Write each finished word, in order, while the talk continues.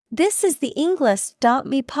This is the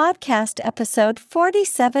Englist.me podcast episode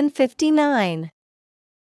 4759.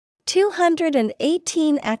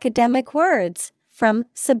 218 academic words from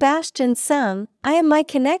Sebastian Seung. I am my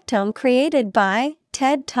connectome, created by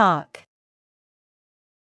TED Talk.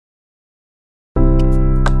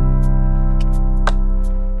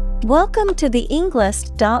 Welcome to the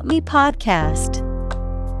Englist.me podcast.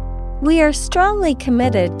 We are strongly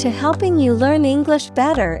committed to helping you learn English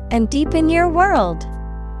better and deepen your world.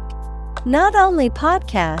 Not only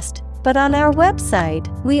podcast, but on our website,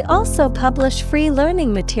 we also publish free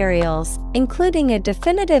learning materials, including a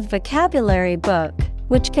definitive vocabulary book,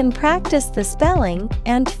 which can practice the spelling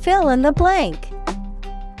and fill in the blank.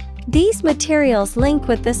 These materials link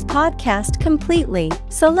with this podcast completely,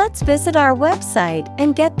 so let's visit our website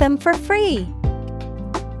and get them for free.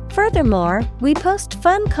 Furthermore, we post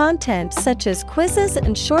fun content such as quizzes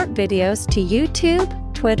and short videos to YouTube,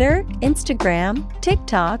 Twitter, Instagram,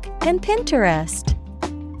 TikTok, and Pinterest.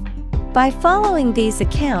 By following these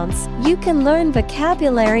accounts, you can learn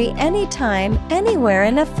vocabulary anytime, anywhere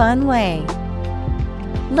in a fun way.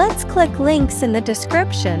 Let's click links in the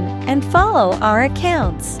description and follow our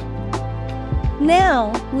accounts.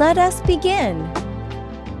 Now, let us begin.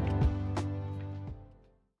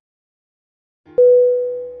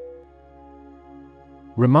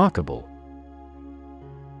 Remarkable.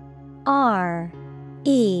 R-E-M-A-R-K-A-B-L-E.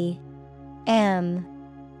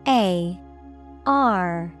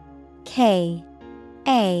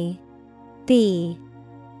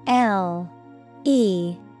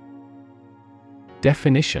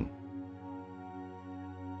 Definition: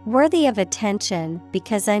 worthy of attention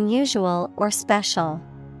because unusual or special.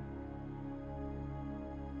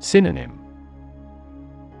 Synonym: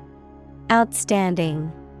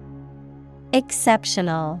 outstanding,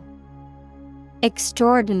 exceptional,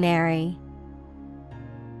 extraordinary.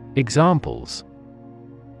 Examples: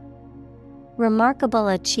 remarkable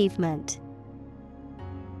achievement,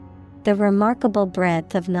 the remarkable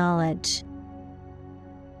breadth of knowledge.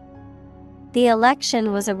 The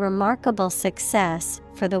election was a remarkable success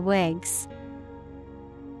for the Whigs.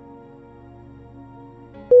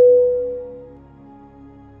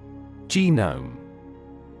 Genome.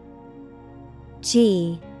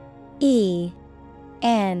 G-E-N-O-M-E.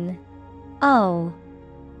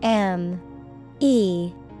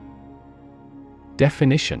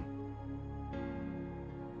 Definition: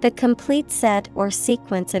 the complete set or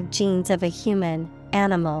sequence of genes of a human,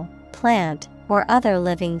 animal, plant, or other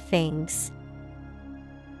living things.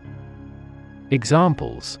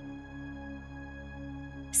 Examples: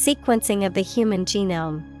 sequencing of the human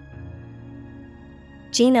genome,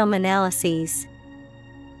 genome analyses.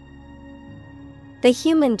 The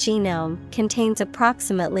human genome contains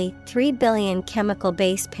approximately 3 billion chemical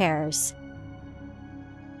base pairs.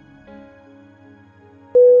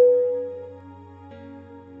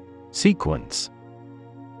 Sequence.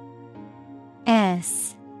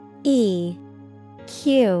 S-E-Q-U-E-N-C-E.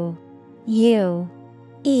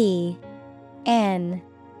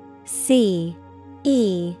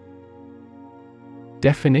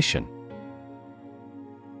 Definition: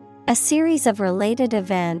 a series of related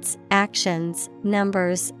events, actions,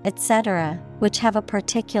 numbers, etc., which have a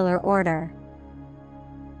particular order.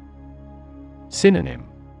 Synonym: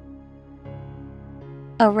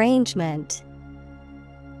 arrangement,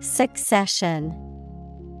 succession,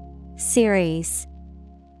 series.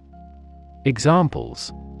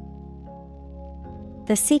 Examples: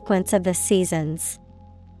 the sequence of the seasons,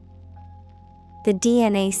 the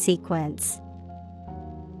DNA sequence.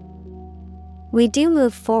 We do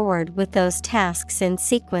move forward with those tasks in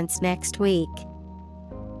sequence next week.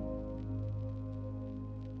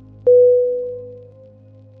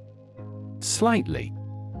 Slightly.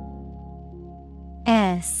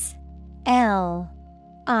 S-L-I-G-H-T-L-Y.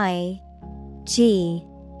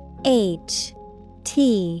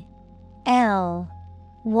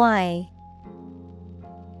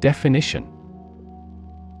 Definition: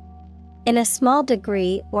 in a small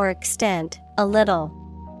degree or extent, a little.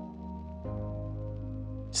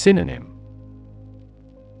 Synonym: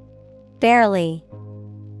 barely,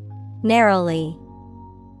 narrowly,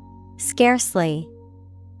 scarcely.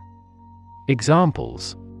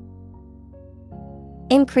 Examples: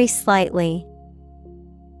 increase slightly,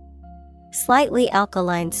 slightly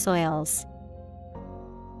alkaline soils.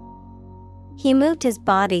 He moved his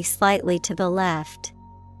body slightly to the left.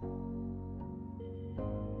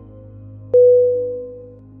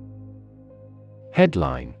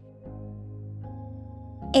 Headline: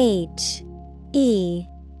 H-E-A-D-L-I-N-E.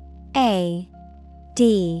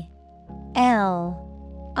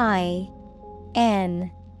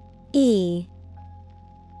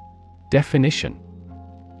 Definition: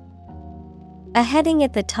 A heading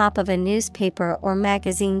at the top of a newspaper or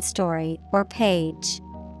magazine story or page.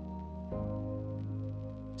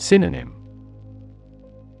 Synonym: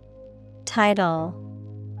 Title,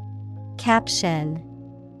 caption.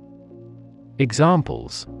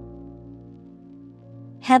 Examples: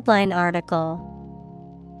 Headline article,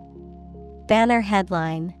 banner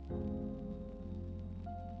headline.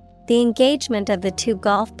 The engagement of the two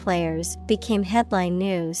golf players became headline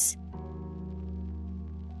news.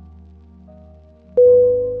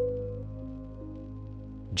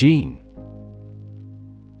 Gene.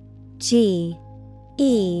 G-E-N-E.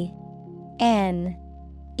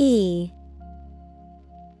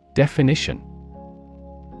 Definition: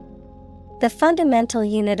 The fundamental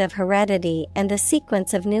unit of heredity and the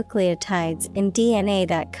sequence of nucleotides in DNA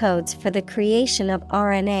that codes for the creation of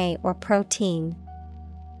RNA or protein.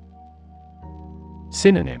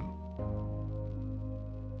 Synonym: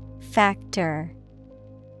 Factor,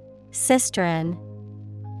 cistern.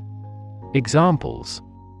 Examples: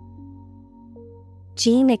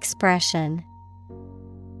 Gene expression,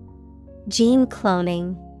 gene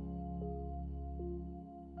cloning.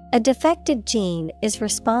 A defective gene is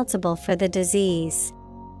responsible for the disease.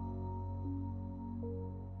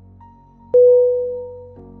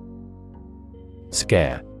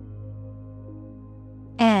 Scare.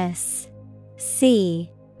 S-C-A-R-E.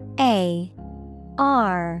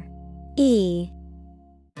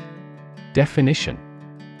 Definition: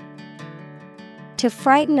 To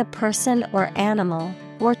frighten a person or animal,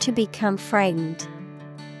 or to become frightened.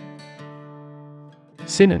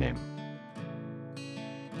 Synonym: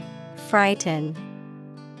 Frighten,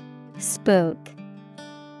 spook,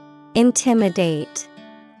 intimidate.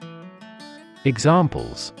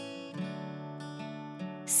 Examples: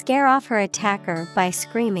 Scare off her attacker by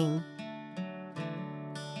screaming.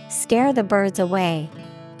 Scare the birds away.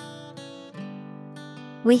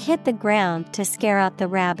 We hit the ground to scare out the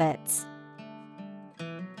rabbits.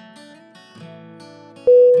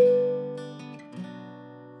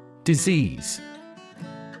 Disease.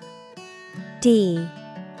 D-I-S-E-A-S-E.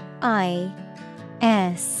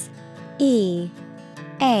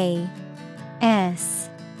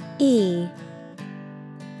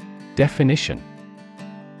 Definition: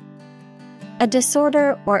 A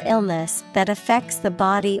disorder or illness that affects the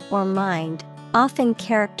body or mind, often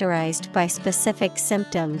characterized by specific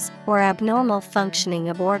symptoms or abnormal functioning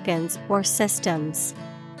of organs or systems.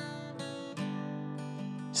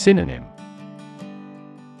 Synonym: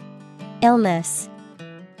 Illness,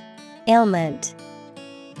 ailment,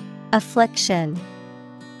 affliction.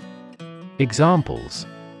 Examples: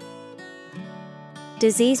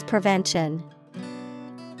 Disease prevention,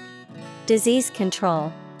 disease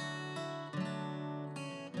control.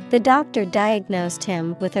 The doctor diagnosed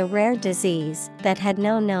him with a rare disease that had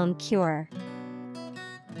no known cure.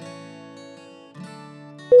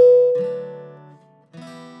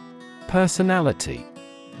 Personality.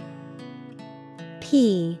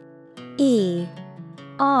 Personality.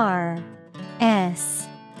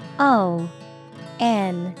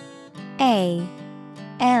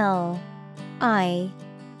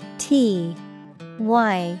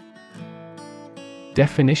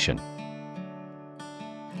 Definition: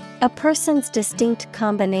 A person's distinct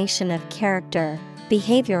combination of character,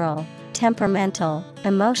 behavioral, temperamental,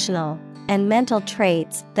 emotional, and mental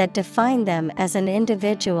traits that define them as an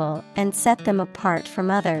individual and set them apart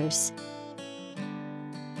from others.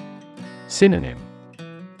 Synonym: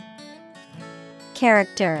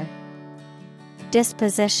 Character,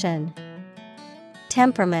 disposition,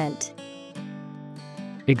 temperament.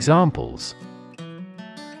 Examples: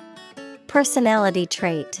 Personality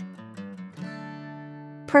trait,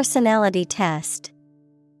 personality test.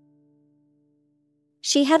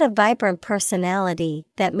 She had a vibrant personality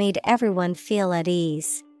that made everyone feel at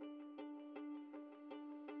ease.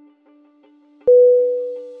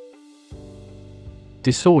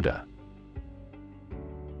 Disorder.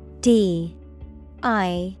 D-I-S-O-R-D-E-R.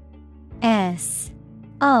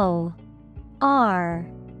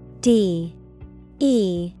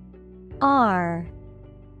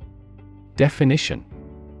 Definition: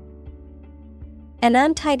 An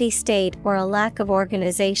untidy state or a lack of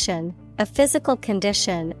organization, a physical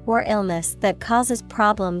condition or illness that causes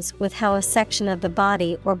problems with how a section of the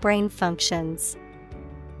body or brain functions.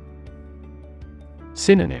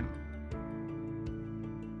 Synonym: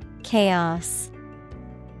 Chaos,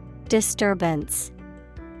 disturbance,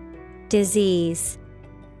 disease.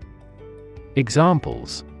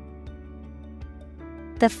 Examples: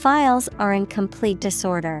 The files are in complete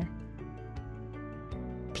disorder.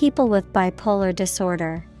 People with bipolar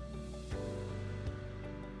disorder.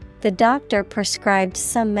 The doctor prescribed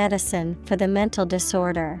some medicine for the mental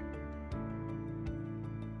disorder.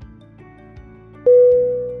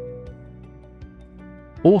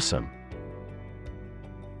 Awesome.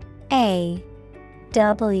 AWESOME.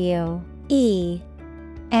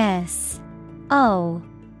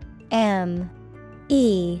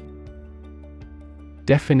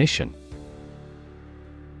 Definition: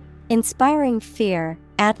 inspiring fear,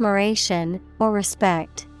 admiration, or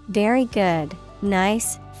respect. Very good,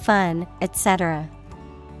 nice, fun, etc.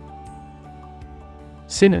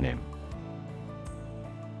 Synonym: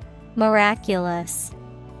 miraculous,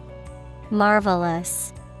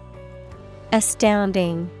 marvelous,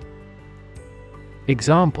 astounding.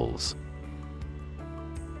 Examples: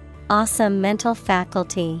 awesome mental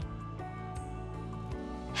faculty.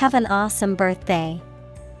 Have an awesome birthday.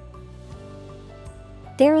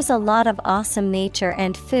 There is a lot of awesome nature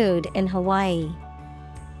and food in Hawaii.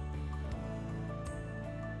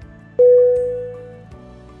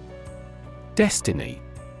 Destiny.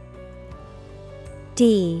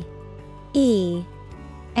 DESTINY.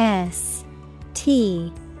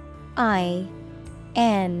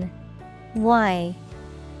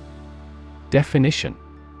 Definition: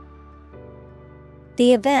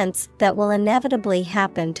 the events that will inevitably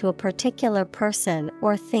happen to a particular person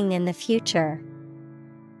or thing in the future.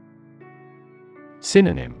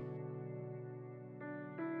 Synonym: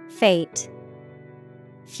 fate,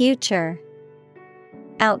 future,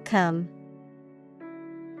 outcome.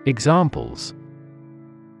 Examples: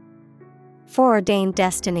 foreordained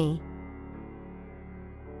destiny.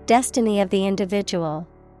 Destiny of the individual.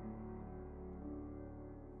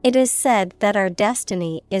 It is said that our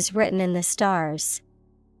destiny is written in the stars.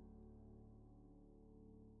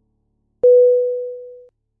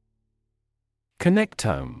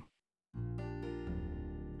 Connectome.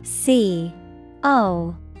 CONNECTOME.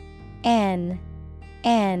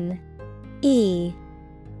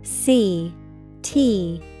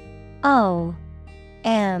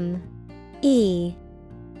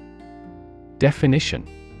 Definition: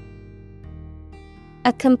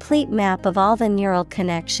 a complete map of all the neural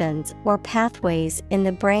connections or pathways in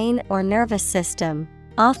the brain or nervous system,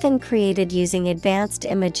 often created using advanced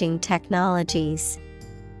imaging technologies.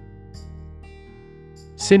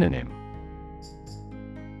 Synonym: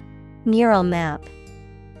 neural map,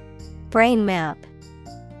 brain map.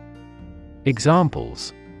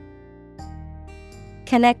 Examples: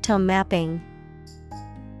 connectome mapping,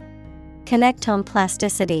 connectome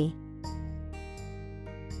plasticity.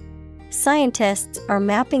 Scientists are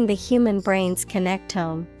mapping the human brain's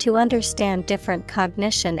connectome to understand different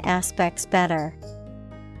cognition aspects better.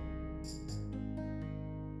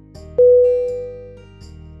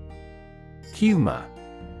 Humor.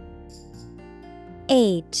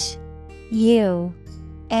 HUMOR.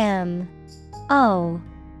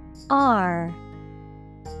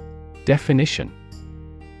 Definition: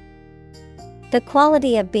 the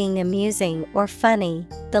quality of being amusing or funny,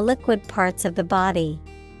 the liquid parts of the body.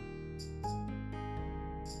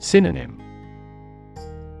 Synonym: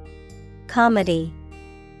 comedy,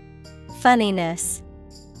 funniness,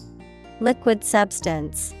 liquid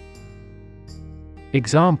substance.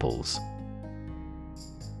 Examples: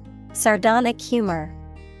 sardonic humor,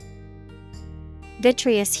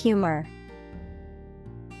 vitreous humor.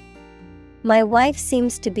 My wife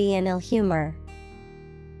seems to be in ill humor.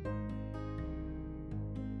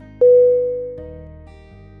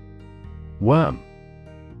 Worm.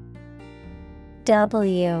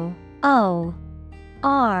 WORM.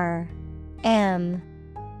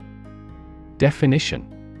 Definition: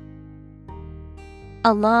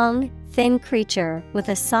 a long, thin creature with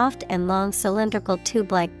a soft and long cylindrical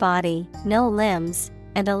tube-like body, no limbs,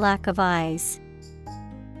 and a lack of eyes.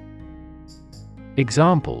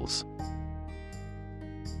 Examples: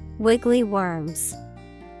 wiggly worms,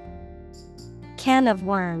 can of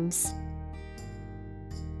worms.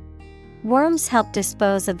 Worms help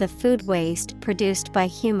dispose of the food waste produced by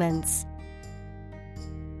humans.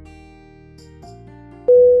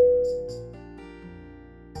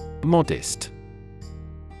 Modest.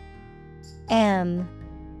 MODEST.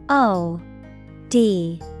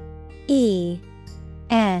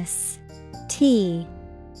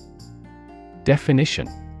 Definition: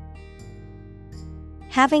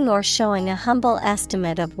 having or showing a humble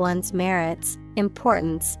estimate of one's merits,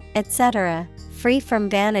 importance, etc., free from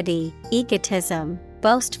vanity, egotism,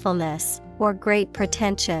 boastfulness, or great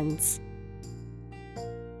pretensions.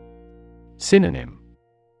 Synonym: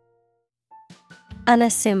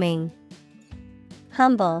 unassuming,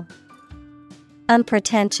 humble,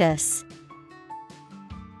 unpretentious.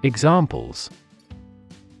 Examples: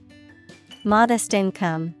 modest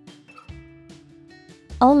income,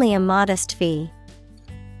 only a modest fee.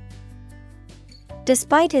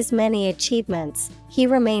 Despite his many achievements, he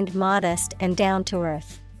remained modest and down to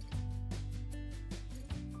earth.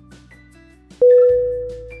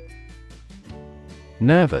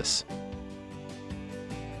 Nervous.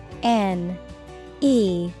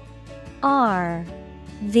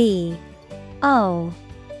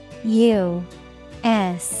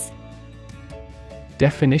 Nervous.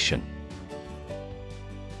 Definition.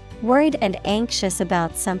 Worried and anxious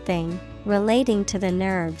about something relating to the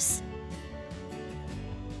nerves.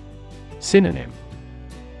 Synonym.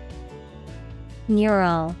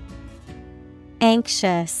 Neural,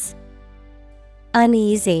 anxious,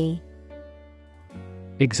 uneasy.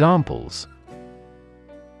 Examples.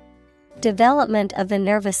 Development of the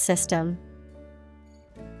nervous system.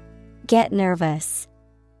 Get nervous.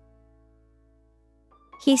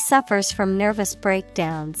 He suffers from nervous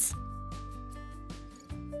breakdowns.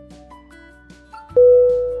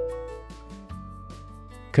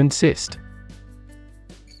 Consist.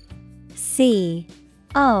 CONSIST.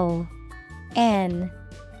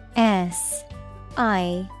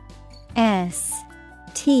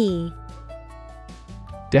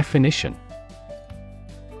 Definition.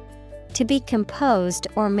 To be composed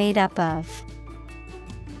or made up of.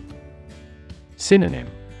 Synonym.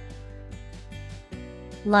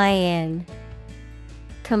 Lie in,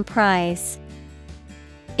 comprise,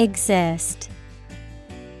 exist.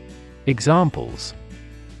 Examples.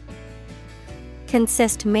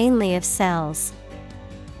 Consist mainly of cells.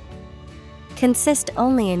 Consist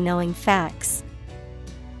only in knowing facts.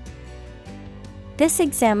 This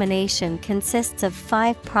examination consists of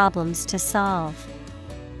 5 problems to solve.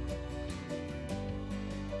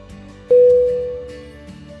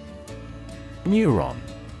 Neuron.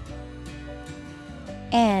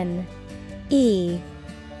 Neuron.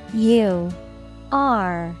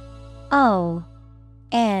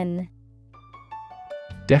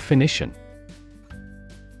 Definition.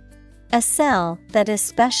 A cell that is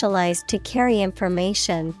specialized to carry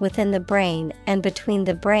information within the brain and between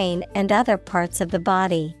the brain and other parts of the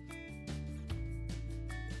body.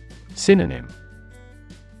 Synonym.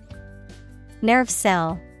 Nerve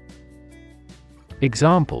cell.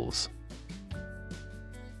 Examples.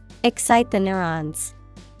 Excite the neurons.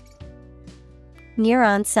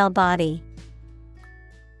 Neuron cell body.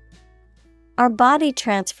 Our body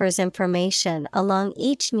transfers information along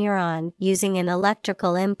each neuron using an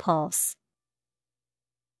electrical impulse.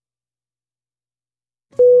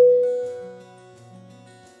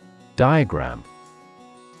 Diagram.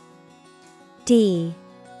 D-I-A-G-R-A-M.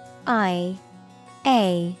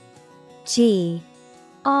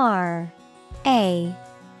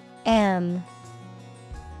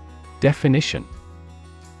 Definition.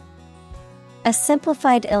 A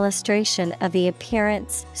simplified illustration of the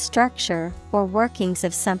appearance, structure, or workings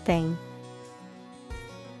of something.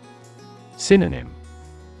 Synonym.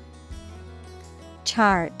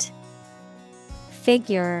 Chart,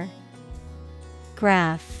 figure,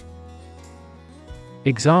 graph.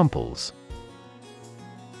 Examples.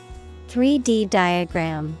 3D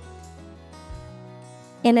diagram.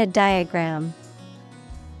 In a diagram.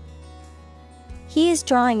 He is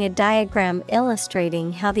drawing a diagram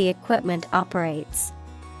illustrating how the equipment operates.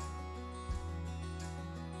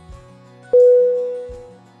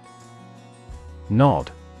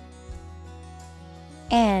 Nod.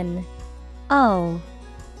 N-O-D.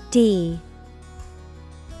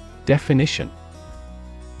 Definition.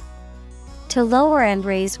 To lower and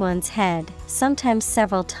raise one's head, sometimes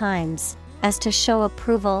several times, as to show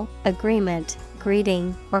approval, agreement,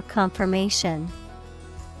 greeting, or confirmation.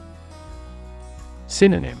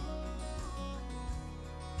 Synonym.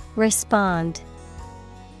 Respond,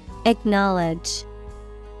 acknowledge,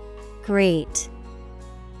 greet.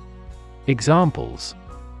 Examples.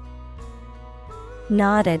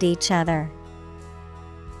 Nod at each other.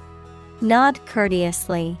 Nod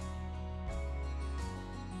courteously.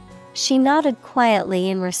 She nodded quietly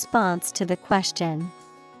in response to the question.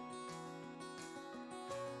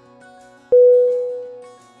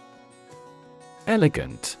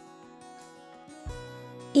 Elegant.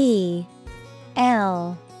 E-L-E-G-A-N-T.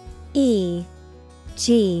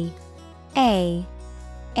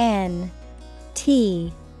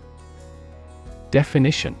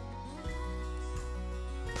 Definition.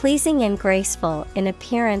 Pleasing and graceful in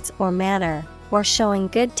appearance or manner, or showing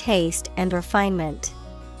good taste and refinement.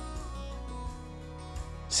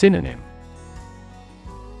 Synonym.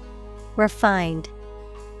 Refined,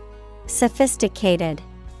 sophisticated,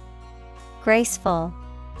 graceful.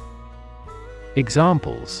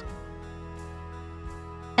 Examples.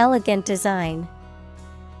 Elegant design.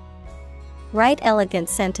 Write elegant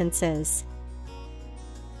sentences.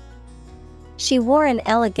 She wore an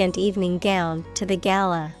elegant evening gown to the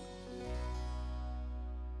gala.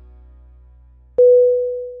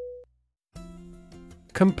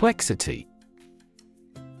 Complexity.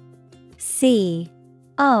 C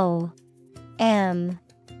O M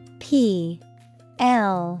P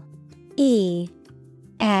L E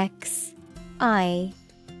X I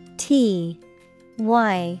T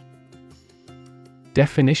Y.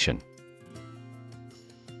 Definition: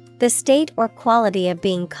 the state or quality of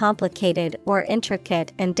being complicated or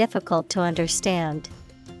intricate and difficult to understand.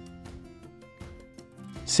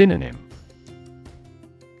 Synonym: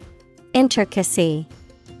 intricacy,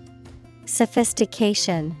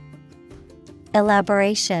 sophistication,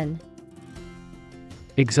 elaboration.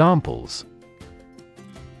 Examples: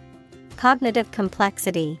 cognitive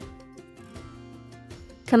complexity,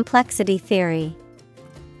 complexity theory.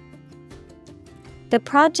 The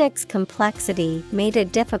project's complexity made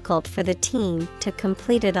it difficult for the team to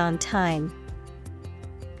complete it on time.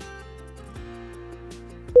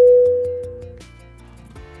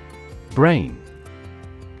 Brain.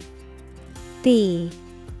 B-R-A-I-N.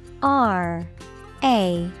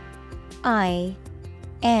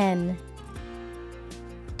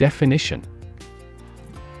 Definition: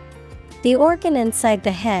 the organ inside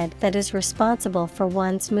the head that is responsible for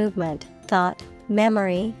one's movement, thought,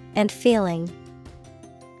 memory, and feeling.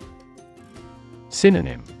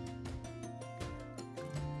 Synonym: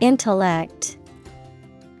 intellect,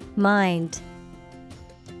 mind,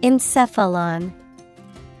 encephalon.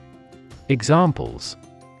 Examples: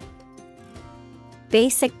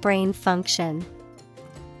 basic brain function,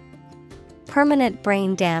 permanent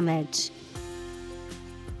brain damage.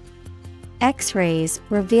 X-rays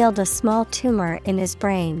revealed a small tumor in his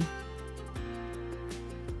brain.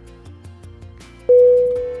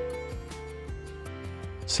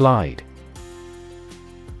 Slide.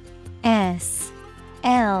 S-L-I-D-E.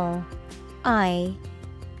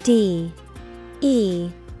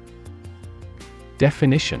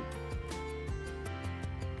 Definition: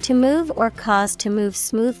 to move or cause to move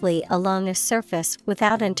smoothly along a surface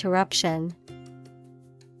without interruption.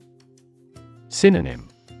 Synonym: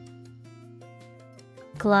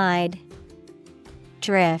 glide,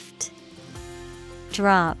 drift,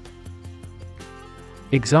 drop.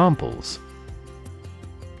 Examples: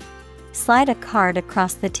 slide a card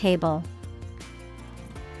across the table,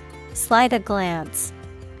 slide a glance.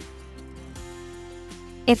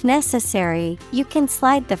 If necessary, you can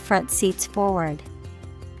slide the front seats forward.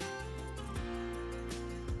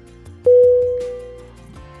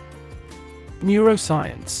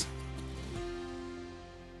 Neuroscience.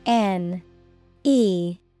 N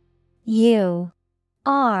E U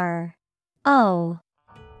R O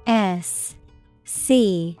S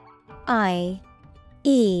C I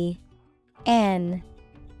E N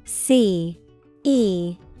C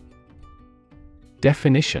E.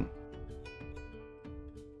 Definition: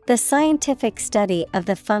 the scientific study of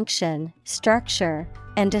the function, structure,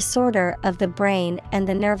 and disorder of the brain and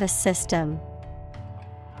the nervous system.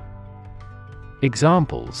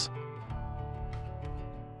 Examples: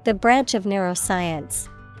 the branch of neuroscience.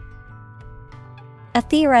 A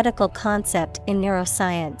theoretical concept in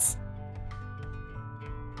neuroscience.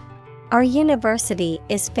 Our university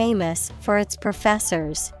is famous for its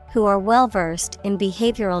professors, who are well versed in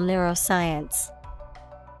behavioral neuroscience.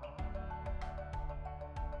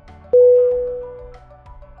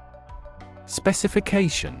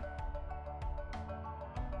 Specification.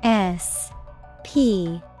 S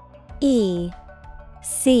P E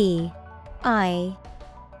C I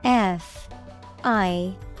F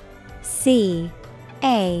I C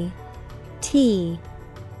A T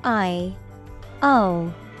I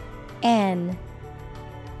O N.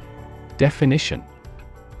 Definition: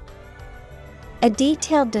 a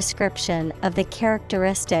detailed description of the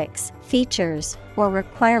characteristics, features, or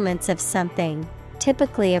requirements of something,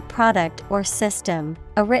 typically a product or system,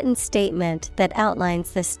 a written statement that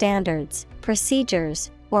outlines the standards, procedures,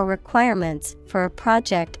 or requirements for a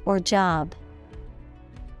project or job.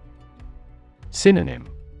 Synonym: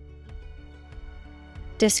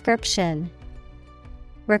 description,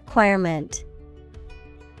 requirement,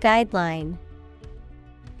 guideline.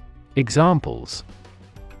 Examples: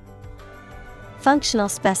 functional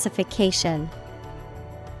specification,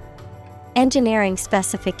 engineering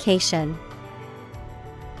specification.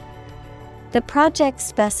 The project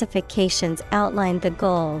specifications outline the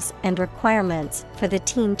goals and requirements for the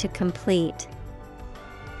team to complete.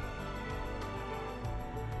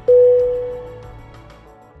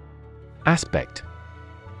 Aspect.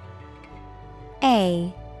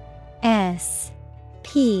 A S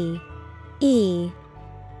P E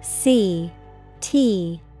C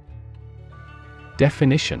T.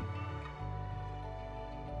 Definition: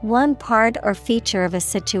 one part or feature of a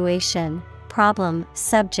situation, problem,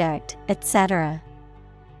 subject, etc.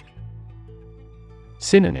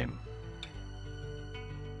 Synonym: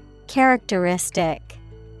 characteristic,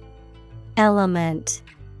 element,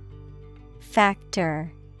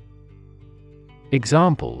 factor.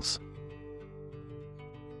 Examples: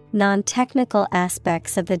 Non-technical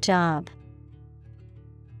aspects of the job.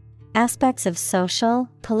 Aspects of social,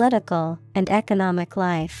 political, and economic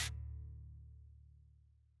life.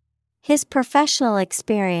 His professional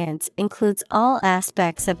experience includes all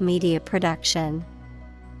aspects of media production.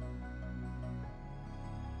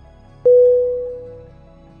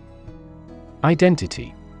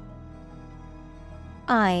 Identity.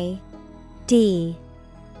 I-D-E-N-T-I-T-Y.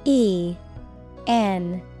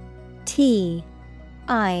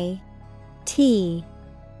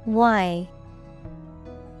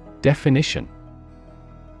 Definition: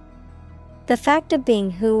 the fact of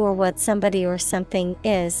being who or what somebody or something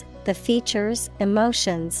is, the features,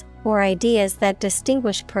 emotions, or ideas that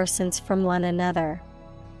distinguish persons from one another.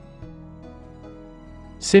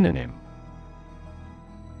 Synonym: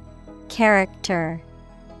 Character,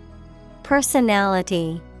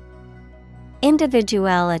 personality,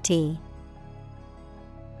 individuality.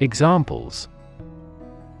 Examples: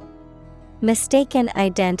 Mistaken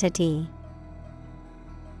identity.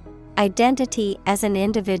 Identity as an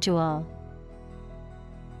individual.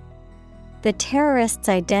 The terrorist's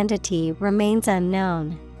identity remains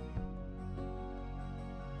unknown.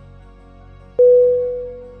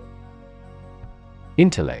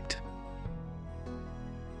 Intellect.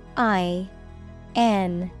 I-N-T-E-L-L-E-C-T.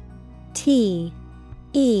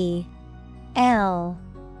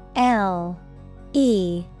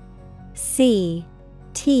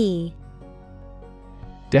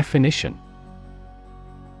 Definition: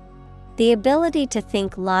 the ability to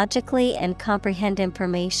think logically and comprehend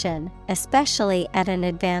information, especially at an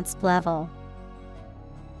advanced level.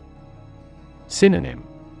 Synonym: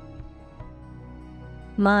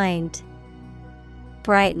 Mind,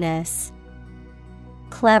 brightness,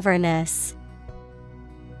 cleverness.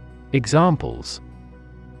 Examples: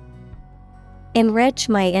 enrich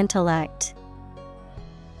my intellect.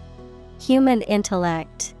 Human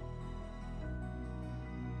intellect.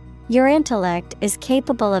 Your intellect is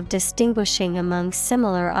capable of distinguishing among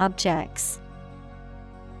similar objects.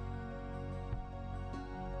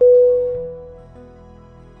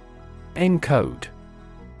 Encode.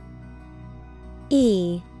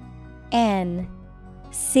 E-N-C-O-D-E.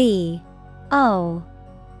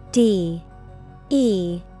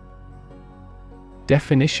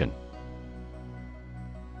 Definition: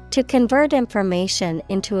 to convert information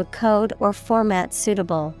into a code or format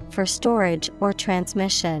suitable for storage or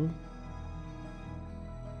transmission.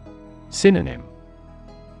 Synonym: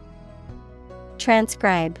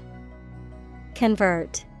 transcribe,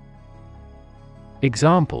 convert.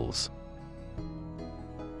 Examples: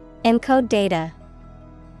 encode data.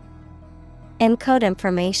 Encode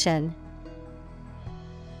information.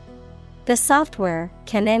 The software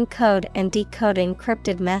can encode and decode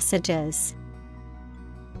encrypted messages.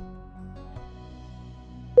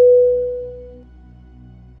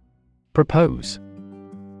 Propose.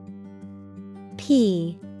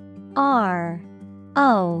 P-R-O-P-O-S-E.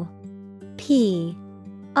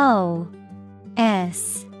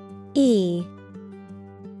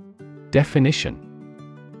 Definition: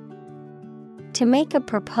 to make a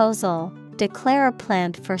proposal, declare a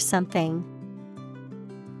plan for something.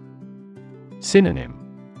 Synonym: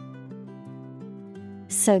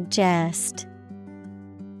 suggest,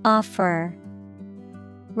 offer,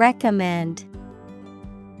 recommend.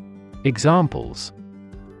 Examples: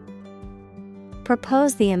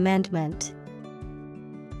 propose the amendment.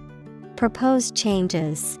 Propose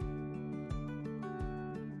changes.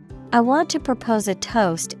 I want to propose a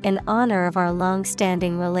toast in honor of our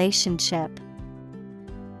long-standing relationship.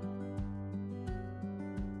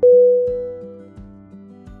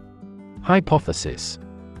 Hypothesis.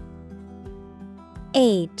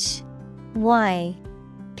 Hypothesis.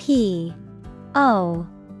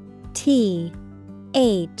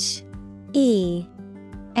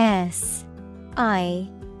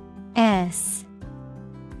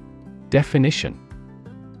 Definition: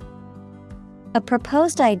 a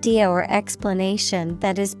proposed idea or explanation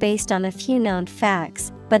that is based on a few known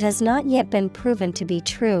facts, but has not yet been proven to be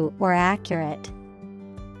true or accurate.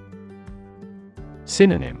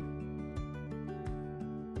 Synonym: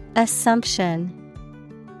 assumption,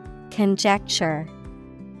 conjecture,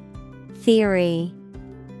 theory.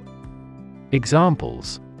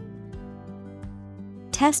 Examples: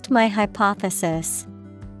 test my hypothesis.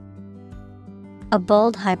 A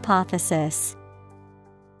bold hypothesis.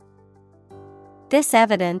 This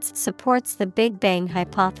evidence supports the Big Bang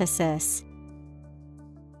hypothesis.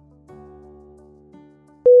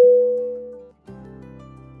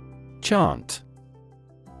 Chant.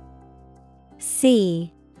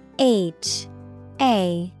 C-H-A-N-T. H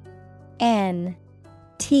A N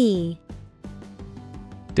T.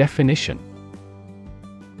 Definition: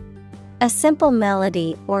 A simple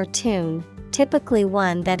melody or tune, typically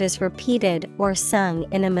one that is repeated or sung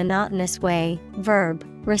in a monotonous way. Verb,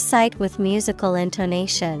 recite with musical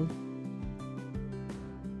intonation.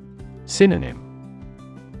 Synonym: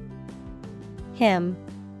 Hymn,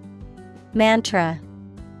 mantra.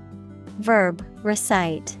 Verb,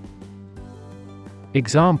 recite.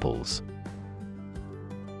 Examples: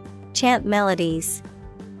 Chant melodies.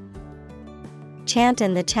 Chant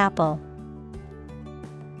in the chapel.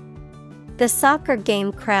 The soccer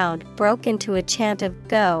game crowd broke into a chant of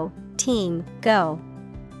 "Go, team, go."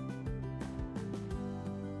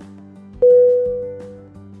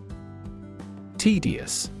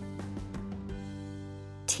 Tedious.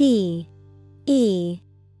 T E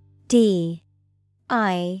D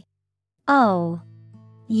I O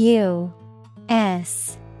U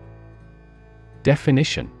S.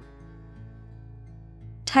 Definition: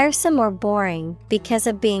 Tiresome or boring because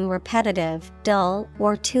of being repetitive, dull,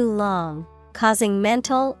 or too long, causing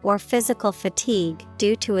mental or physical fatigue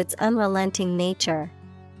due to its unrelenting nature.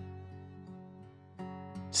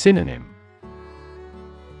 Synonym: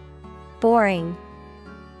 Boring,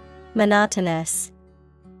 monotonous,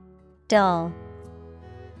 dull.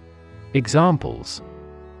 Examples: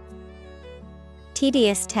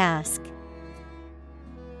 Tedious task.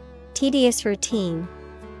 Tedious routine.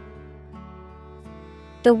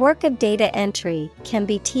 The work of data entry can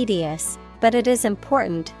be tedious, but it is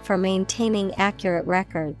important for maintaining accurate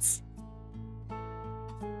records.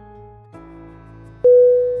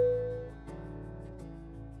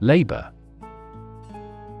 Labor.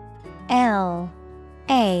 L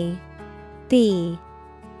A B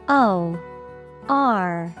O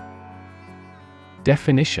R.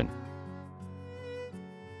 Definition: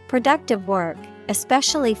 Productive work,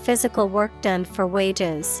 especially physical work done for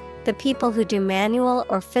wages. The people who do manual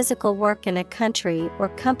or physical work in a country or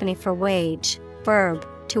company for wage. Verb,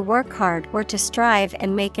 to work hard or to strive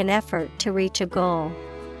and make an effort to reach a goal.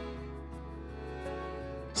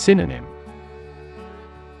 Synonym: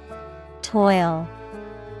 Toil,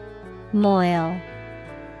 moil,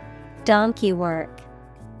 donkey work.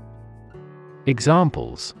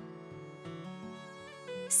 Examples: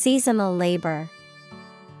 Seasonal labor.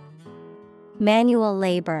 Manual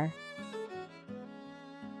labor.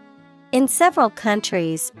 In several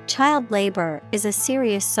countries, child labor is a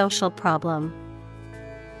serious social problem.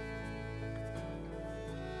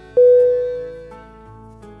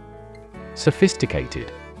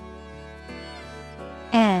 Sophisticated.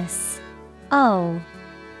 S O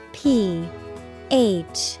P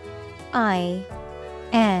H I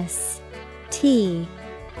S T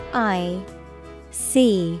I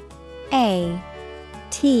C A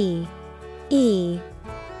T E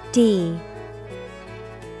D.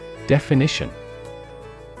 Definition: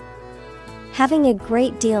 Having a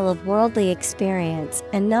great deal of worldly experience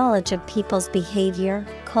and knowledge of people's behavior,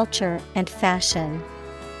 culture, and fashion.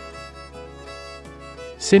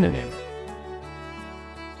 Synonym: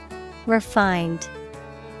 Refined,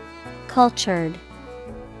 cultured,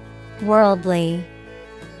 worldly.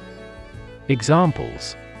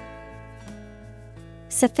 Examples: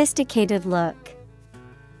 Sophisticated look.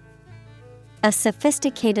 A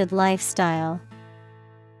sophisticated lifestyle.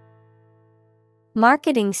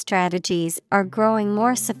 Marketing strategies are growing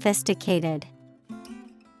more sophisticated.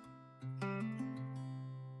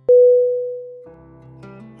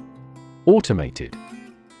 Automated.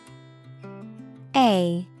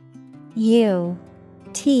 A U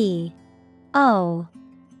T O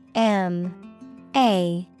M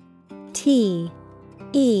A T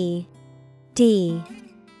E D.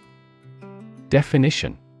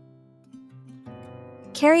 Definition: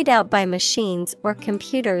 Carried out by machines or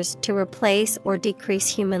computers to replace or decrease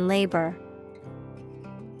human labor.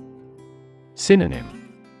 Synonym: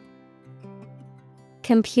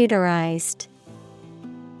 Computerized,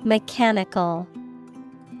 mechanical,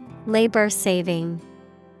 labor saving.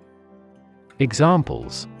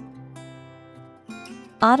 Examples: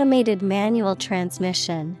 Automated manual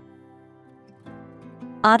transmission.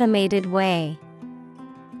 Automated way.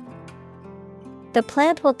 The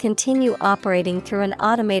plant will continue operating through an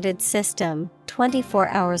automated system 24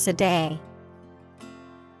 hours a day.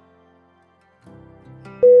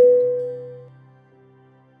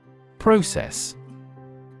 Process.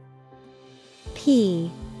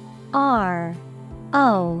 P R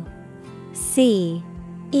O C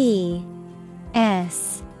E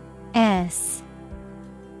S S.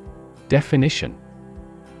 Definition: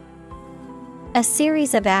 A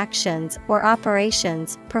series of actions or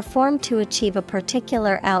operations performed to achieve a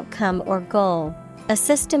particular outcome or goal, A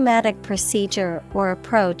systematic procedure or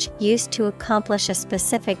approach used to accomplish a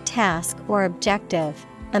specific task or objective,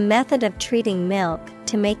 a method of treating milk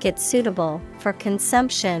to make it suitable for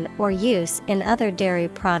consumption or use in other dairy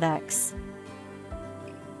products.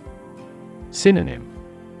 Synonym: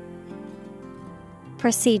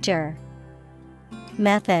 Procedure,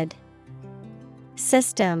 method,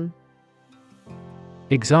 system.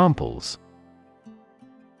 Examples: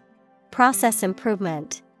 Process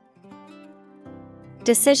improvement,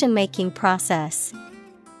 decision-making process.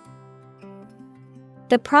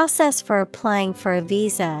 The process for applying for a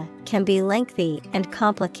visa can be lengthy and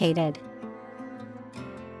complicated.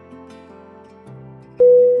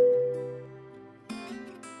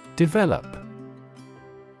 Develop.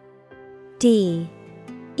 D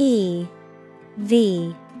E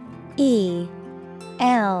V E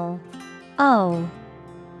L O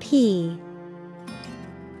P.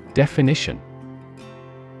 Definition: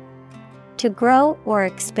 To grow or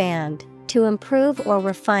expand, to improve or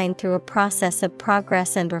refine through a process of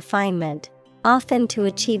progress and refinement, often to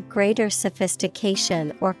achieve greater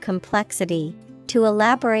sophistication or complexity, to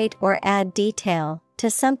elaborate or add detail to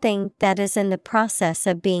something that is in the process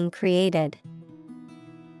of being created.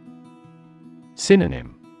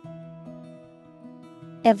 Synonym: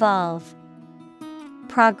 Evolve,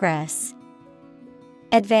 progress,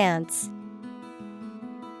 advance.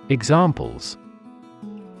 Examples: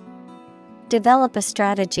 Develop a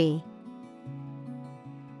strategy,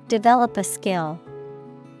 develop a skill.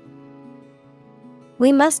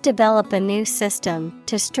 We must develop a new system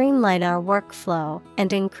to streamline our workflow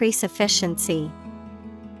and increase efficiency.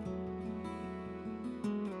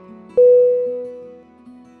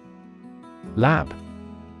 Lab.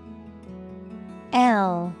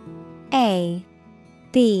 L A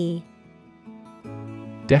B.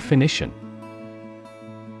 Definition: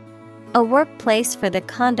 A workplace for the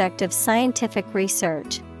conduct of scientific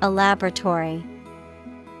research, a laboratory.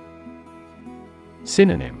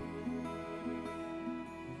 Synonym: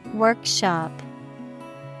 Workshop,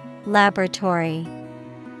 laboratory,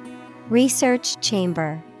 research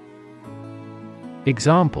chamber.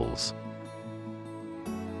 Examples: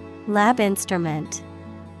 Lab instrument,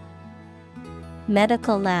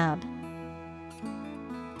 medical lab.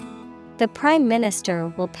 The Prime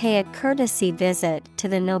Minister will pay a courtesy visit to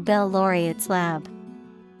the Nobel laureate's lab.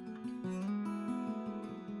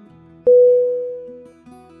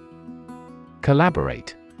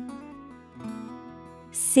 Collaborate.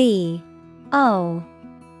 C O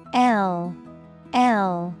L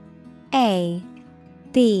L A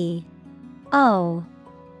B O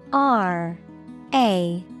R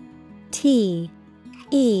A T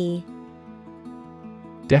E.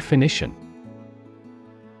 Definition: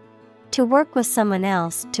 To work with someone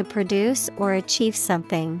else to produce or achieve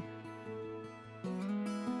something.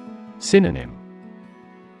 Synonym: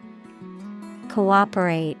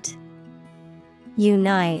 Cooperate,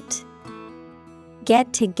 unite,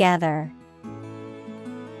 get together.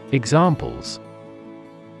 Examples: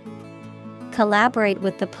 Collaborate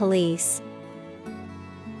with the police.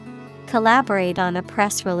 Collaborate on a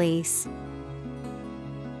press release.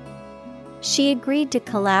 She agreed to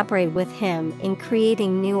collaborate with him in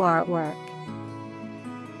creating new artwork.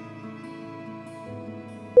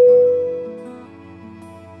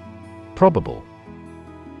 Probable.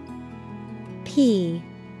 P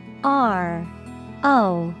R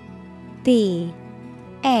O B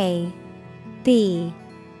A B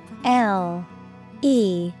L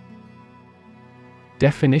E.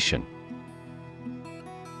 Definition: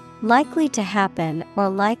 Likely to happen or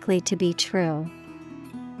likely to be true.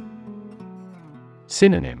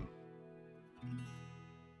 Synonym: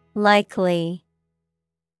 Likely,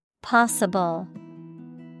 possible,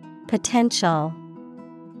 potential.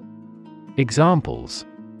 Examples: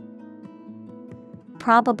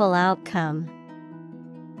 Probable outcome,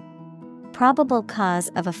 probable cause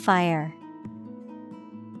of a fire.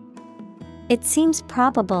 It seems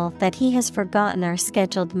probable that he has forgotten our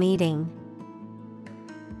scheduled meeting.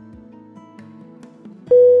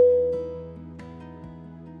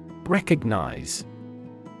 Recognize.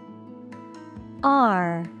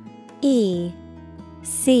 R E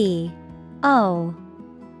C O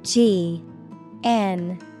G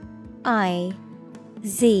N I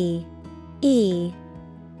Z E.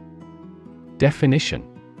 Definition: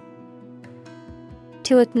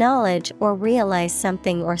 To acknowledge or realize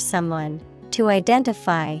something or someone, to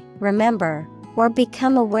identify, remember, or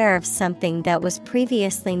become aware of something that was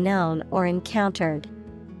previously known or encountered.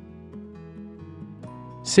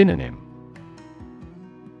 Synonym: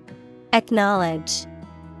 Acknowledge,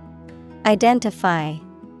 identify,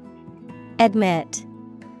 admit.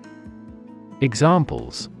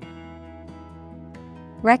 Examples: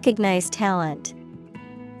 Recognize talent.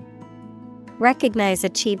 Recognize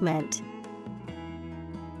achievement.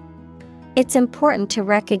 It's important to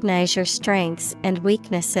recognize your strengths and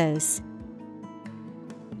weaknesses.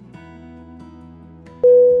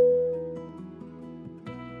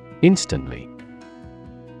 Instantly.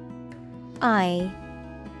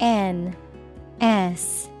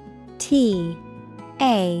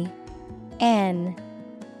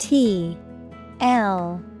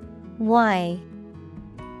 INSTANTLY.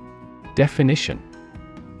 Definition.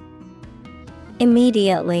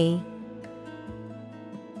 Immediately.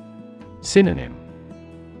 Synonym.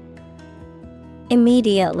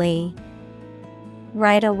 Immediately.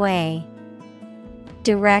 Right away.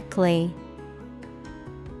 Directly.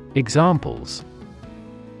 Examples.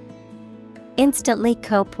 Instantly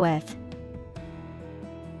cope with.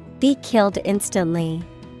 Be killed instantly.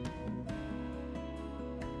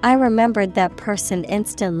 I remembered that person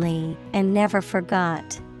instantly and never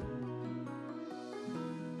forgot.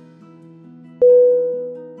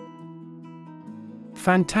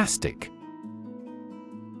 Fantastic.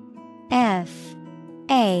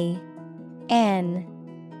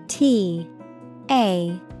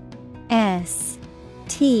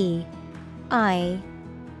 FANTAStic.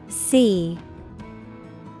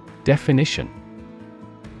 Definition.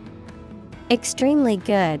 Extremely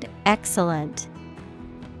good, excellent.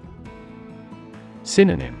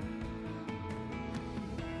 Synonym.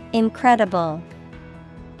 Incredible.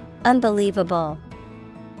 Unbelievable.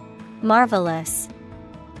 Marvelous.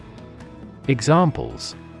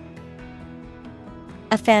 Examples.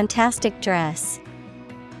 A fantastic dress.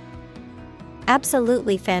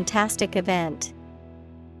 Absolutely fantastic event.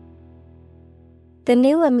 The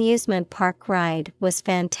new amusement park ride was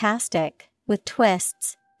fantastic, with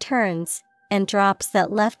twists, turns, and drops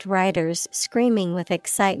that left riders screaming with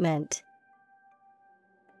excitement.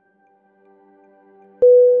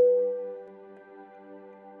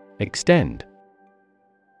 Extend.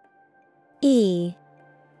 EXTEND.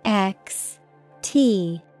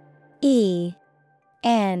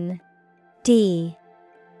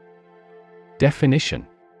 Definition.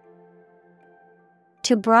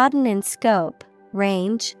 To broaden in scope,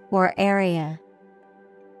 range, or area.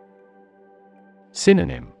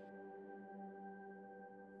 Synonym.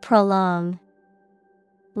 Prolong.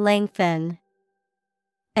 Lengthen.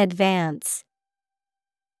 Advance.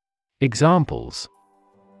 Examples.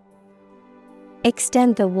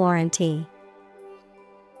 Extend the warranty.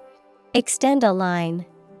 Extend a line.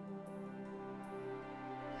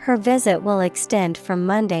 Her visit will extend from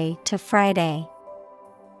Monday to Friday.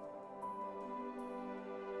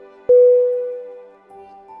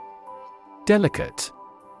 Delicate.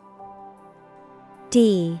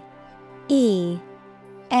 DELICATE.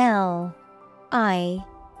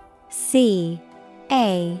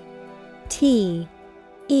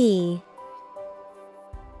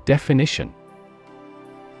 Definition.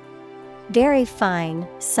 Very fine,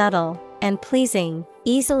 subtle, and pleasing,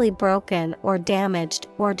 easily broken or damaged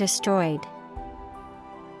or destroyed.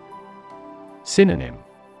 Synonym.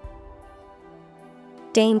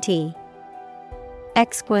 Dainty.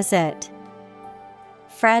 Exquisite.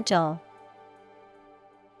 Fragile.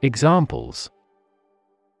 Examples.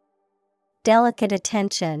 Delicate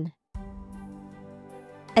attention.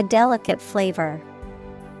 A delicate flavor.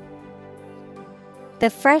 The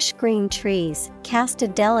fresh green trees cast a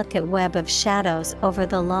delicate web of shadows over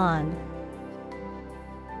the lawn.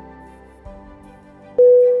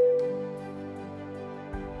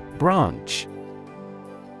 Branch.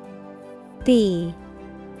 BRANCH.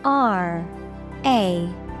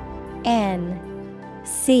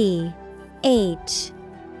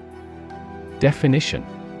 Definition.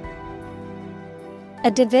 A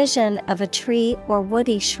division of a tree or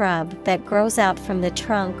woody shrub that grows out from the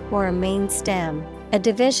trunk or a main stem, a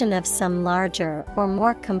division of some larger or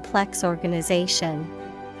more complex organization.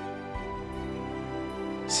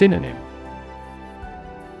 Synonym.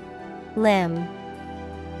 Limb.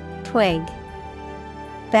 Twig.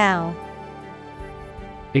 Bough.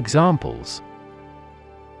 Examples.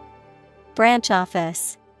 Branch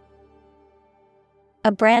office.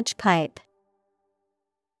 A branch pipe.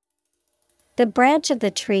 The branch of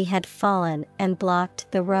the tree had fallen and blocked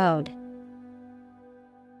the road.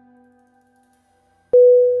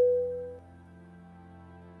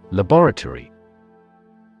 Laboratory.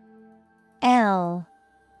 LABORatory.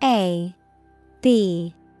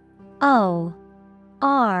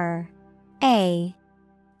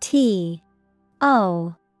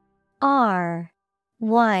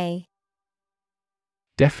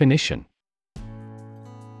 Definition.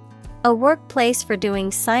 A workplace for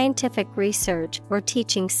doing scientific research or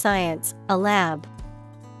teaching science, a lab.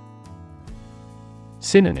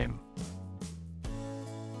 Synonym: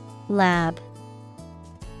 lab,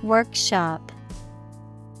 workshop,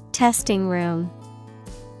 testing room.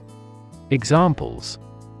 Examples: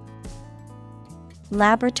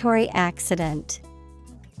 Laboratory accident,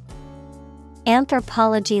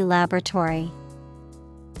 anthropology laboratory.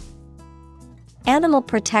 Animal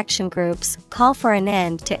protection groups call for an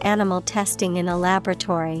end to animal testing in a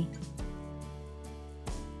laboratory.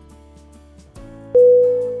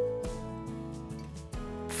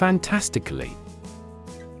 Fantastically.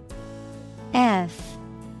 Fantastically.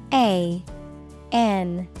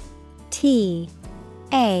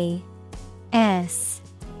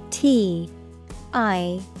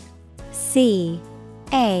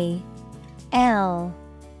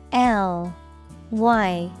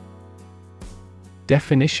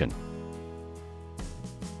 Definition: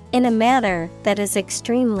 in a manner that is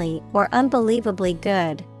extremely or unbelievably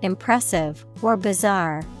good, impressive, or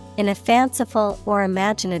bizarre, in a fanciful or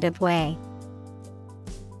imaginative way.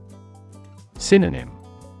 Synonym: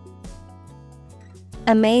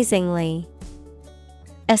 amazingly,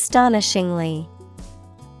 astonishingly,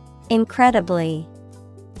 incredibly.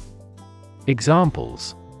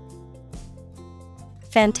 Examples: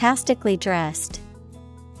 fantastically dressed,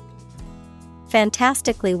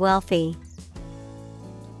 fantastically wealthy.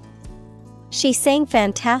 She sang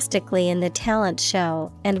fantastically in the talent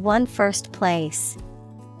show and won first place.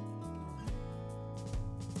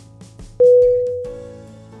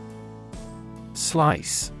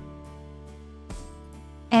 Slice.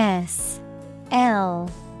 S-L-I-C-E.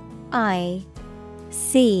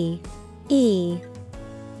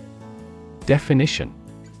 Definition: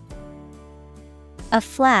 a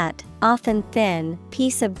flat, often thin,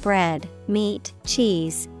 piece of bread, meat,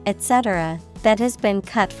 cheese, etc., that has been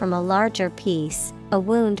cut from a larger piece, a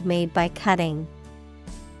wound made by cutting.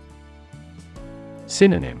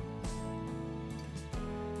 Synonym: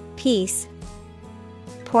 piece,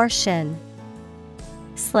 portion,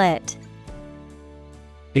 slit.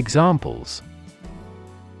 Examples: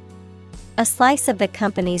 a slice of the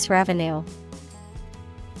company's revenue.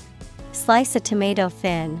 Slice a tomato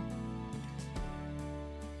thin.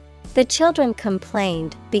 The children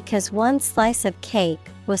complained because one slice of cake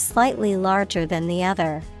was slightly larger than the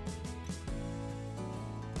other.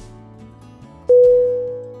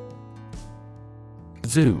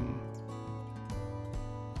 Zoom.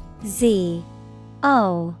 Z-O-O-M.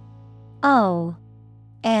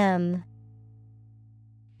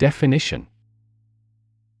 Definition: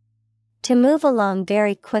 to move along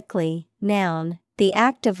very quickly. Noun, the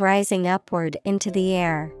act of rising upward into the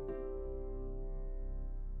air.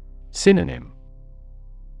 Synonym: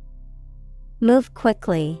 move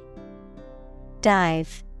quickly,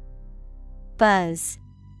 dive, buzz.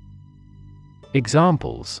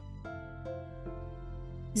 Examples: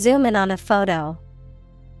 zoom in on a photo.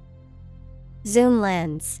 Zoom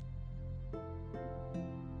lens.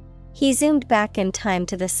 He zoomed back in time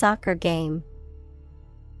to the soccer game.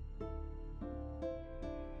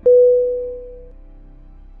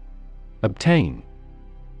 Obtain.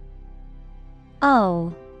 O-B-T-A-I-N.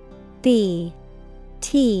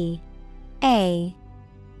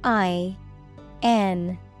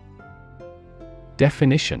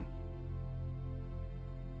 Definition: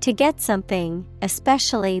 to get something,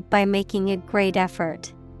 especially by making a great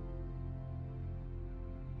effort.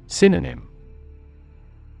 Synonym: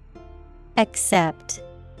 accept,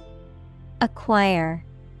 acquire,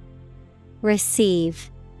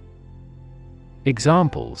 receive.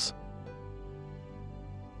 Examples: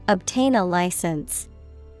 obtain a license.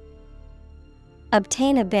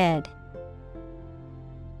 Obtain a bid.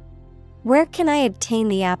 Where can I obtain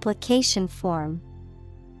the application form?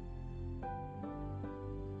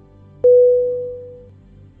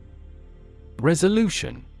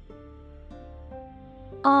 Resolution.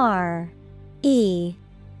 R-E-S-O-L-U-T-I-O-N.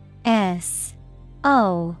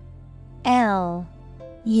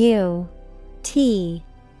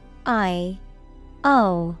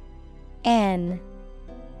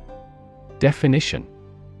 Definition: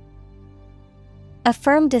 a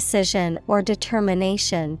firm decision or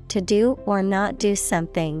determination to do or not do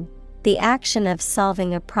something, the action of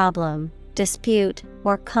solving a problem, dispute,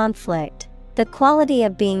 or conflict, the quality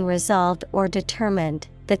of being resolved or determined,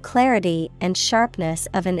 the clarity and sharpness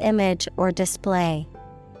of an image or display.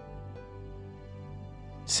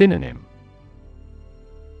 Synonym: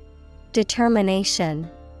 determination,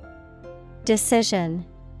 decision,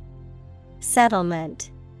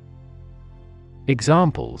 settlement.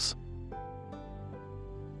 Examples: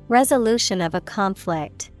 resolution of a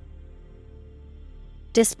conflict.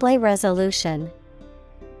 Display resolution.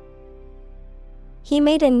 He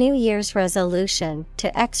made a New Year's resolution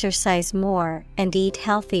to exercise more and eat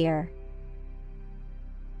healthier.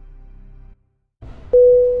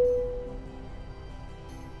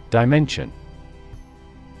 Dimension.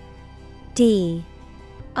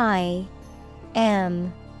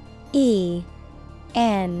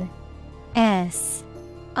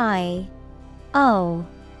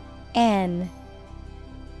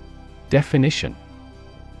 Definition.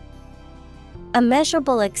 A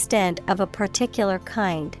measurable extent of a particular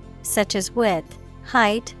kind, such as width,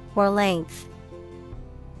 height, or length.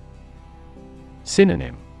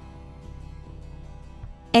 Synonym.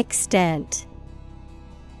 Extent,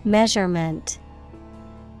 measurement,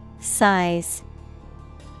 size.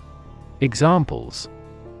 Examples.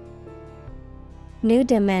 New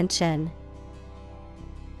dimension.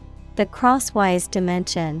 The crosswise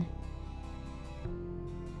dimension.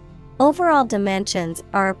 Overall dimensions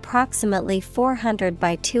are approximately 400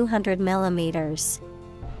 by 200 millimeters.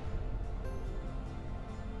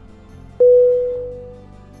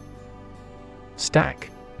 Stack.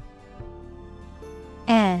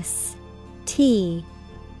 S-T-A-C-K.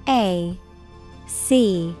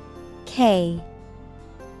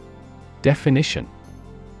 Definition.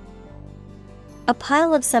 A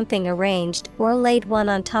pile of something arranged or laid one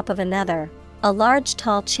on top of another. A large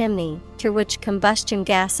tall chimney, through which combustion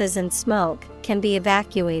gases and smoke can be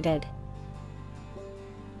evacuated.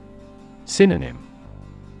 Synonym.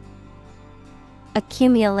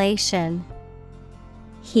 Accumulation,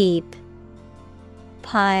 heap,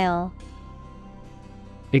 pile.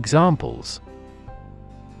 Examples.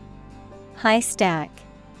 High stack.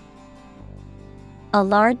 A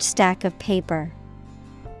large stack of paper.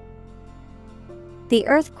 The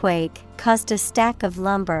earthquake caused a stack of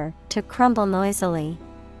lumber to crumble noisily.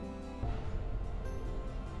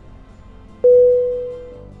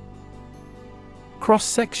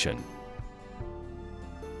 Cross-section.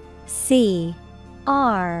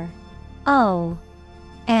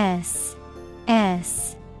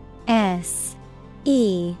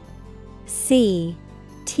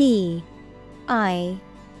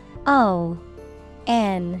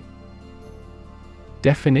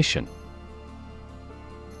 Definition.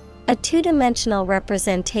 A two-dimensional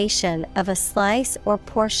representation of a slice or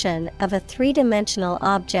portion of a three-dimensional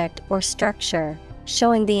object or structure,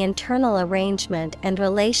 showing the internal arrangement and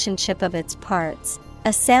relationship of its parts.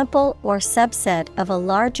 A sample or subset of a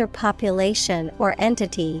larger population or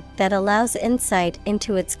entity that allows insight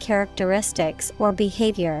into its characteristics or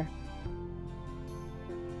behavior.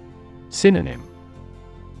 Synonym.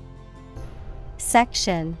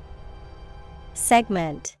 Section,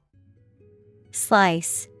 segment,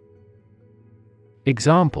 slice.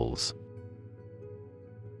 Examples.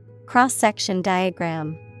 Cross-section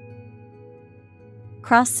diagram.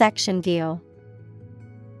 Cross-section view.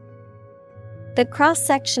 The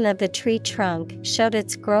cross-section of the tree trunk showed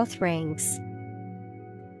its growth rings.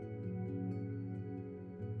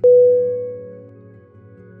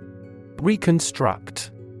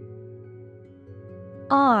 Reconstruct.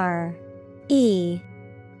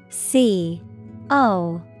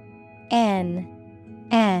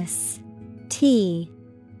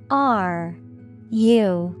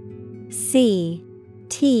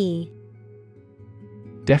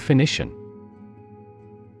 Definition.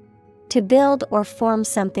 To build or form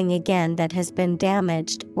something again that has been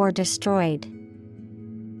damaged or destroyed.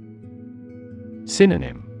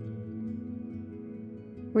 Synonym.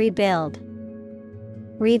 Rebuild,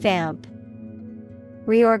 revamp,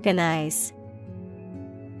 reorganize.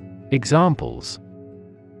 Examples.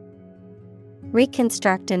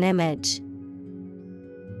 Reconstruct an image.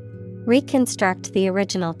 Reconstruct the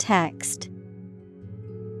original text.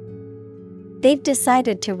 They've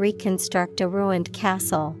decided to reconstruct a ruined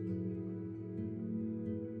castle.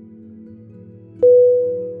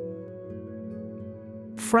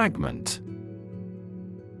 Fragment.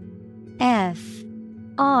 F-R-A-G-M-E-N-T.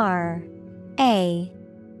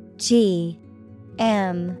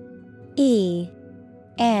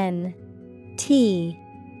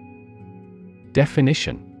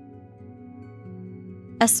 Definition.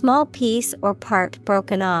 A small piece or part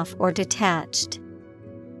broken off or detached.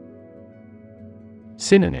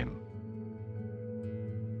 Synonym.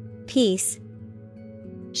 Piece,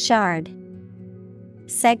 shard,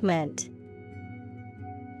 segment.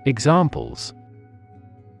 Examples.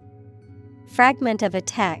 Fragment of a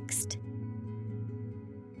text.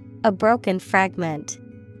 A broken fragment.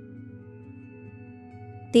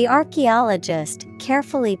 The archaeologist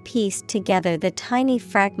carefully pieced together the tiny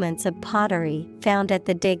fragments of pottery found at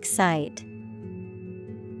the dig site.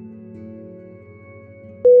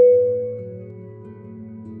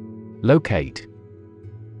 Locate.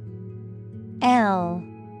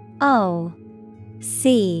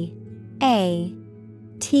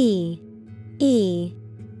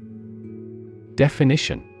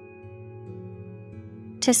 Definition: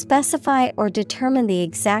 to specify or determine the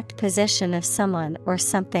exact position of someone or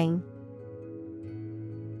something.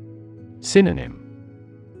 Synonym: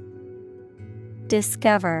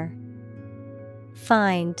 Discover,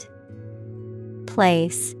 find,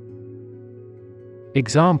 place.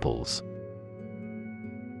 Examples: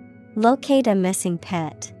 locate a missing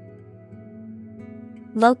pet.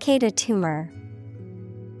 Locate a tumor.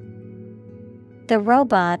 The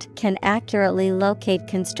robot can accurately locate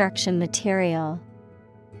construction material.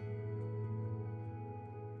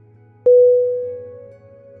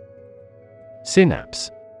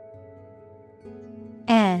 Synapse.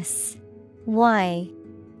 S-Y-N-A-P-S-E.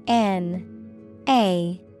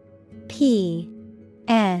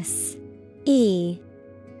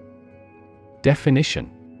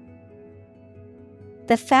 Definition: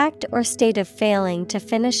 the fact or state of failing to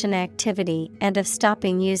finish an activity and of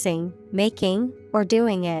stopping using, making, or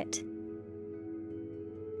doing it.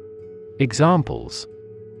 Examples: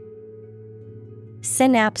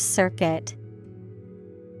 synapse circuit.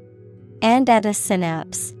 And at a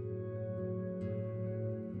synapse.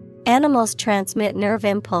 Animals transmit nerve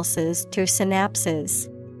impulses through synapses.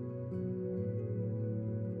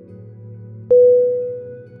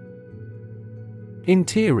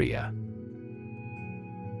 Interior.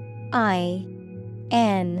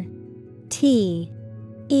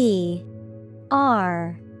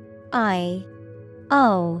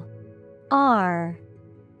 I-N-T-E-R-I-O-R.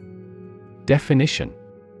 Definition: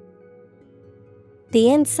 the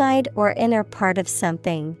inside or inner part of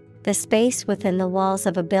something, the space within the walls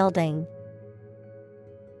of a building.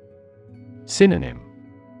 Synonym: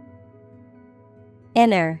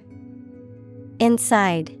 inner,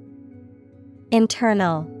 inside,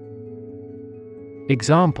 internal.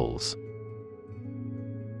 Examples: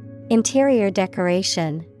 interior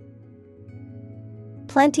decoration.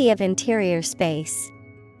 Plenty of interior space.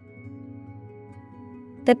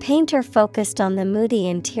 The painter focused on the moody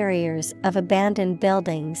interiors of abandoned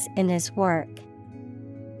buildings in his work.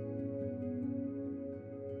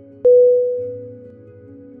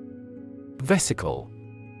 Vesicle.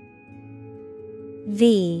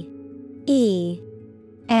 V-E-S-I-C-L-E.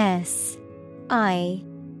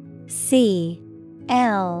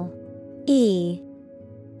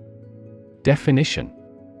 Definition: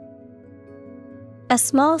 a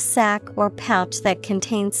small sac or pouch that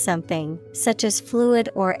contains something, such as fluid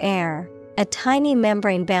or air, a tiny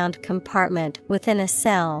membrane-bound compartment within a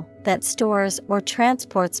cell that stores or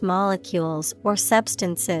transports molecules or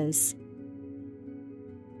substances.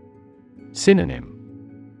 Synonym: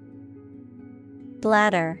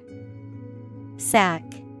 bladder, sac,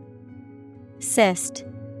 cyst.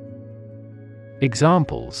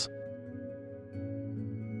 Examples: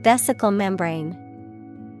 vesicle membrane.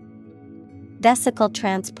 Vesicle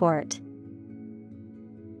transport.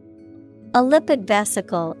 A lipid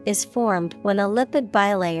vesicle is formed when a lipid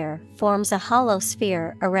bilayer forms a hollow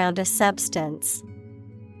sphere around a substance.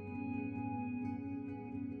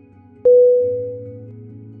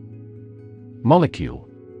 Molecule.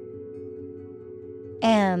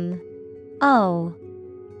 M-O-L-E-C-U-L-E.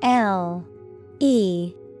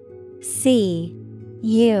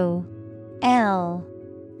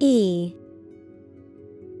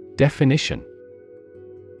 Definition: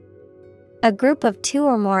 a group of two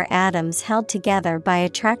or more atoms held together by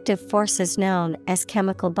attractive forces known as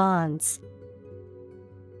chemical bonds.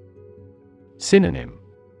 Synonym: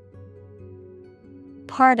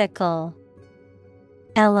 particle,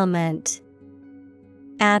 element,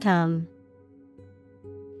 atom.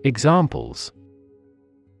 Examples: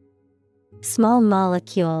 small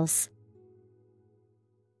molecules.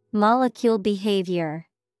 Molecule behavior.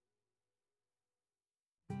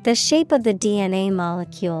 The shape of the DNA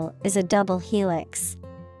molecule is a double helix.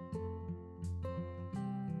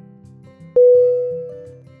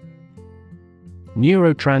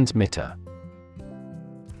 Neurotransmitter.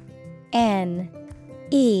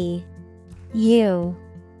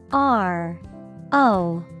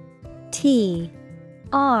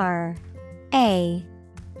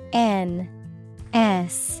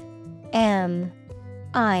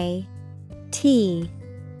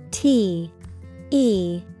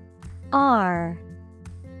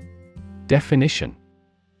 Definition: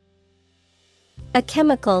 a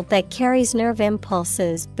chemical that carries nerve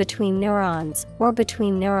impulses between neurons or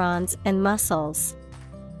between neurons and muscles.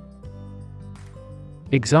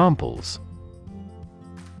 Examples: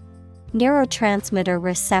 neurotransmitter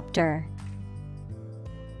receptor.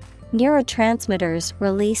 Neurotransmitters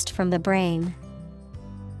released from the brain.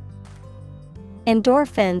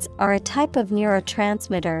 Endorphins are a type of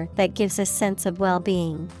neurotransmitter that gives a sense of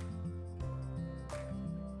well-being.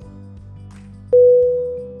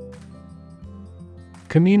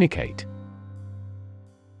 Communicate.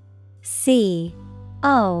 COMMUNICATE.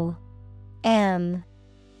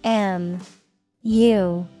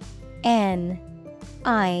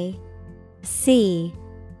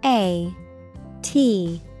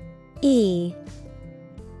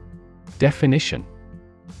 Definition.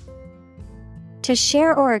 To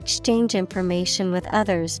share or exchange information with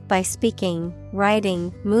others by speaking,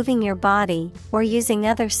 writing, moving your body, or using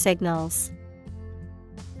other signals.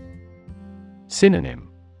 Synonym.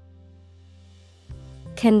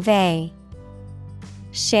 Convey,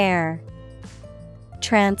 share,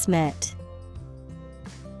 transmit.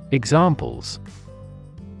 Examples.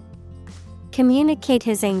 Communicate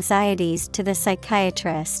his anxieties to the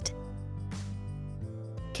psychiatrist.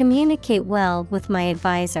 Communicate well with my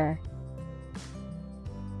advisor.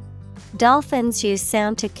 Dolphins use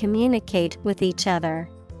sound to communicate with each other.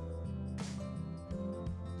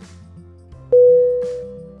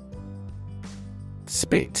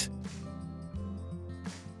 Spit.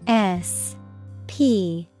 S-P-I-T.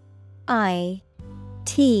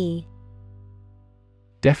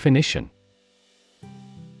 Definition.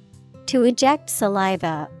 To eject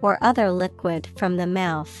saliva or other liquid from the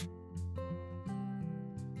mouth.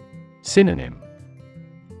 Synonym.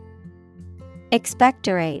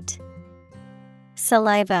 Expectorate,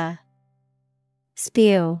 saliva,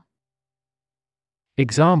 spew.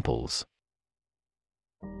 Examples.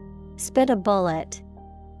 Spit a bullet.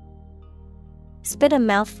 Spit a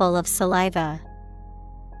mouthful of saliva.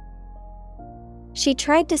 She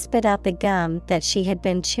tried to spit out the gum that she had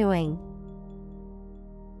been chewing.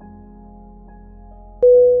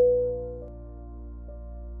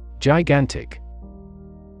 Gigantic.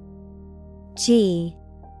 Gigantic.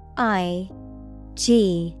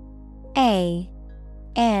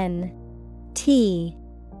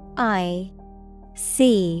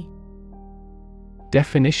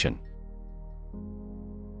 Definition.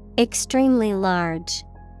 Extremely large.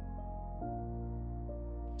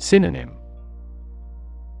 Synonym.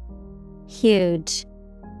 Huge,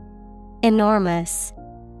 enormous,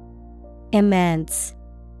 immense.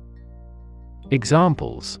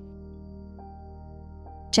 Examples.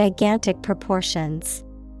 Gigantic proportions.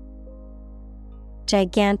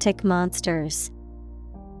 Gigantic monsters.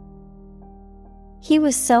 He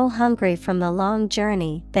was so hungry from the long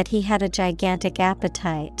journey that he had a gigantic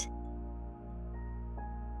appetite.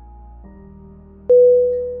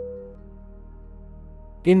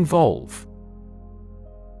 Involve.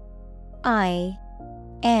 I-N-V-O-L-V-E.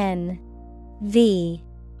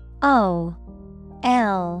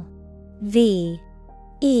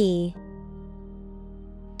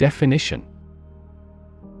 Definition.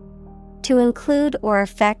 To include or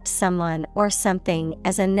affect someone or something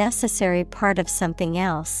as a necessary part of something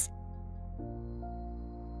else.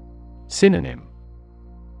 Synonym.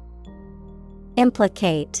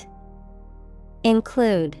 Implicate,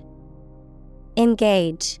 include,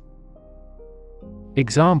 engage.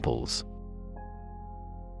 Examples.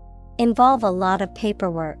 Involve a lot of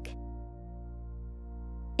paperwork.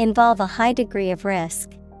 Involve a high degree of risk.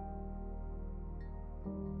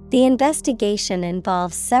 The investigation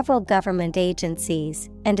involves several government agencies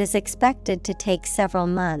and is expected to take several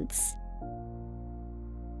months.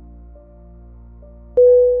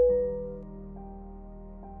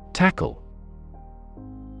 Tackle.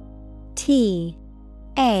 T-A-C-K-L-E.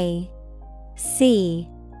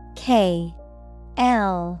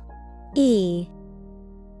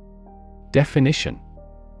 Definition.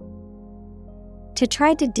 To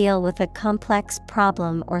try to deal with a complex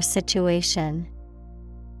problem or situation.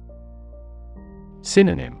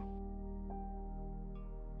 Synonym.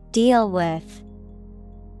 Deal with,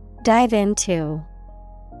 dive into,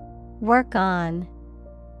 work on.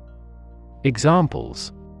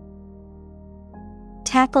 Examples.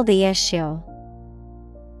 Tackle the issue.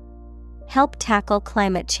 Help tackle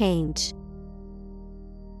climate change.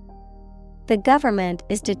 The government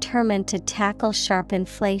is determined to tackle sharp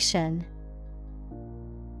inflation.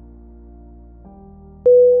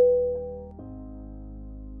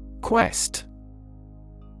 Quest.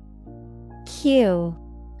 Q-U-E-S-T.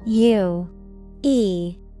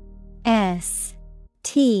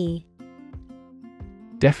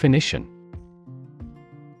 Definition.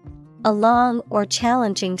 A long or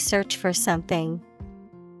challenging search for something.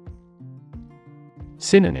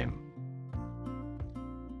 Synonym.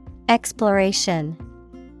 Exploration,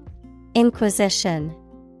 inquisition,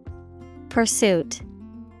 pursuit.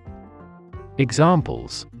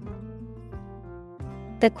 Examples.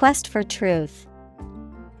 The quest for truth.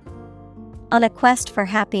 On a quest for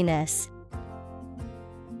happiness.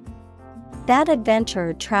 That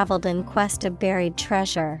adventurer traveled in quest of buried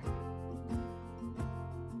treasure.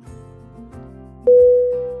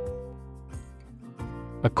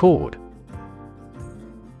 Accord.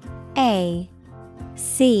 A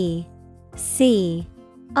C C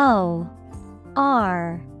O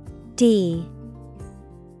R D.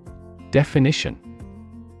 Definition.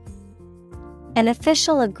 An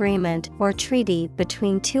official agreement or treaty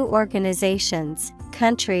between two organizations,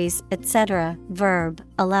 countries, etc. Verb,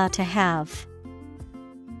 allow to have.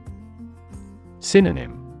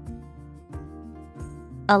 Synonym.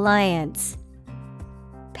 Alliance,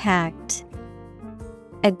 pact,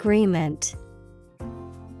 agreement.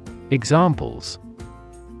 Examples.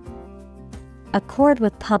 Accord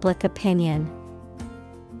with public opinion.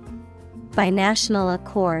 By national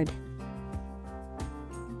accord.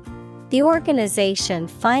 The organization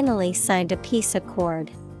finally signed a peace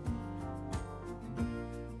accord.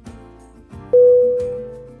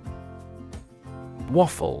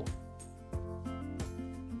 Waffle.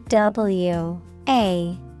 W-A-F-F-L-E.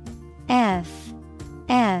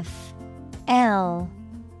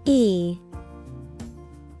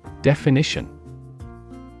 Definition.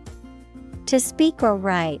 To speak or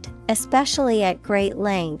write, especially at great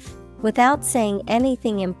length, without saying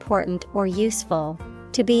anything important or useful,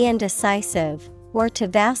 to be indecisive, or to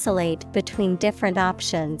vacillate between different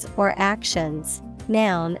options or actions.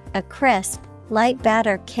 Noun, a crisp, light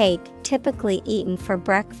batter cake typically eaten for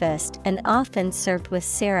breakfast and often served with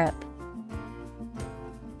syrup.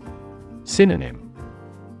 Synonym.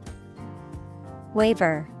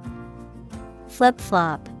 Waver,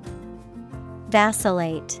 flip-flop,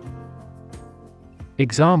 vacillate.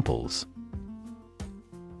 Examples.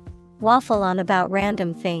 Waffle on about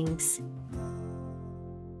random things.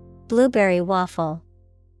 Blueberry waffle.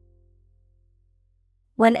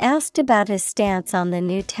 When asked about his stance on the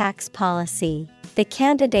new tax policy, the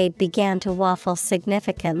candidate began to waffle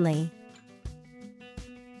significantly.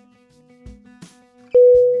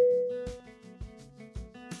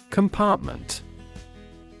 Compartment.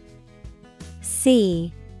 C-O-M-P-A-R-T-M-E-N-T.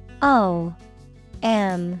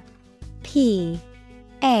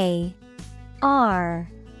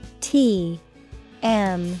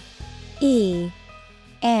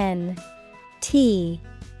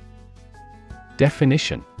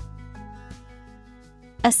 Definition.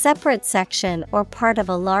 A separate section or part of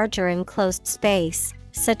a larger enclosed space,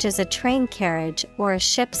 such as a train carriage or a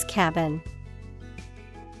ship's cabin.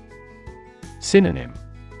 Synonym.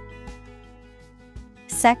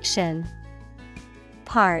 Section,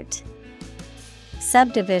 part,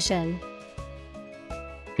 subdivision.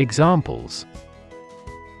 Examples.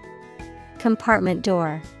 Compartment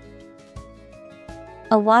door.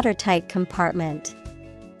 A watertight compartment.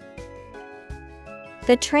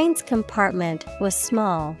 The train's compartment was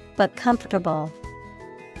small but comfortable.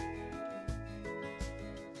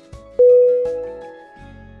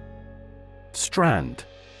 Strand.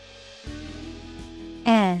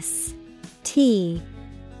 S-T-R-A-N-D.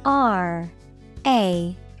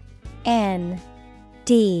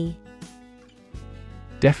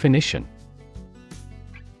 Definition.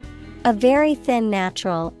 A very thin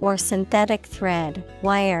natural or synthetic thread,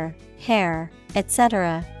 wire, hair,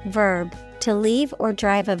 etc. Verb, to leave or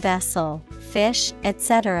drive a vessel, fish,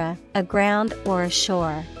 etc., aground or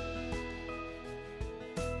ashore.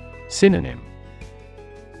 Synonym.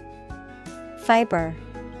 Fiber,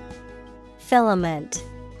 filament,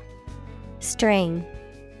 string.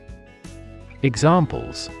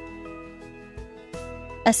 Examples.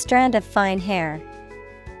 A strand of fine hair.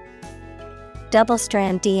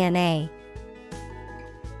 Double-strand DNA.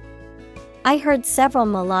 I heard several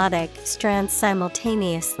melodic strands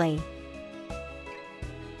simultaneously.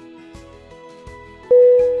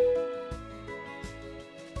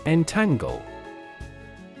 Entangle.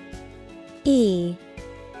 E-N-T-A-N-G-L-E.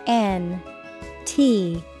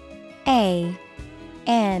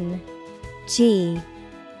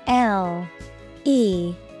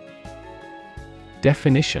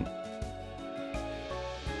 Definition.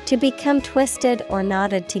 To become twisted or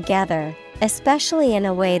knotted together, especially in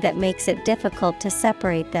a way that makes it difficult to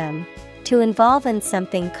separate them. To involve in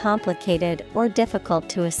something complicated or difficult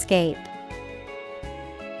to escape.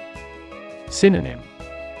 Synonym.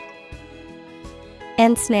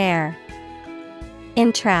 Ensnare,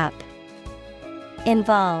 entrap,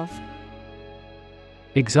 involve.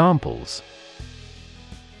 Examples.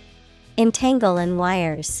 Entangle in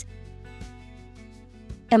wires.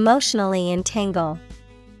 Emotionally entangle.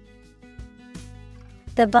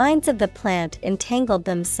 The vines of the plant entangled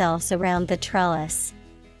themselves around the trellis.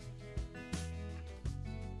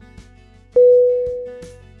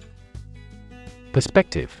 Perspective.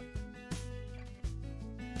 Perspective.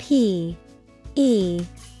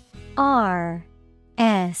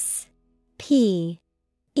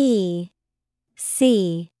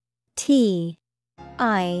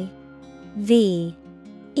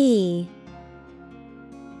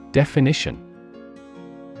 Definition.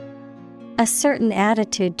 A certain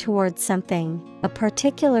attitude towards something, a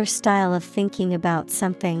particular style of thinking about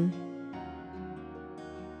something.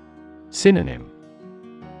 Synonym.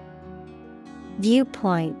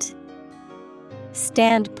 Viewpoint,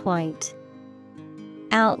 standpoint,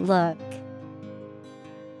 outlook.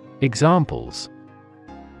 Examples.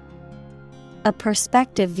 A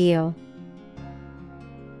perspective view.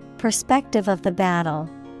 Perspective of the battle.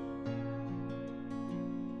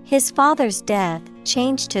 His father's death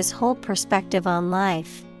changed his whole perspective on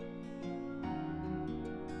life.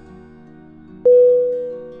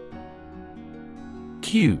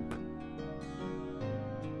 Cube.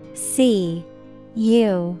 C-U-B-E.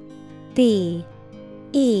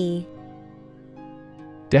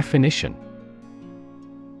 Definition.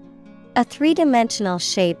 A three-dimensional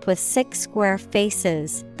shape with 6 square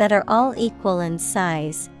faces that are all equal in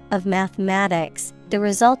size, of mathematics, the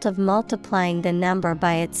result of multiplying the number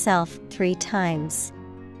by itself 3 times.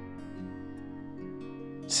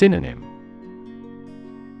 Synonym.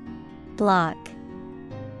 Block,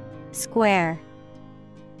 square,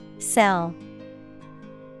 cell.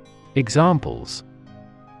 Examples.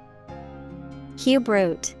 Cube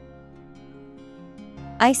root.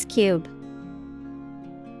 Ice cube.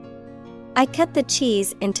 I cut the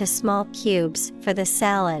cheese into small cubes for the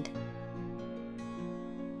salad.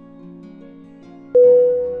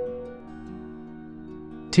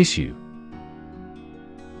 Tissue.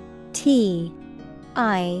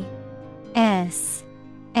 T-I-S-S-U-E.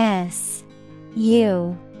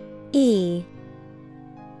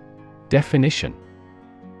 Definition.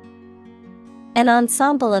 An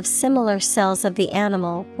ensemble of similar cells of the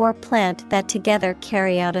animal or plant that together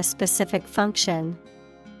carry out a specific function.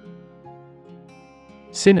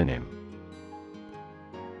 Synonym.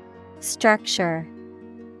 Structure,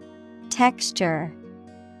 texture,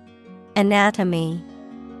 anatomy.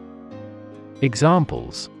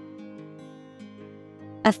 Examples.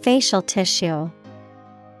 A facial tissue.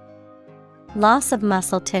 Loss of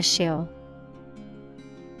muscle tissue.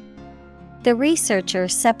 The researcher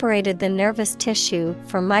separated the nervous tissue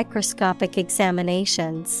for microscopic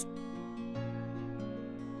examinations.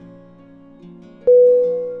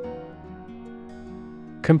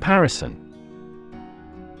 Comparison.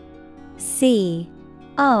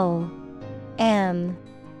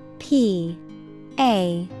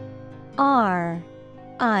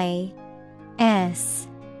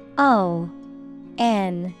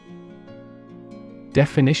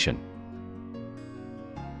 Definition.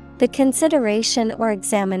 The consideration or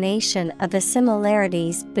examination of the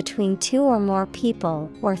similarities between two or more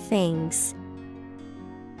people or things.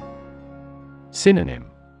 Synonym.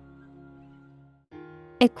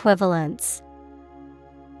 Equivalence,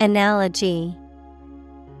 analogy,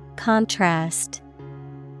 contrast.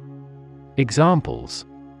 Examples.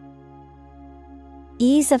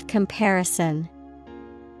 Ease of comparison.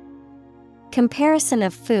 Comparison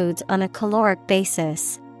of foods on a caloric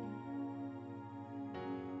basis.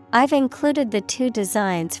 I've included the 2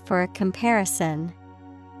 designs for a comparison.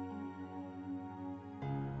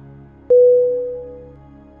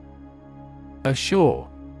 Assure.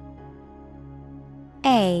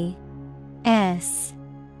 A-S-S-U-R-E.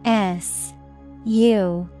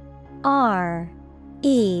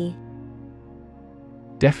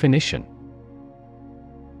 Definition.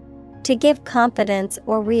 To give confidence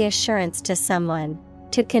or reassurance to someone.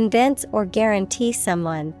 To convince or guarantee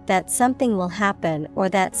someone that something will happen or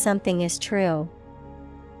that something is true.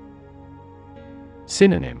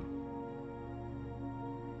 Synonym.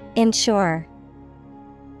 Ensure,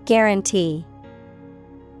 guarantee,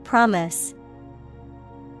 promise.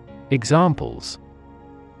 Examples.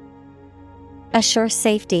 Assure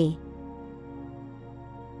safety.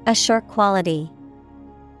 Assure quality.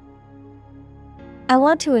 I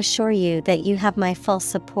want to assure you that you have my full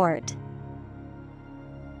support.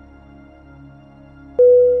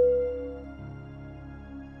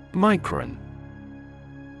 Micron.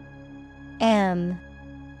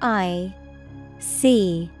 M-I-C-R-O-N.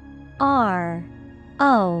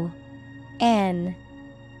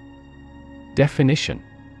 Definition.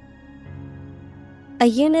 A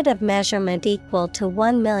unit of measurement equal to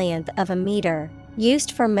 1/1,000,000th of a meter,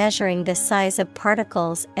 used for measuring the size of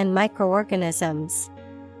particles and microorganisms.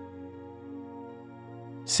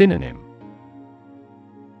 Synonym.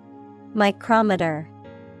 Micrometer.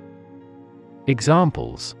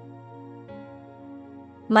 Examples.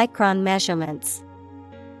 Micron measurements.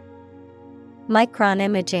 Micron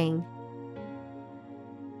imaging.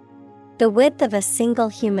 The width of a single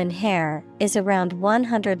human hair is around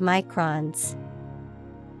 100 microns.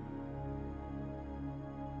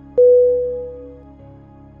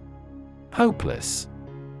 Hopeless.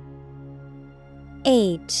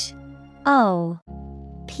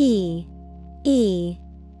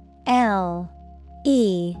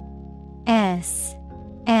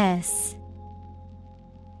 Hopeless.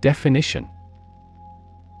 Definition.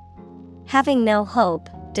 Having no hope,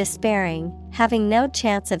 despairing, having no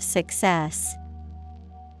chance of success.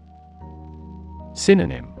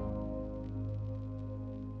 Synonym.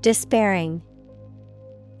 Despairing,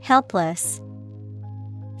 helpless,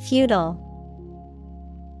 futile.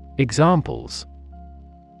 Examples.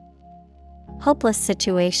 Hopeless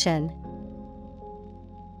situation.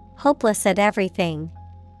 Hopeless at everything.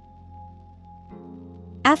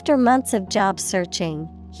 After months of job searching,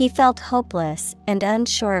 he felt hopeless and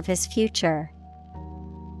unsure of his future.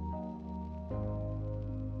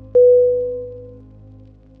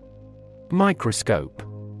 Microscope.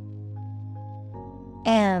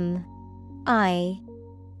 MICROSCOPE.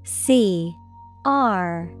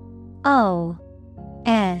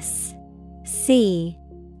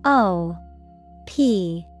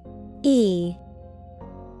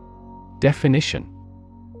 Definition.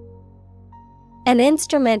 An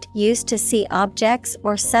instrument used to see objects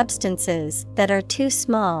or substances that are too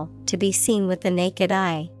small to be seen with the naked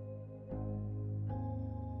eye.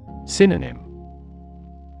 Synonym.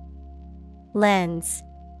 Lens,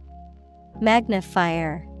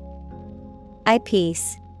 magnifier,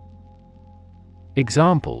 eyepiece.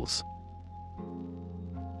 Examples.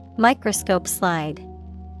 Microscope slide.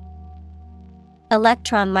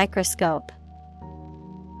 Electron microscope.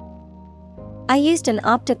 I used an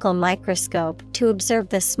optical microscope to observe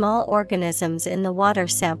the small organisms in the water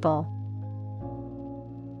sample.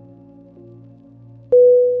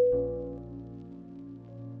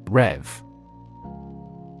 Rev.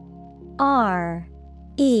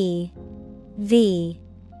 R-E-V.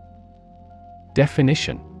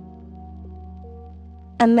 Definition.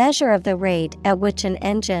 A measure of the rate at which an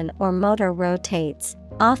engine or motor rotates,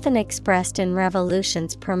 often expressed in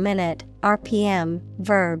revolutions per minute, RPM,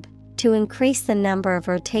 verb, to increase the number of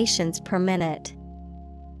rotations per minute.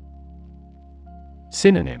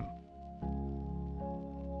 Synonym.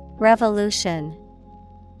 Revolution,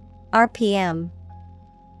 RPM,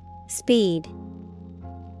 speed.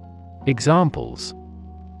 Examples.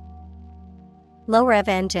 Low rev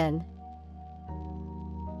engine.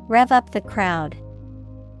 Rev up the crowd.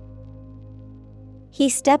 He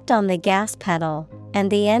stepped on the gas pedal, and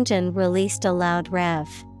the engine released a loud rev.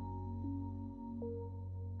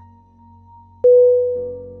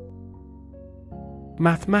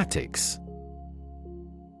 Mathematics.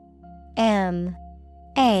 Mathematics.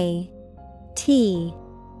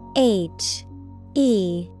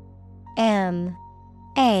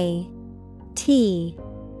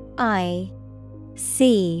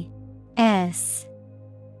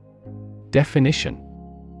 Definition.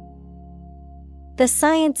 The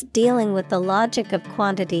science dealing with the logic of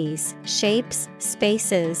quantities, shapes,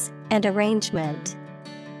 spaces, and arrangement.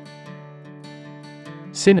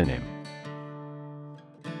 Synonym.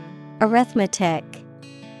 Arithmetic,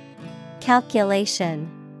 calculation,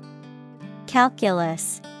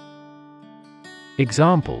 calculus.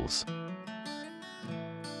 Examples.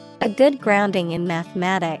 A good grounding in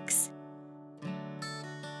mathematics.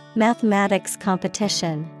 Mathematics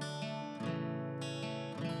competition.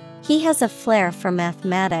 He has a flair for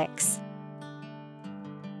mathematics.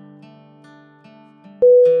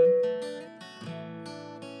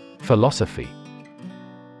 Philosophy. Philosophy.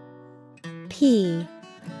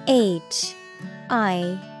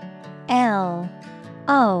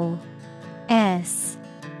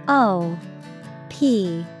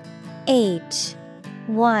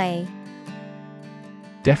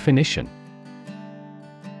 Definition.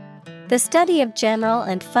 The study of general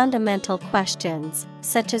and fundamental questions,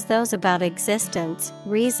 such as those about existence,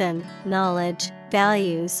 reason, knowledge,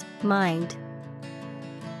 values, mind.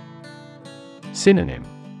 Synonym.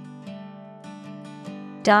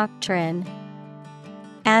 Doctrine,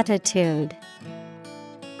 attitude,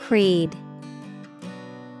 creed.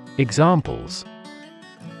 Examples.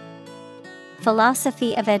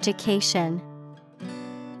 Philosophy of education.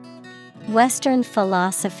 Western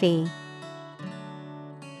philosophy.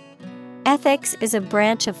 Ethics is a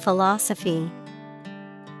branch of philosophy.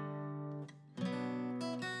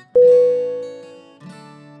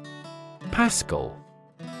 Pascal.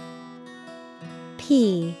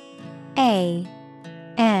 Pascal.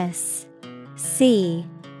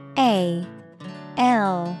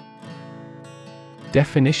 L.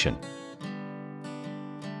 Definition: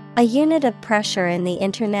 A unit of pressure in the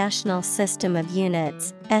International System of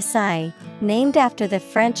Units, SI, named after the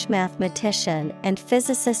French mathematician and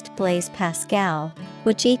physicist Blaise Pascal,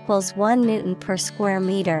 which equals 1 Newton per square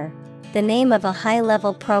meter, the name of a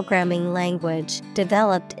high-level programming language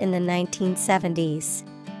developed in the 1970s.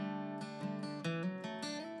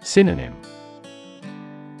 Synonym: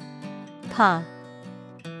 Pa.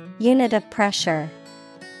 Unit of pressure.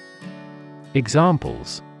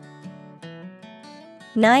 Examples: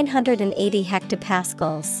 980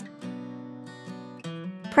 hectopascals.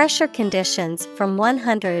 Pressure conditions from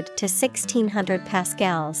 100 to 1600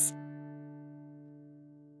 pascals.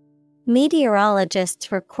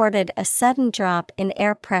 Meteorologists recorded a sudden drop in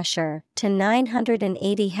air pressure to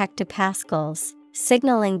 980 hectopascals,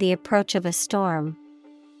 signaling the approach of a storm.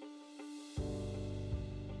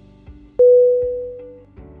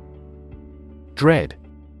 Dread.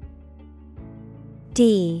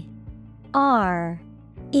 D. R.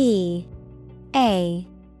 E. A.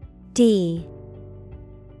 D.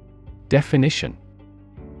 Definition: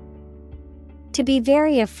 To be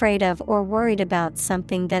very afraid of or worried about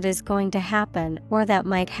something that is going to happen or that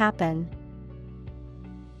might happen.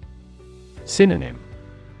 Synonym: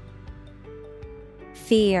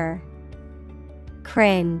 Fear,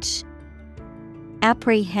 cringe,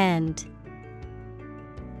 apprehend.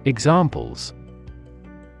 Examples: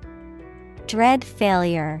 Dread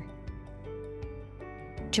failure.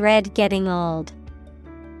 Dread getting old.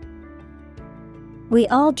 We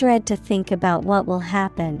all dread to think about what will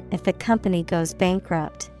happen if the company goes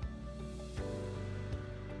bankrupt.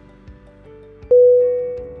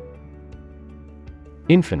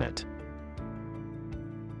 Infinite.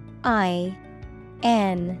 I.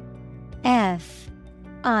 N. F.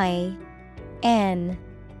 I. N.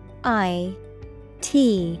 I.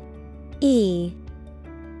 T. E.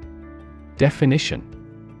 Definition: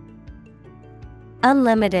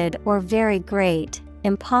 Unlimited or very great,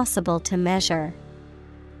 impossible to measure.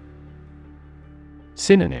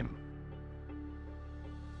 Synonym: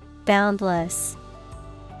 Boundless,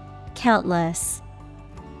 countless,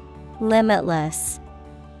 limitless.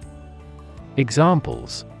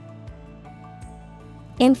 Examples: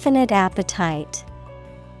 Infinite appetite.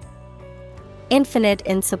 Infinite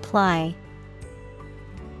in supply.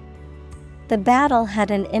 The battle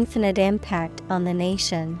had an infinite impact on the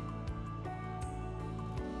nation.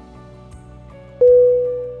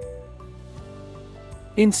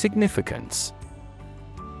 Insignificance.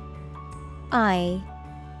 I.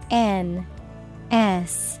 N.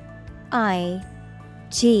 S. I.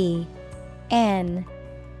 G. N.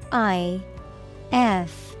 I.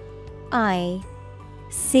 F. I.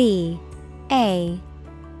 C. A.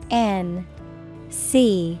 N.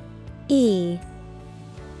 C. E.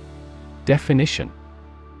 Definition: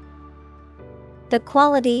 The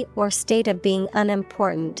quality or state of being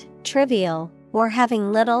unimportant, trivial, or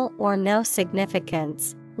having little or no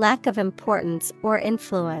significance, lack of importance or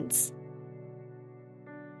influence.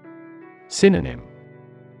 Synonym: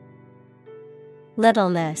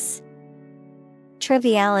 Littleness,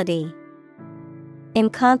 triviality,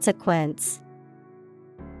 inconsequence.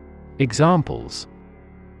 Examples: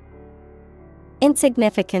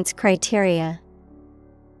 Insignificance criteria.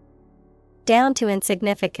 Down to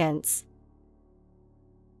insignificance.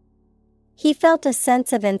 He felt a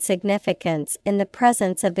sense of insignificance in the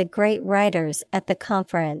presence of the great writers at the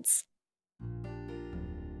conference.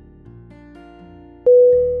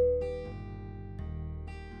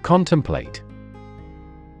 Contemplate.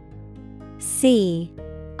 C.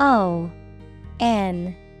 O.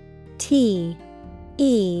 N. T.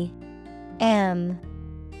 E. M.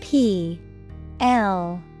 P.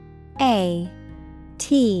 L. A.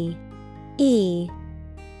 T. E.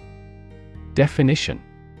 Definition: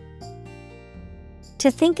 To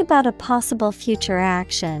think about a possible future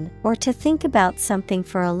action or to think about something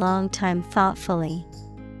for a long time thoughtfully.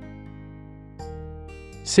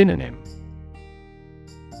 Synonym: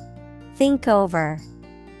 Think over,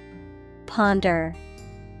 ponder,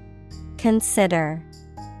 consider.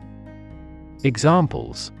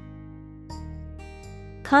 Examples: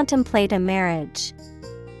 Contemplate a marriage.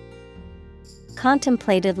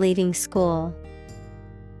 Contemplated leaving school.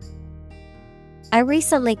 I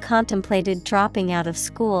recently contemplated dropping out of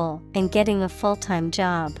school and getting a full-time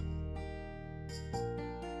job.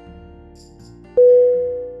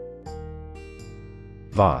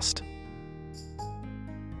 Vast.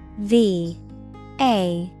 V.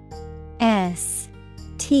 A. S.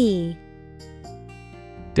 T.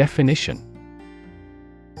 Definition: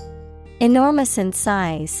 Enormous in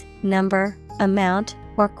size, number, amount,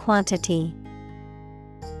 or quantity.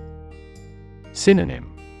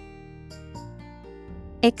 Synonym: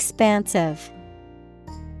 expansive,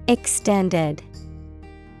 extended,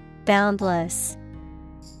 boundless.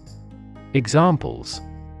 Examples: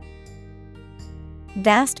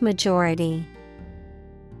 Vast majority,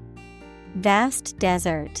 vast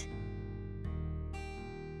desert.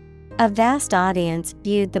 A vast audience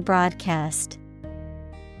viewed the broadcast.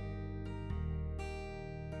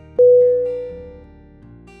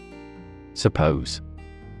 Suppose.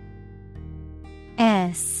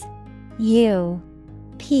 S U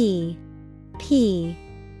P P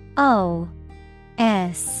O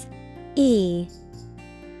S E.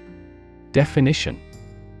 Definition: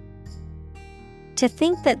 To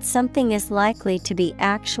think that something is likely to be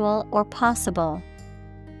actual or possible.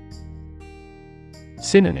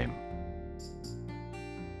 Synonym: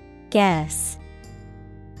 Guess,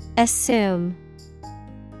 assume,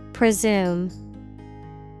 presume.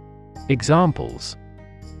 Examples: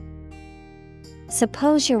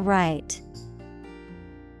 Suppose you're right.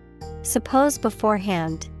 Suppose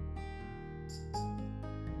beforehand.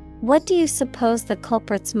 What do you suppose the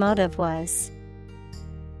culprit's motive was?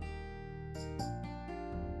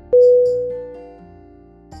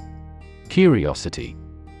 Curiosity.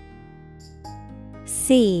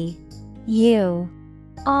 C U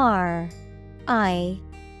R I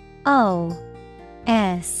O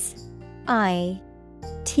S I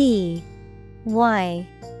T Y.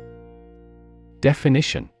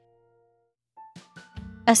 Definition: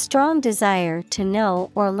 A strong desire to know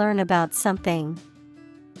or learn about something.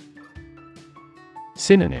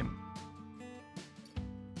 Synonym: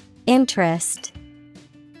 Interest,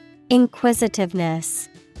 inquisitiveness,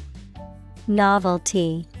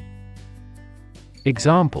 novelty.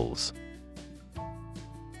 Examples: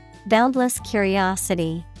 Boundless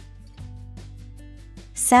curiosity.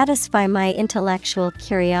 Satisfy my intellectual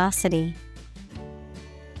curiosity.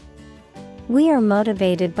 We are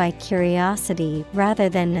motivated by curiosity rather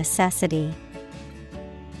than necessity.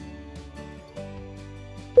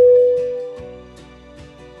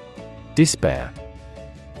 Despair.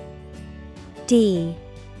 D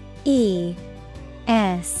E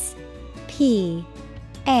S P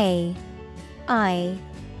A I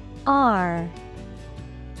R.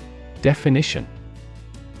 Definition: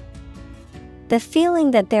 The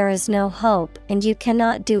feeling that there is no hope and you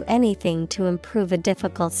cannot do anything to improve a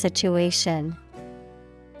difficult situation.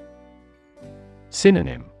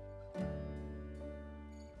 Synonym: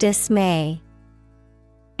 Dismay,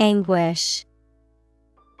 anguish,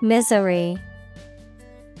 misery.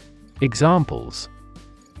 Examples: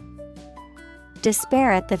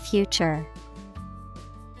 Despair at the future.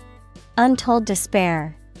 Untold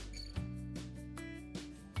despair.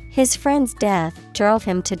 His friend's death drove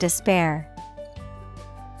him to despair.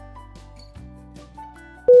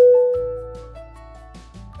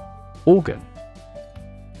 Organ.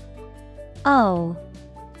 O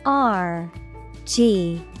R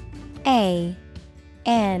G A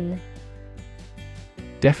N.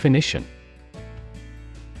 Definition: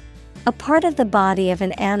 A part of the body of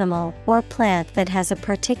an animal or plant that has a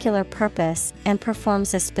particular purpose and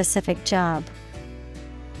performs a specific job.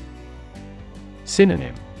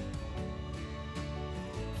 Synonym: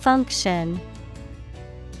 Function,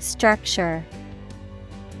 structure.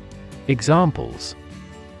 Examples: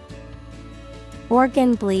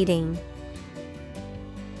 Organ bleeding.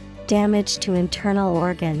 Damage to internal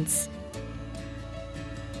organs.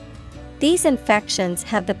 These infections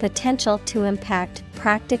have the potential to impact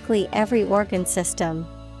practically every organ system.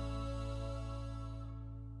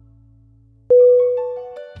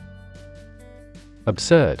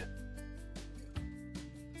 Absurd.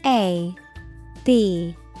 A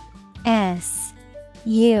B S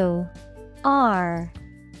U R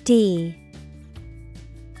D.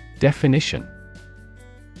 Definition: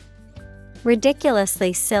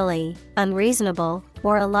 Ridiculously silly, unreasonable,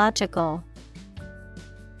 or illogical.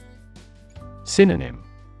 Synonym: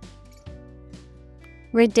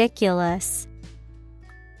 Ridiculous,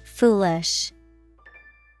 foolish,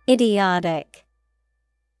 idiotic.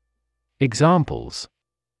 Examples: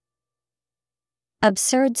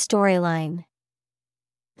 Absurd storyline.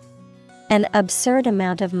 An absurd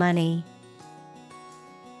amount of money.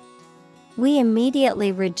 We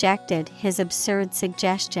immediately rejected his absurd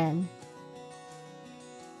suggestion.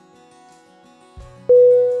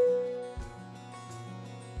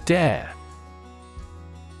 Dare.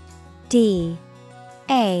 D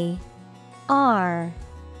A R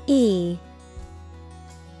E.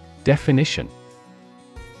 Definition: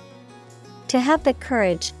 To have the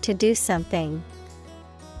courage to do something.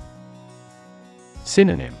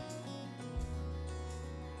 Synonym: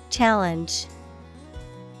 Challenge,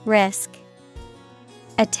 risk,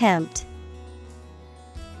 attempt.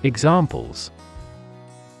 Examples: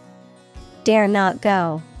 dare not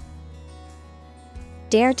go,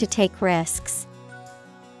 dare to take risks.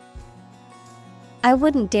 I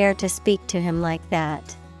wouldn't dare to speak to him like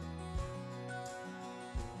that.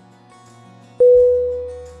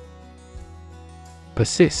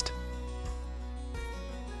 Persist.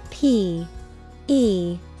 Persist.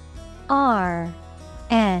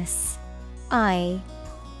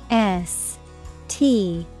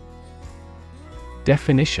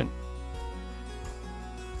 Definition: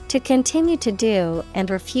 to continue to do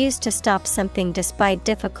and refuse to stop something despite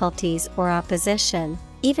difficulties or opposition,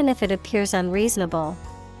 even if it appears unreasonable.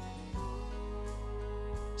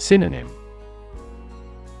 Synonym: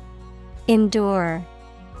 endure,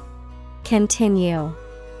 continue,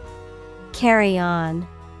 carry on.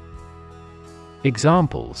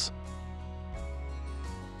 Examples: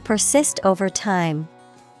 persist over time,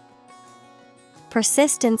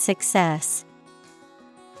 persist in success.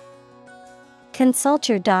 Consult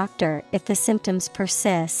your doctor if the symptoms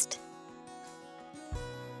persist.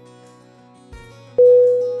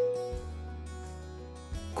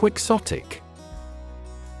 Quixotic.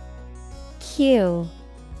 Quixotic.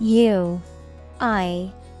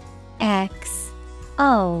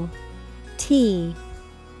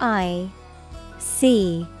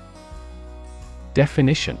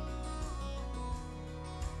 Definition: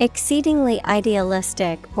 exceedingly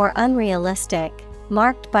idealistic or unrealistic,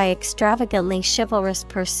 marked by extravagantly chivalrous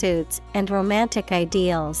pursuits and romantic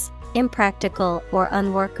ideals, impractical or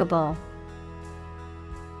unworkable.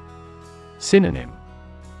 Synonym: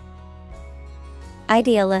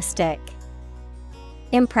 idealistic,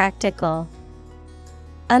 impractical,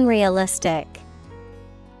 unrealistic.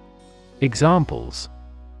 Examples: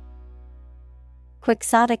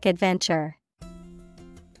 quixotic adventure,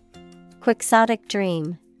 quixotic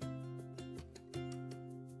dream.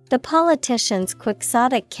 The politician's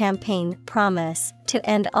quixotic campaign promise to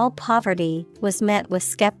end all poverty was met with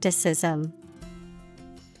skepticism.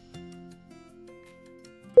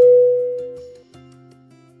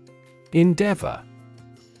 Endeavor.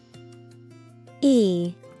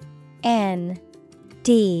 ENDEAVOR.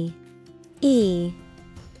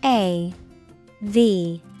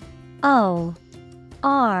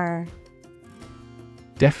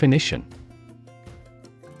 Definition: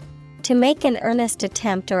 to make an earnest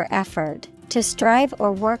attempt or effort, to strive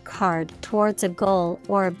or work hard towards a goal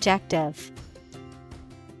or objective.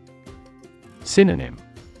 Synonym: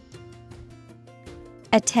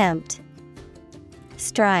 attempt,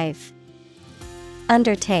 strive,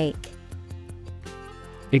 undertake.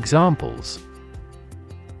 Examples: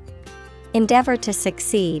 endeavor to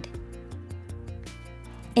succeed,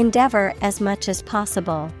 endeavor as much as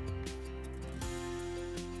possible.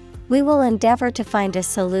 We will endeavor to find a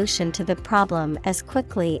solution to the problem as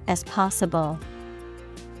quickly as possible.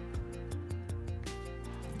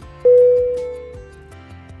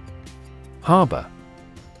 Harbor.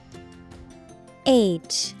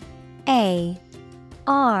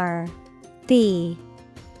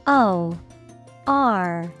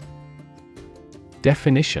 HARBOR.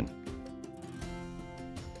 Definition: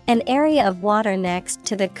 an area of water next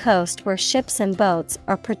to the coast where ships and boats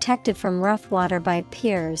are protected from rough water by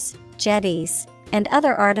piers, jetties, and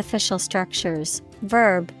other artificial structures.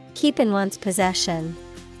 Verb, keep in one's possession.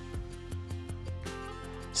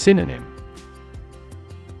 Synonym: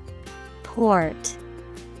 port,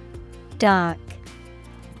 dock,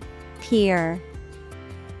 pier.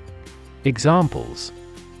 Examples: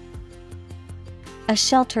 a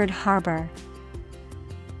sheltered harbor,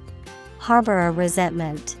 harbor a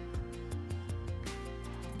resentment.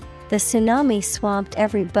 The tsunami swamped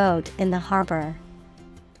every boat in the harbor.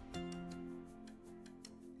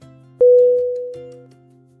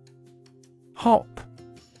 Hop.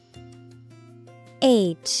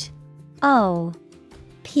 HOP.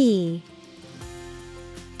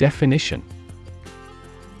 Definition: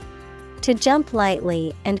 to jump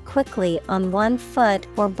lightly and quickly on one foot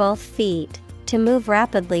or both feet, to move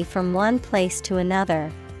rapidly from one place to another,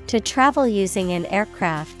 to travel using an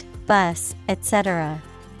aircraft, bus, etc.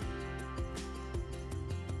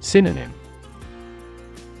 Synonym: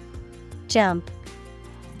 jump,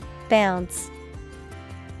 bounce,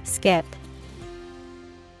 skip.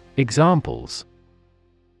 Examples: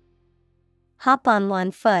 hop on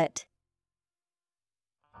one foot,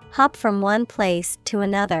 hop from one place to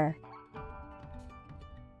another.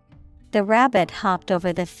 The rabbit hopped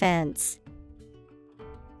over the fence.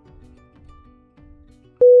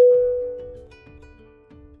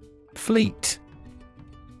 Fleet.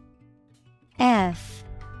 FLEET.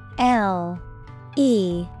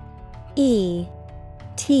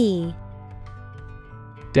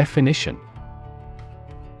 Definition: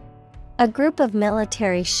 A group of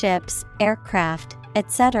military ships, aircraft,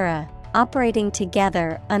 etc., operating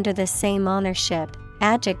together under the same ownership.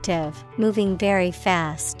 Adjective, moving very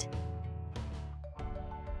fast.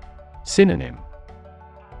 Synonym: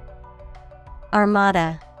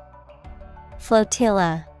 Armada,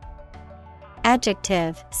 flotilla.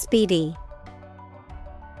 Adjective, speedy.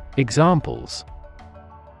 Examples: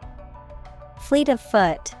 Fleet of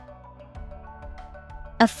foot.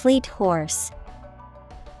 A fleet horse.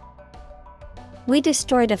 We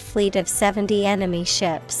destroyed a fleet of 70 enemy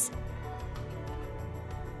ships.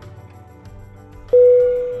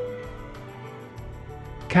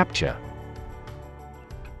 Capture.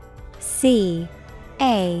 C-A-P-T-U-R-E.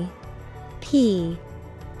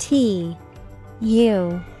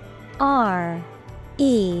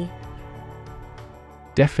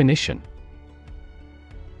 Definition: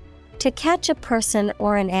 To catch a person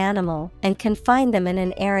or an animal and confine them in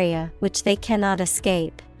an area which they cannot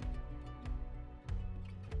escape.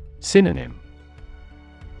 Synonym: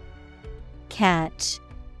 Catch,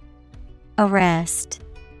 arrest,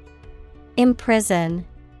 imprison.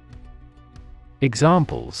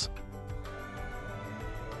 Examples: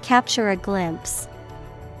 Capture a glimpse.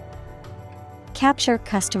 Capture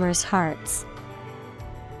customers' hearts.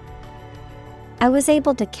 I was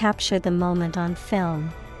able to capture the moment on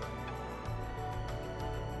film.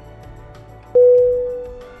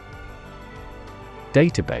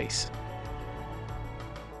 Database.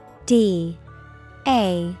 D-A-T-A-B-A-S-E.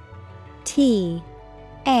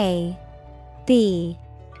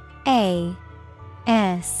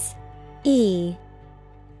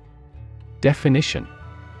 Definition: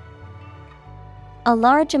 A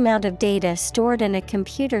large amount of data stored in a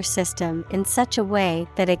computer system in such a way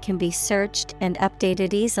that it can be searched and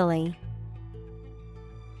updated easily.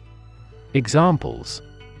 Examples: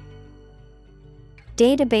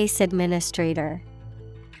 Database administrator.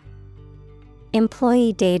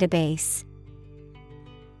 Employee database.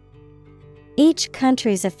 Each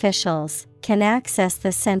country's officials can access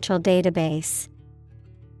the central database.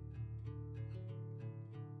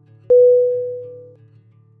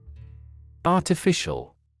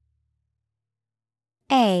 Artificial.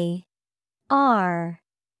 A R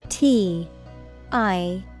T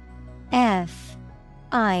I F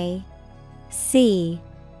I C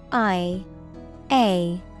I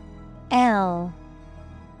A L.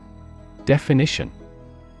 Definition: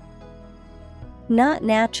 Not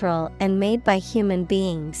natural and made by human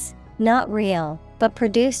beings, not real, but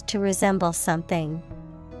produced to resemble something.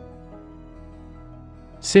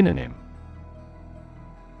 Synonym: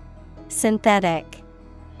 Synthetic,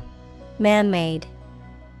 man-made,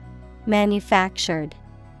 manufactured.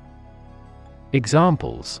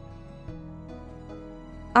 Examples: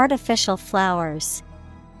 Artificial flowers.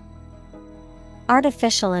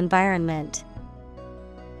 Artificial environment.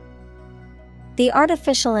 The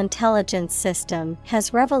artificial intelligence system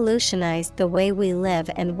has revolutionized the way we live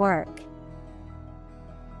and work.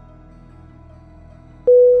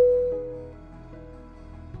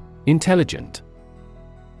 Intelligent.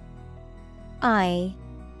 I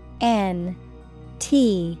N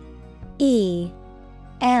T E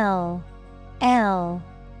L L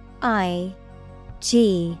I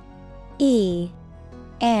G E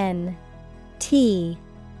N T.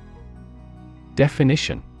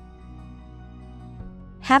 Definition: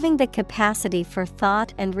 Having the capacity for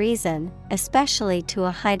thought and reason, especially to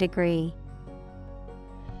a high degree.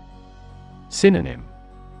 Synonym: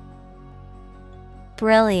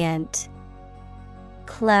 Brilliant,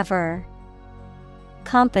 clever,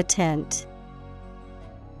 competent.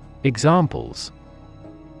 Examples: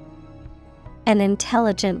 An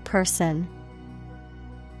intelligent person.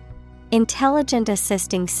 Intelligent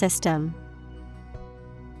assisting system.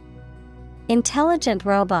 Intelligent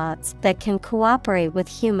robots that can cooperate with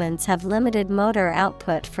humans have limited motor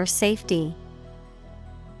output for safety.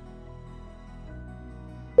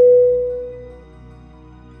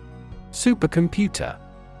 Supercomputer.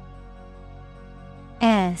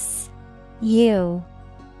 S U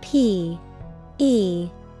P E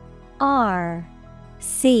R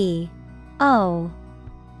C O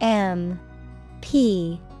M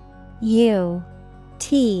P U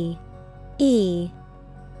T E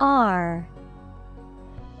R.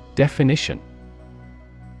 Definition: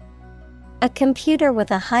 A computer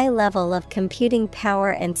with a high level of computing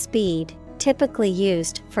power and speed, typically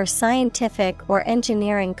used for scientific or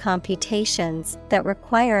engineering computations that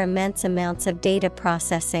require immense amounts of data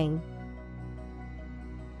processing.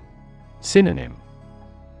 Synonym: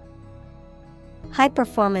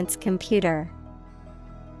 High-performance computer.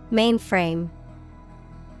 Mainframe.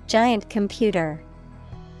 Giant computer.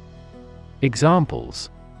 Examples: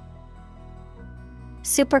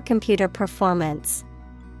 Supercomputer performance.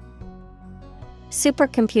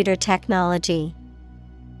 Supercomputer technology.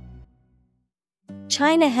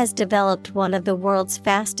 China has developed one of the world's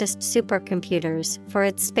fastest supercomputers for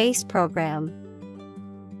its space program.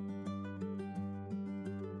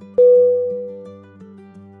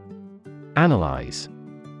 Analyze.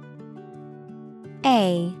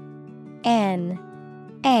 A N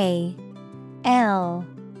A L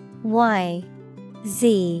Y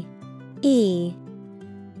Z E.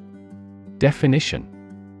 Definition.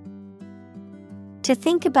 To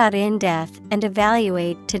think about in depth and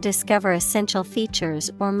evaluate to discover essential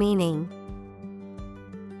features or meaning.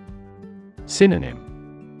 Synonym.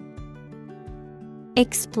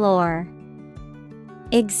 Explore,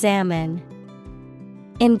 examine,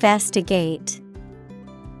 investigate.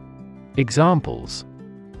 Examples.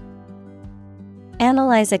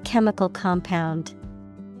 Analyze a chemical compound.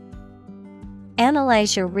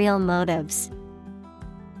 Analyze your real motives.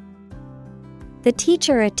 The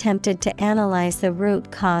teacher attempted to analyze the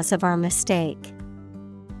root cause of our mistake.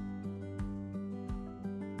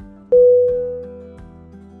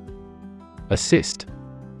 Assist.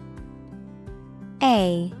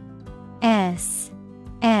 A S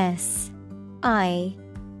S I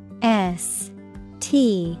S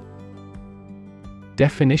T.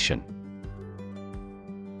 Definition.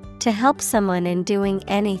 To help someone in doing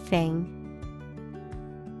anything.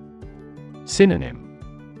 Synonym.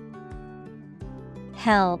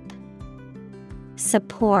 Help,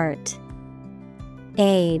 support,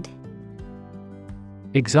 aid.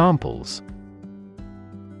 Examples.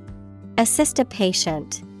 Assist a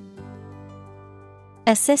patient.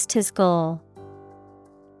 Assist his goal.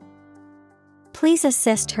 Please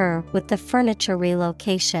assist her with the furniture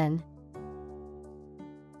relocation.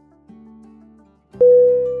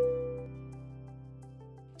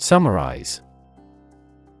 Summarize.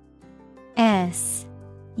 S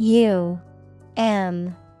U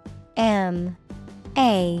M M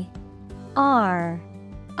A R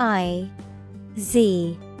I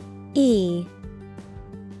Z E.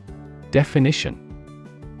 Definition.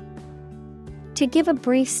 To give a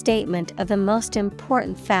brief statement of the most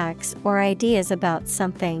important facts or ideas about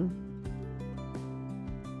something.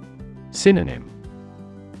 Synonym.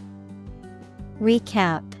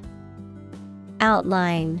 Recap,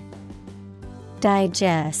 outline,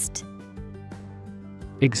 digest.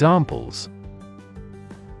 Examples.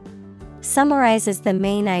 Summarizes the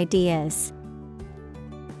main ideas.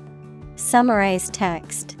 Summarize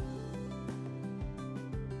text.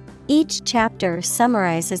 Each chapter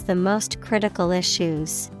summarizes the most critical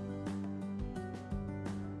issues.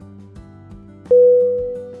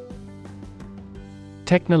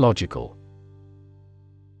 Technological.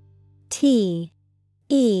 T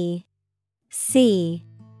E C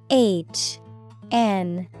H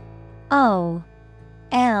N O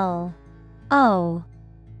L O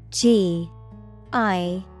G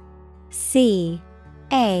I C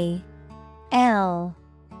A L.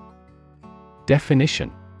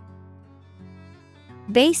 Definition.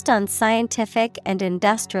 Based on scientific and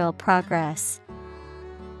industrial progress.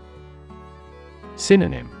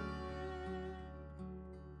 Synonym.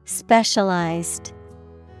 Specialized,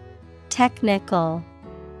 technical.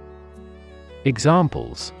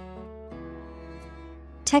 Examples.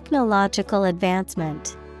 Technological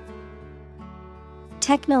advancement.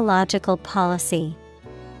 Technological policy.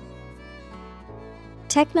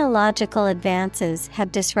 Technological advances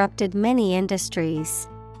have disrupted many industries.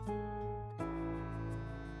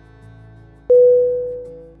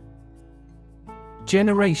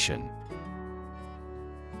 Generation.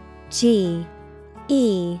 G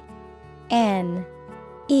E N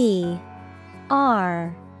E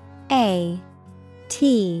R A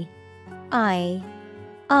T I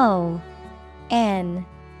O N.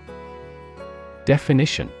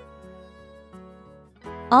 Definition.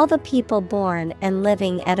 All the people born and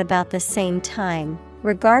living at about the same time,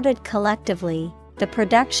 regarded collectively, the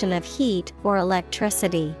production of heat or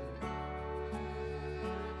electricity.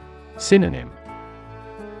 Synonym.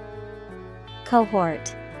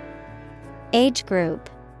 Cohort, age group,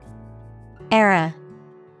 era.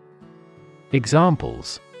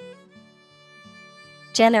 Examples.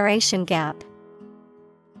 Generation gap.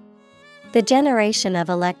 The generation of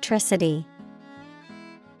electricity.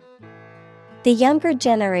 The younger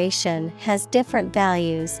generation has different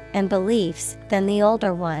values and beliefs than the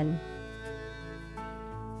older one.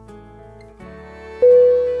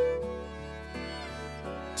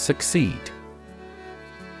 Succeed.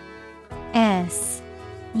 S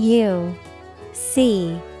U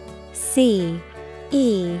C C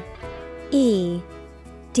E E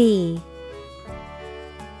D.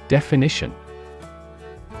 Definition.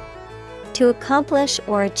 To accomplish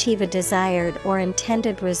or achieve a desired or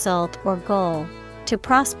intended result or goal. To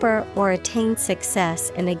prosper or attain success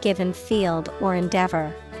in a given field or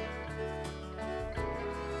endeavor.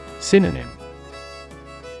 Synonym: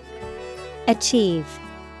 Achieve,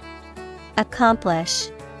 accomplish,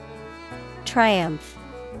 triumph.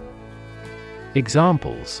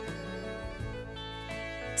 Examples: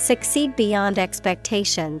 Succeed beyond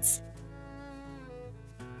expectations.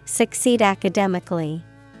 Succeed academically.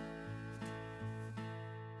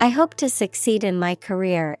 I hope to succeed in my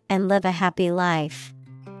career and live a happy life.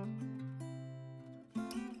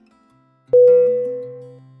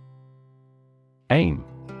 Aim.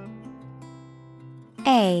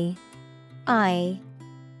 A-I-M.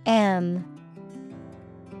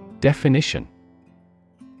 Definition: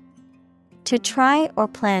 To try or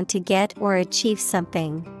plan to get or achieve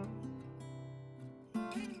something.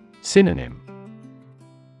 Synonym: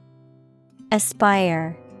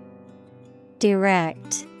 Aspire,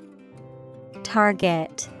 direct,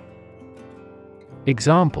 target.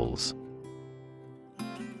 Examples: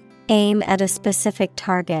 Aim at a specific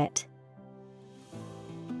target.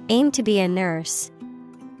 Aim to be a nurse.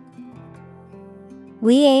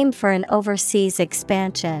 We aim for an overseas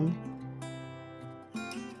expansion.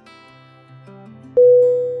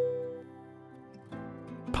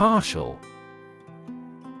 Partial.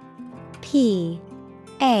 P-A-R-T-I-A-L.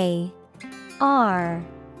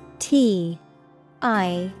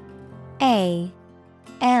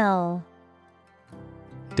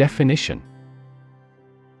 Definition: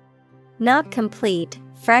 Not complete,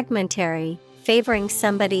 fragmentary, favoring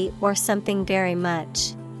somebody or something very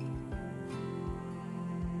much.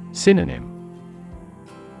 Synonym: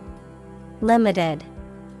 Limited,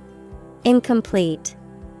 incomplete,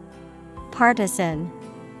 partisan.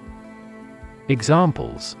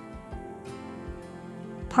 Examples: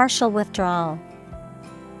 Partial withdrawal.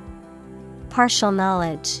 Partial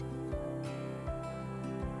knowledge.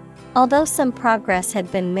 Although some progress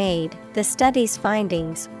had been made, the study's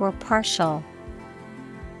findings were partial.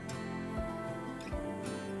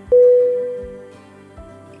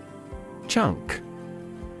 Chunk.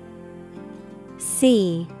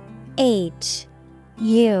 C-H-U-N-K.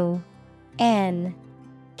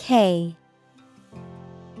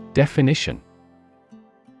 Definition: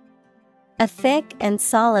 A thick and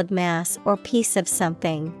solid mass or piece of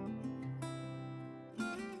something.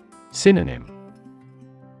 Synonym: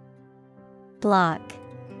 Block,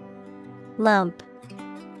 lump,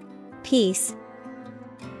 piece.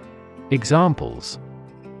 Examples: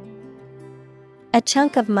 A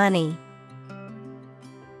chunk of money.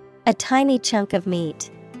 A tiny chunk of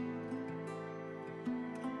meat.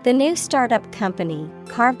 The new startup company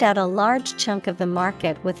carved out a large chunk of the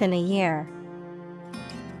market within a year.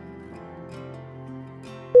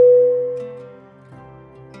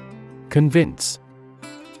 Convince.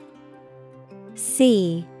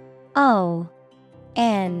 C-O-N-V-I-N-C-E.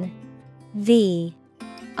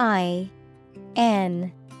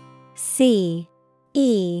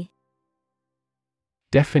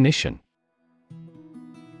 Definition: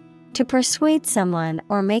 To persuade someone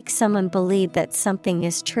or make someone believe that something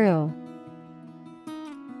is true.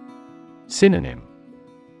 Synonym: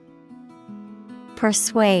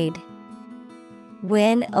 Persuade,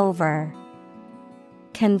 win over,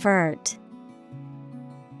 convert.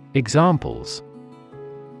 Examples: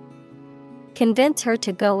 Convince her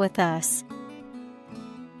to go with us.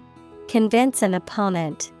 Convince an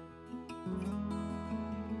opponent.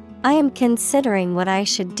 I am considering what I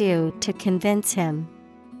should do to convince him.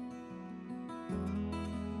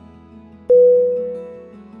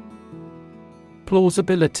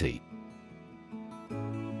 Plausibility.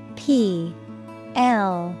 P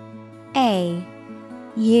L A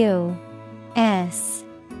U S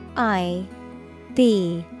I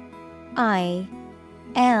B I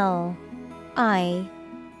L I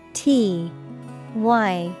T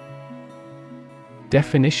Y.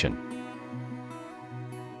 Definition: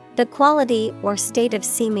 The quality or state of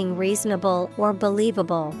seeming reasonable or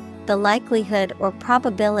believable, the likelihood or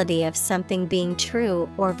probability of something being true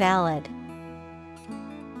or valid.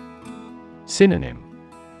 Synonym: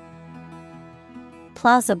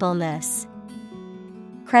 Plausibleness,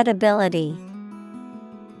 credibility,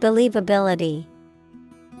 believability.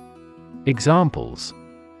 Examples: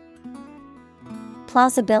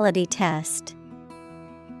 Plausibility test.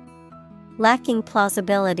 Lacking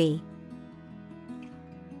plausibility.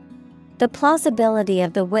 The plausibility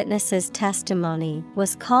of the witness's testimony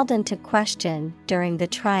was called into question during the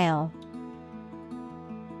trial.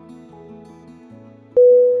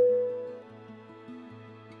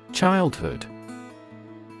 Childhood.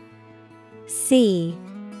 C-H-I-L-D-HOOD.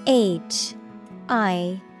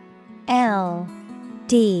 L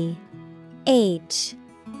D H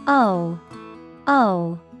O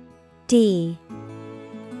O D.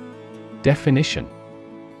 Definition: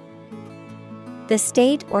 The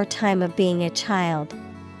state or time of being a child.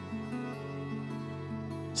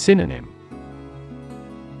 Synonym: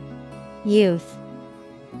 Youth,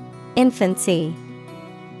 infancy,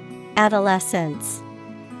 adolescence.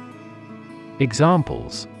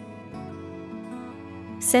 Examples: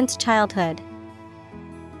 Since childhood.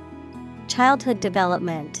 Childhood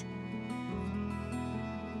development.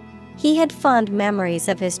 He had fond memories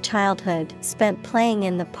of his childhood spent playing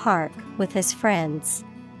in the park with his friends.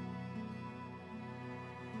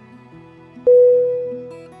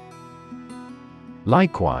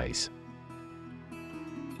 Likewise.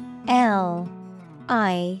 L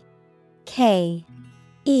I K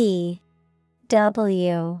E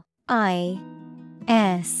W I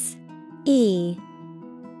S E.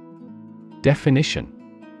 Definition: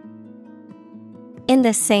 In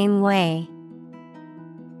the same way.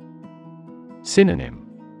 Synonym: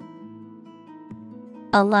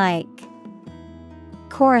 Alike,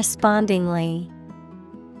 correspondingly,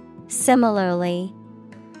 similarly.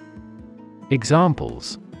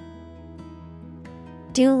 Examples: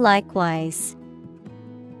 Do likewise.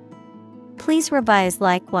 Please revise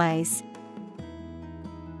likewise.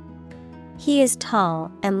 He is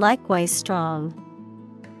tall and likewise strong.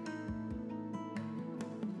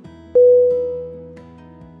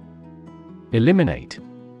 Eliminate.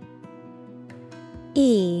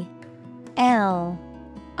 E L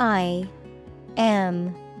I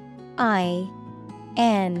M I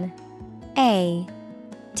N A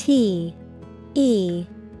T E.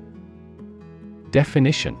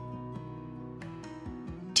 Definition: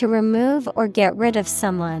 To remove or get rid of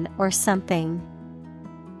someone or something.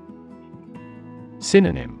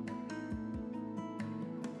 Synonym: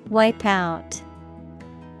 Wipe out,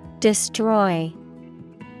 destroy,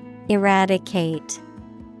 eradicate.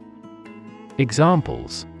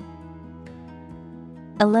 Examples: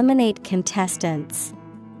 Eliminate contestants.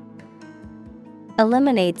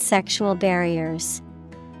 Eliminate sexual barriers.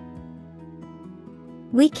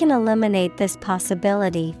 We can eliminate this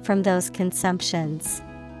possibility from those consumptions.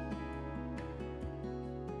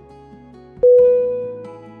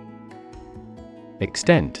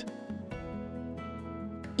 Extent.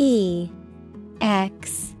 E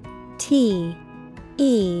X T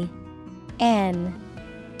E N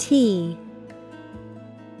T.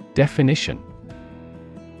 Definition: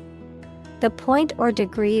 The point or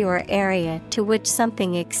degree or area to which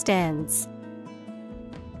something extends.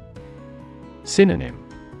 Synonym: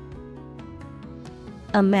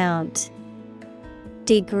 Amount,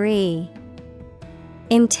 degree,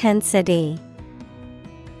 intensity.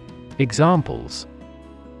 Examples: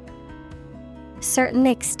 Certain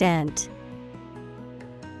extent.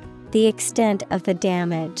 The extent of the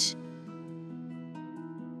damage.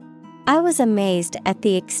 I was amazed at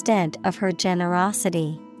the extent of her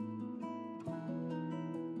generosity.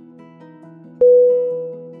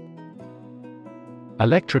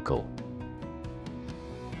 Electrical.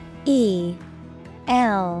 E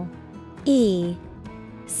L E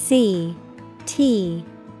C T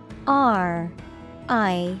R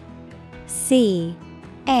I C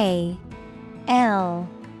A L.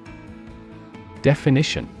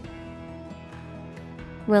 Definition: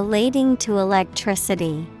 Relating to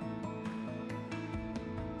electricity.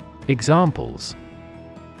 Examples: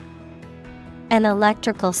 An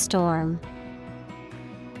electrical storm.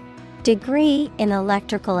 Degree in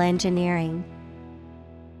electrical engineering.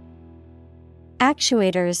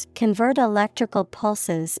 Actuators convert electrical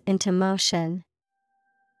pulses into motion.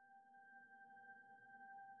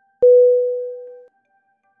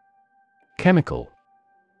 Chemical.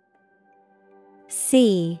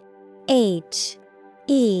 C H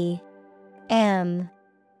E M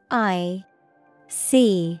I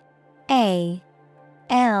C A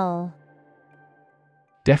L.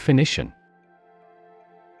 Definition: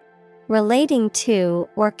 Relating to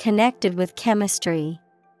or connected with chemistry.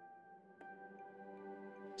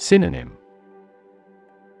 Synonym: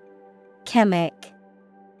 Chemic,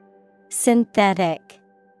 synthetic.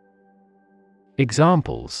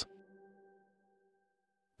 Examples: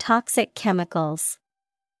 Toxic chemicals.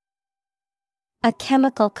 A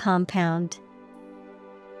chemical compound.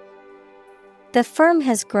 The firm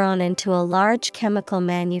has grown into a large chemical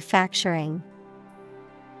manufacturing.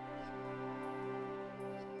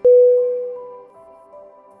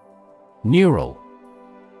 Neural.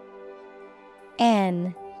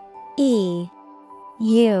 N E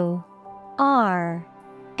U R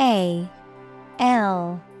A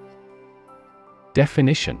L.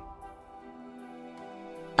 Definition: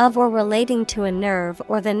 Of or relating to a nerve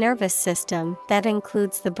or the nervous system that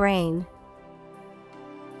includes the brain.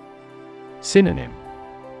 Synonym: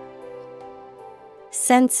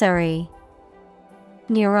 Sensory,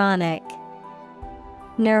 neuronic,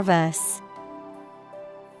 nervous.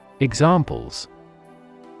 Examples: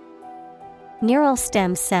 Neural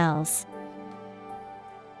stem cells.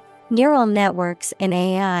 Neural networks in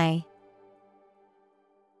AI.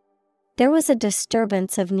 There was a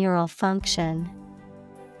disturbance of neural function.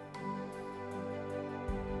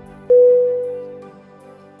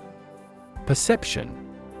 Perception.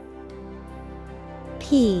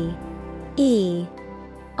 Perception.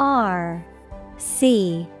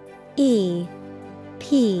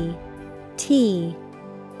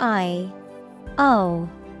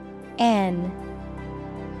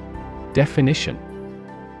 Definition: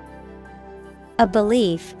 A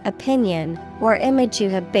belief, opinion, or image you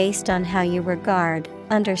have based on how you regard,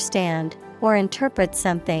 understand, or interpret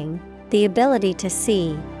something, the ability to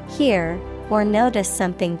see, hear, or notice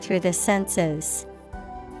something through the senses.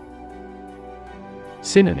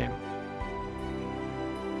 Synonym: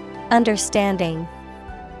 Understanding,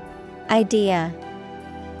 idea,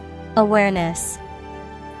 awareness.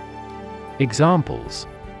 Examples: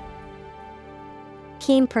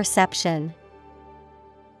 Keen perception.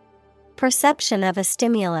 Perception of a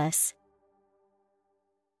stimulus.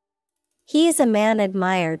 He is a man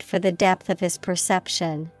admired for the depth of his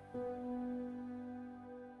perception.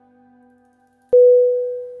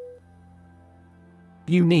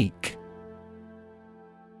 Unique.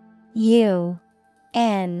 U-N-I-Q-U-E.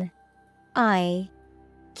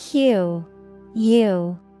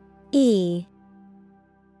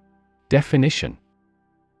 Definition: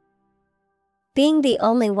 Being the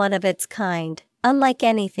only one of its kind, unlike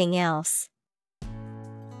anything else.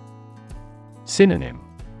 Synonym: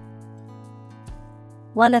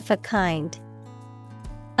 One of a kind.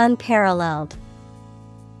 Unparalleled.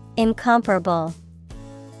 Incomparable.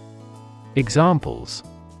 Examples: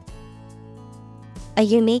 A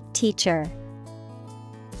unique teacher.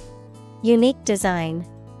 Unique design.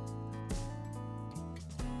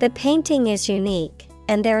 The painting is unique,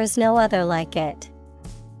 and there is no other like it.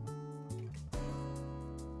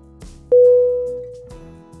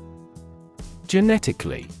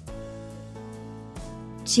 Genetically.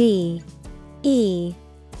 Genetically.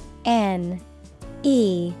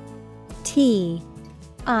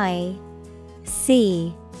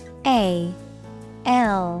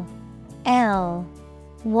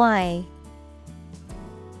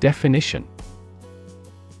 Definition: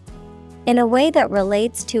 In a way that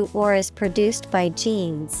relates to or is produced by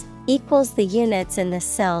genes, equals the units in the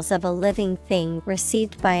cells of a living thing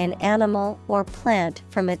received by an animal or plant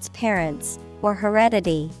from its parents, or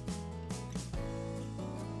heredity.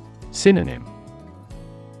 Synonym: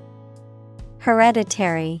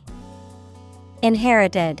 Hereditary.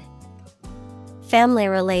 Inherited. Family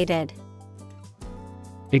related.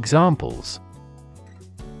 Examples: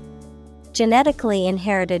 Genetically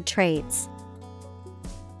inherited traits.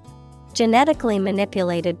 Genetically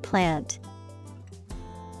manipulated plant.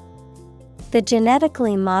 The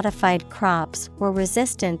genetically modified crops were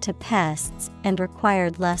resistant to pests and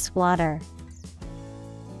required less water.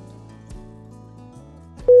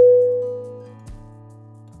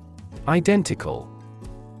 Identical.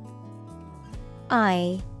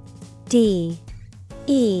 I-D-E-N-T-I-C-A-L.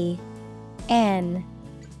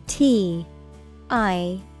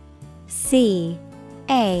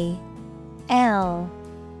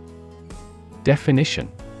 Definition: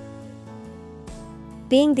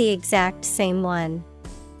 Being the exact same one.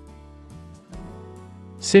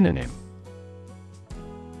 Synonym: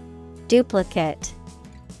 Duplicate.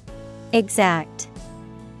 Exact.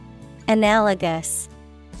 Analogous.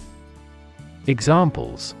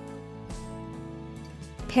 Examples: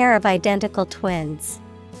 Pair of identical twins.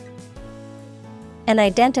 An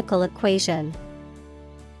identical equation.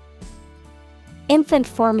 Infant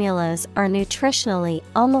formulas are nutritionally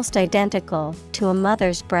almost identical to a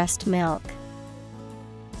mother's breast milk.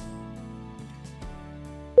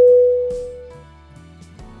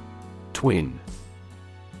 Twin.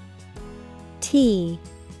 T-W-I-N.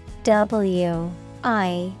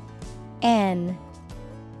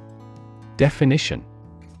 Definition: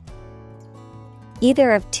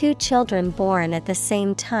 Either of two children born at the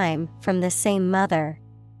same time from the same mother.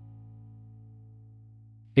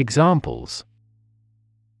 Examples: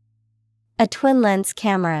 A twin lens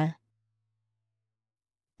camera.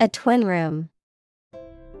 A twin room.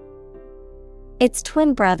 Its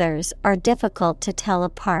twin brothers are difficult to tell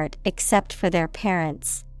apart except for their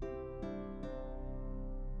parents.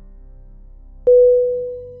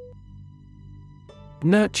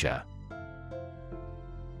 Nurture.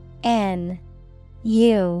 N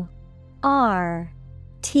U R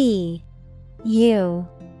T U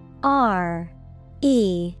R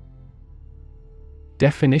E.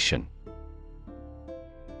 Definition: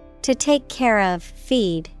 To take care of,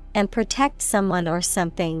 feed, and protect someone or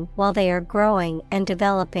something while they are growing and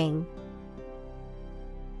developing.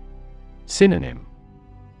 Synonym: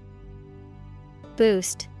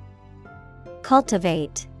 Boost,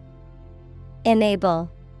 cultivate,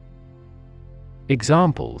 enable.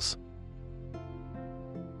 Examples: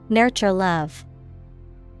 Nurture love.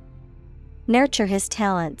 Nurture his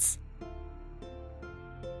talents.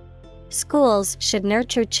 Schools should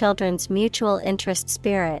nurture children's mutual interest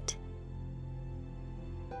spirit.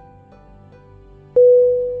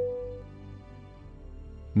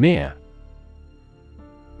 Mere.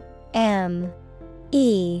 M-E-R-E.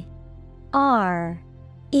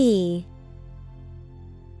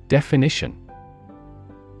 Definition: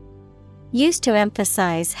 used to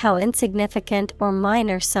emphasize how insignificant or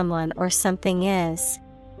minor someone or something is.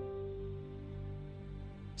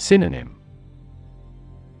 Synonym: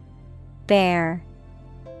 Bare,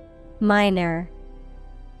 minor,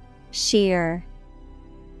 sheer.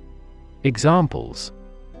 Examples: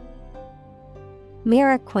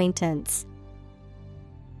 Mere acquaintance.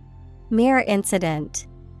 Mere incident.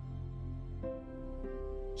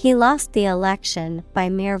 He lost the election by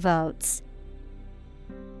mere votes.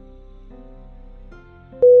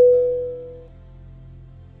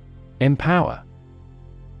 Empower.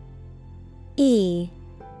 E-M-P-O-W-E-R.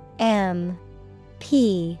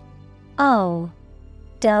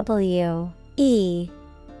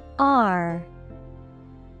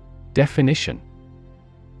 Definition: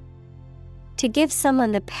 To give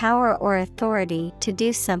someone the power or authority to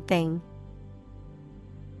do something.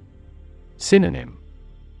 Synonym: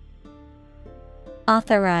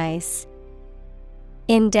 Authorize,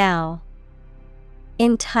 endow,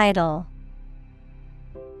 entitle.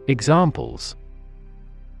 Examples: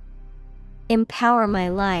 Empower my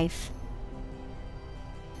life.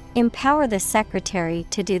 Empower the secretary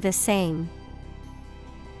to do the same.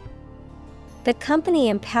 The company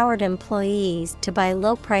empowered employees to buy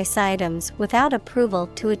low-price items without approval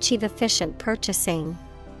to achieve efficient purchasing.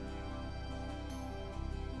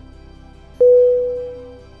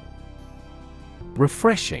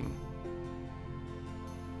 Refreshing.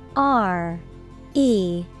 R-E-F-R-E-S-H-I-N-G.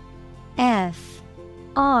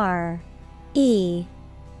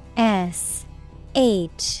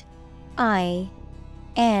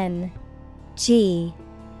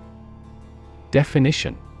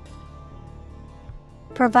 Definition: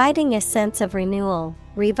 Providing a sense of renewal,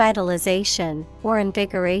 revitalization, or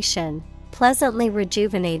invigoration, pleasantly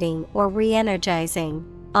rejuvenating or re-energizing,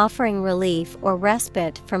 offering relief or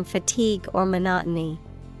respite from fatigue or monotony.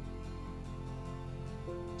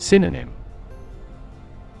 Synonym: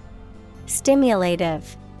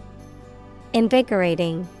 Stimulative,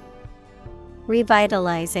 invigorating,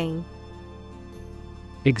 revitalizing.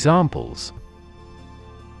 Examples: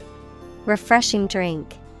 Refreshing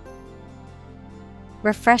drink.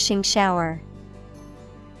 Refreshing shower.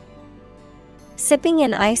 Sipping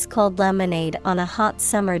an ice-cold lemonade on a hot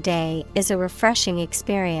summer day is a refreshing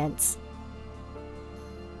experience.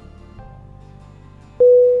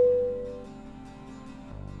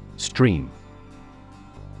 Stream.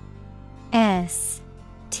 S-T-R-E-A-M.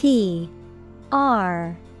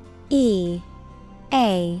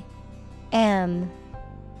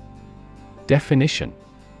 Definition: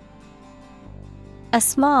 A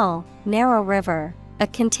small, narrow river, a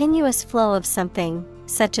continuous flow of something,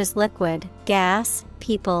 such as liquid, gas,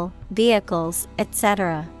 people, vehicles,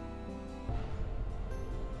 etc.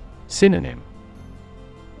 Synonym: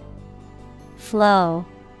 Flow,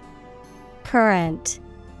 current,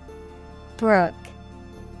 brook.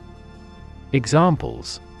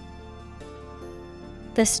 Examples: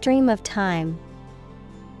 The stream of time.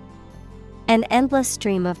 An endless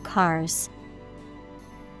stream of cars.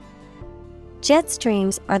 Jet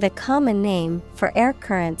streams are the common name for air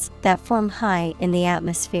currents that form high in the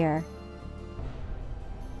atmosphere.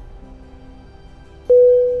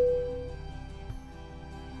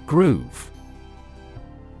 Groove.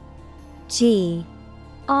 G-R-O-O-V-E.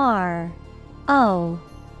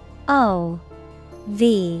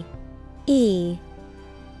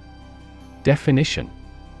 Definition: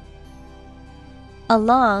 A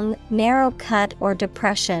long, narrow cut or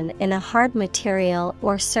depression in a hard material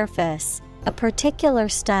or surface, a particular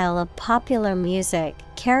style of popular music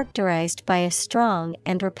characterized by a strong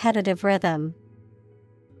and repetitive rhythm.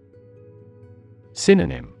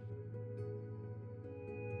 Synonym: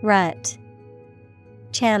 Rut,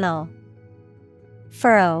 channel,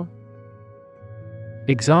 furrow.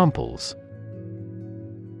 Examples: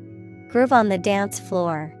 Groove on the dance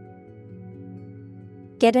floor.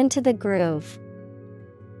 Get into the groove.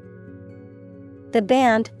 The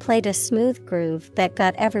band played a smooth groove that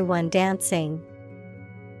got everyone dancing.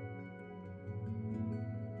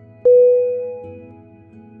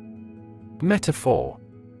 Metaphor.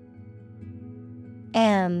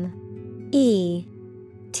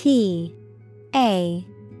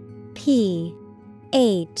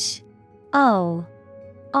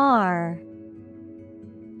 M-E-T-A-P-H-O-R.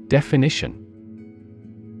 Definition.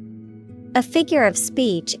 A figure of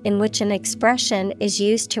speech in which an expression is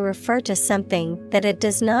used to refer to something that it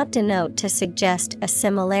does not denote to suggest a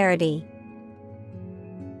similarity.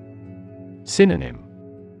 Synonym.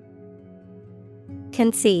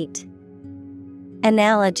 Conceit,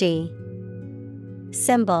 analogy,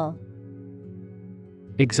 symbol.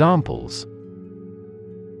 Examples.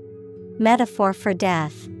 Metaphor for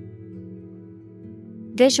death.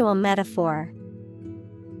 Visual metaphor.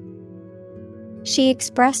 She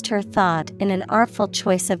expressed her thought in an artful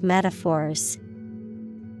choice of metaphors.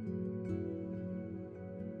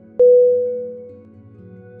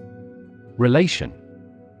 Relation.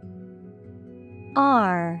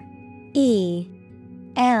 R-E-L-A-T-I-O-N.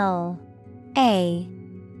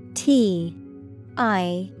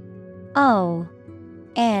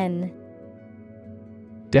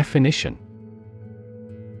 Definition.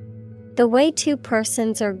 The way two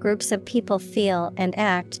persons or groups of people feel and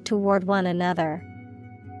act toward one another.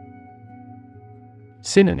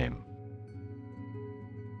 Synonym.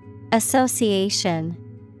 Association,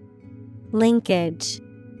 linkage,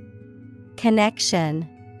 connection.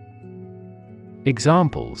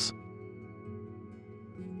 Examples.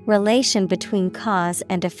 Relation between cause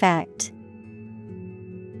and effect.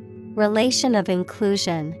 Relation of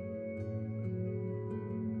inclusion.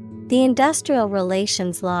 The industrial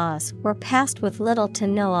relations laws were passed with little to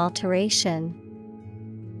no alteration.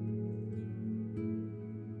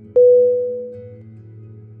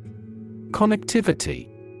 Connectivity.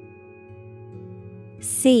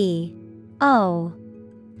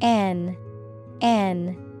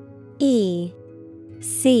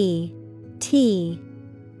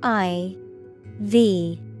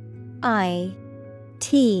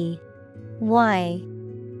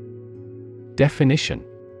 Definition.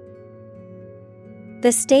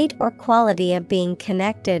 The state or quality of being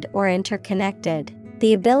connected or interconnected,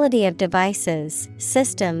 the ability of devices,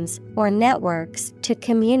 systems, or networks to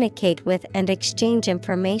communicate with and exchange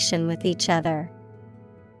information with each other.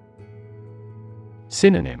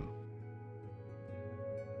 Synonym.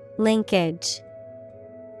 Linkage,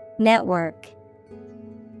 network.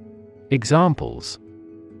 Examples.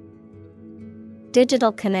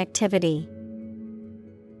 Digital connectivity,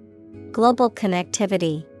 global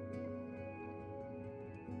connectivity.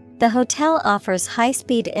 The hotel offers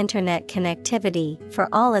high-speed internet connectivity for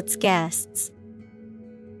all its guests.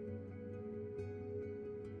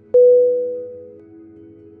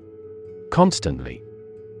 Constantly.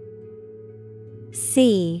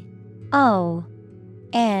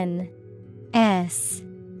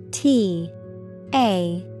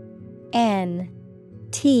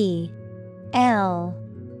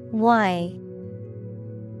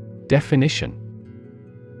 Definition.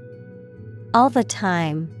 All the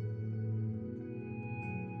time.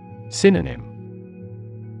 Synonym.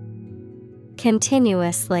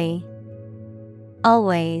 Continuously,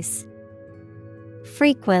 always,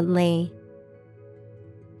 frequently.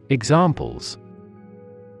 Examples.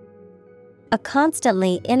 A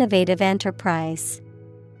constantly innovative enterprise.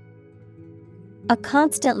 A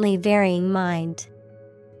constantly varying mind.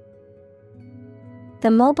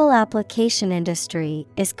 The mobile application industry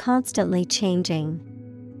is constantly changing.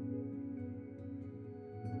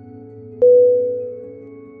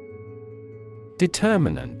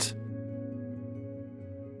 Determinant.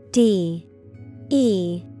 D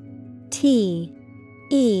E T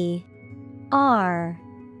E R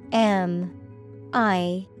M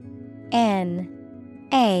I N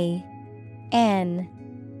A N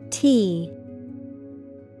T.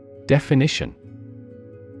 Definition.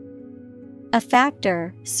 A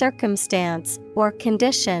factor, circumstance, or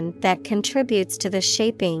condition that contributes to the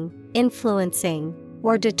shaping, influencing,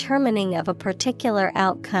 or determining of a particular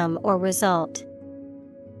outcome or result.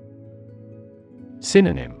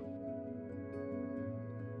 Synonym.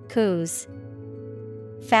 Cause,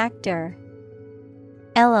 factor,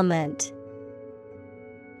 element.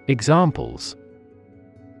 Examples.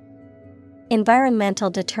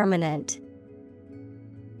 Environmental determinant.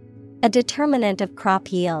 A determinant of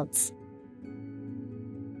crop yields.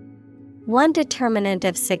 One determinant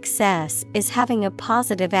of success is having a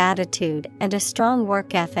positive attitude and a strong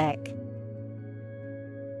work ethic.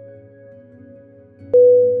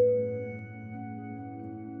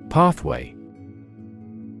 Pathway.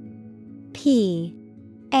 Pathway.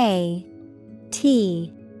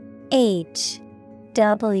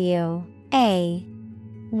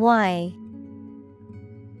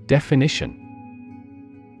 Definition.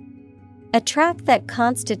 A track that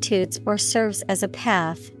constitutes or serves as a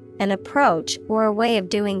path, an approach, or a way of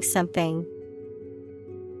doing something.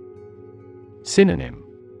 Synonym.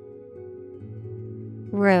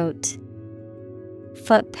 Route,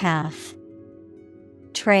 footpath,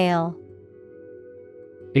 trail.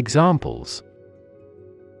 Examples.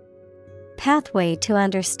 Pathway to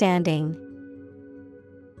understanding.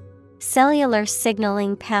 Cellular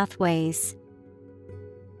signaling pathways.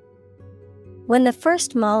 When the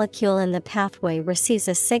first molecule in the pathway receives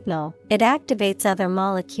a signal, it activates other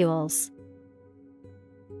molecules.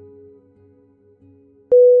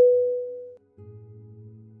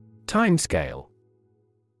 Timescale.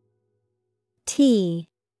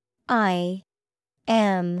 Timescale.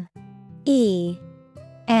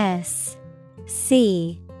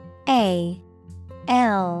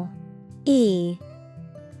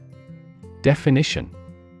 Definition.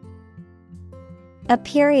 A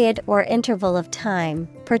period or interval of time,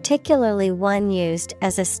 particularly one used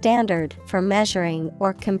as a standard for measuring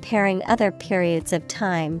or comparing other periods of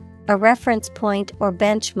time, a reference point or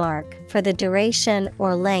benchmark for the duration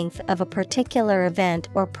or length of a particular event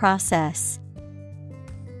or process.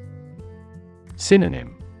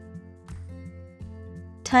 Synonym.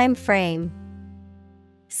 Time frame,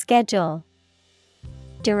 schedule,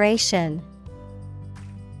 duration.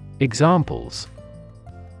 Examples.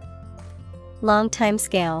 Long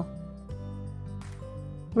timescale.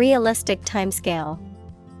 Realistic timescale.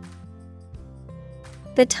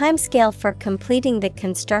 The timescale for completing the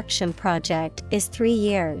construction project is 3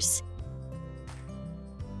 years.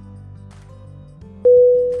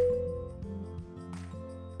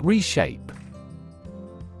 Reshape.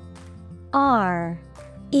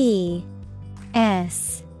 RESHAPE.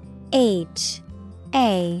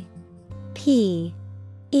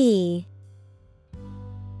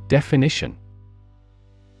 Definition.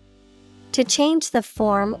 To change the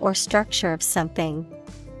form or structure of something.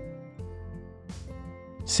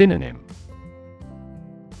 Synonym.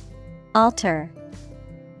 Alter,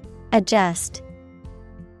 adjust,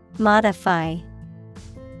 modify.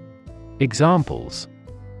 Examples.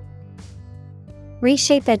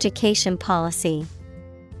 Reshape education policy.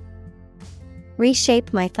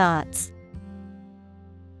 Reshape my thoughts.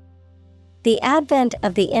 The advent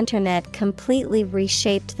of the internet completely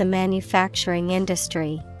reshaped the manufacturing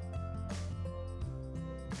industry.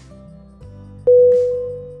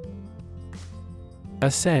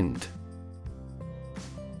 Ascend.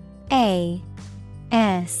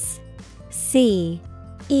 ASCEND.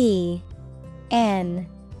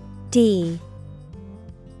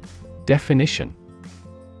 Definition.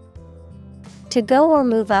 To go or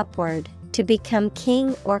move upward, to become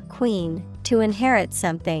king or queen, to inherit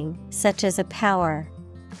something, such as a power.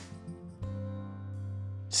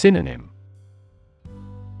 Synonym.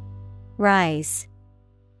 Rise,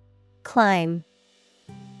 climb,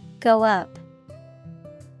 go up.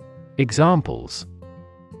 Examples.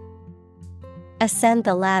 Ascend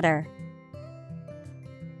the ladder.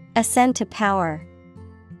 Ascend to power.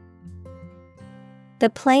 The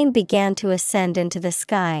plane began to ascend into the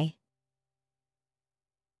sky.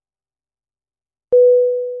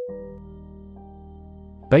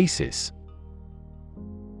 Basis.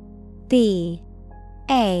 BASIS.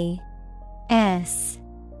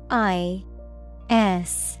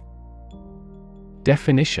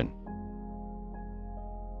 Definition.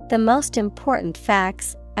 The most important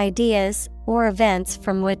facts, ideas, or events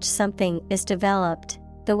from which something is developed,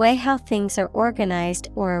 the way how things are organized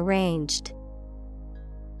or arranged.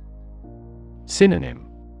 Synonym.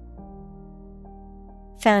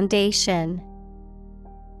 Foundation,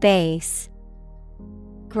 base,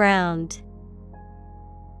 ground.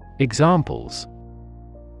 Examples.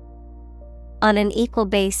 On an equal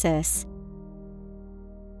basis.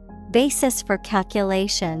 Basis for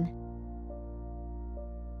calculation.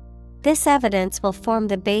 This evidence will form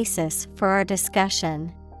the basis for our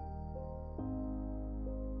discussion.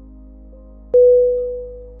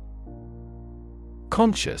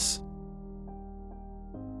 Conscious.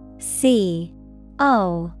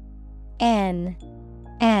 CONSCIOUS.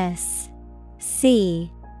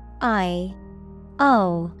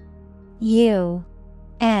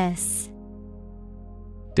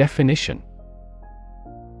 Definition.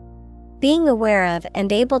 Being aware of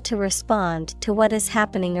and able to respond to what is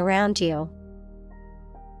happening around you.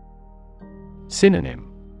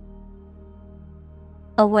 Synonym.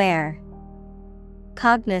 Aware,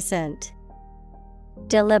 cognizant,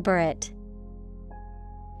 deliberate.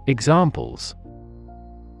 Examples: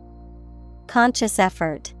 conscious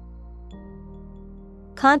effort,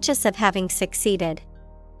 conscious of having succeeded.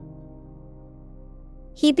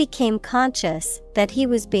 He became conscious that he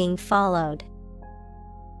was being followed.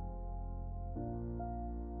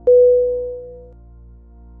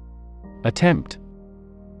 Attempt.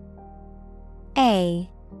 A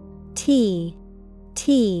T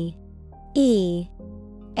T E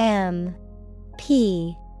M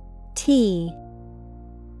P T.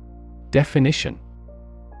 Definition: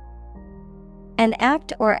 an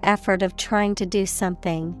act or effort of trying to do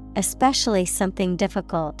something, especially something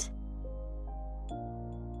difficult.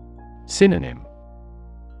 Synonym: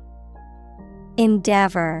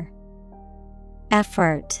 endeavor,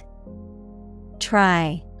 effort,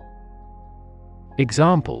 try.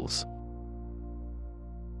 Examples: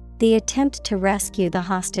 the attempt to rescue the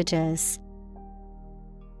hostages.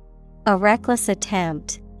 A reckless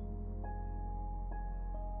attempt.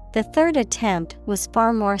 The third attempt was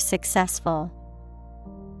far more successful.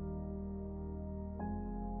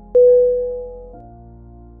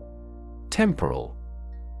 Temporal.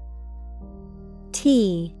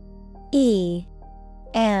 T E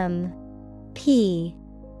M P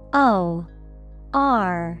O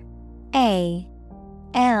R A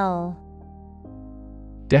L.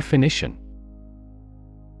 Definition: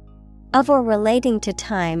 of or relating to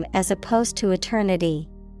time as opposed to eternity.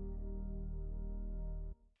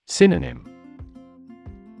 Synonym: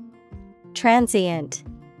 transient,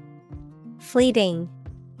 fleeting,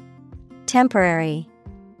 temporary.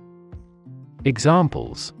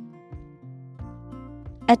 Examples: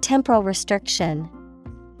 a temporal restriction.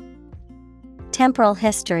 Temporal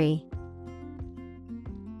history.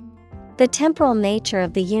 The temporal nature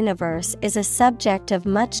of the universe is a subject of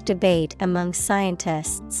much debate among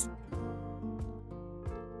scientists.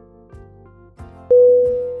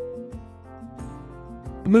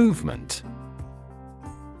 Movement.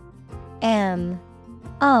 M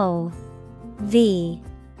O V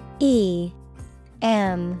E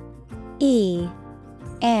M E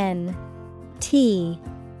N T.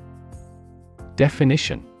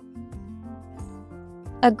 Definition: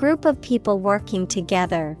 a group of people working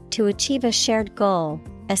together to achieve a shared goal,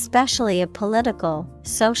 especially a political,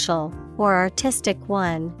 social, or artistic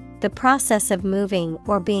one, the process of moving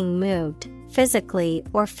or being moved, physically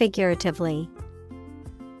or figuratively.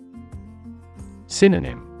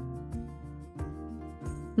 Synonym: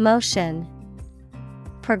 motion,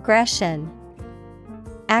 progression,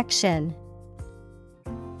 action.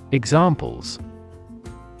 Examples: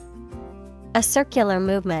 a circular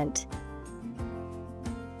movement.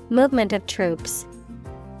 Movement of troops.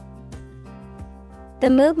 The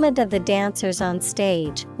movement of the dancers on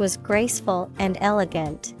stage was graceful and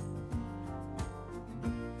elegant.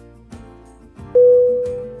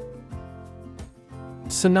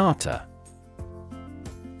 Sonata.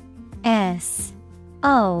 S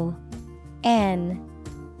O N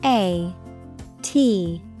A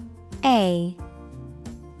T A.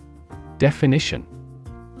 Definition: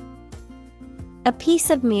 a piece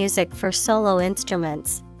of music for solo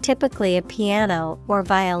instruments, typically a piano or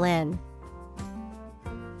violin.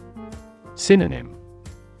 Synonym: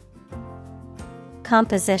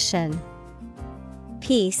 composition,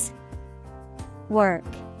 piece, work.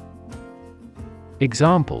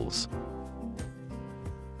 Examples: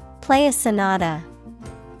 play a sonata.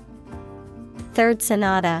 Third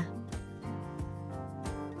sonata.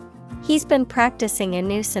 He's been practicing a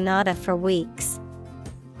new sonata for weeks.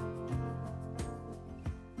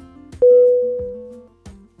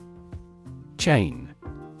 Chain.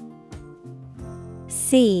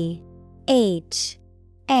 C H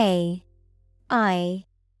A I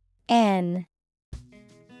N.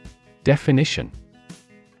 Definition: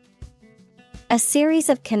 a series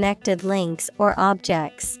of connected links or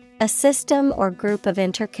objects, a system or group of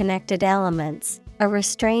interconnected elements, a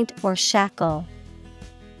restraint or shackle.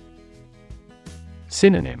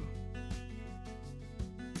 Synonym: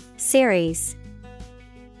 series,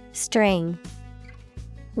 string,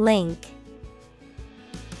 link.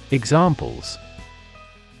 Examples: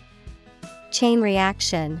 chain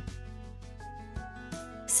reaction,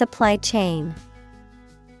 supply chain.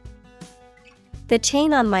 The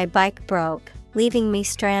chain on my bike broke, leaving me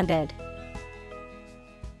stranded.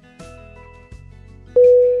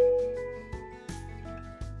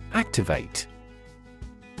 Activate.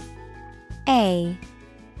 A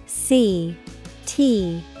C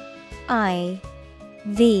T I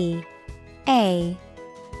V A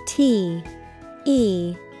T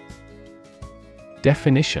E.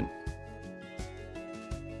 Definition: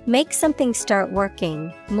 make something start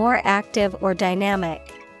working, more active or dynamic.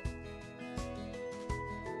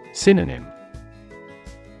 Synonym: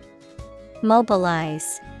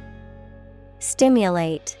 mobilize,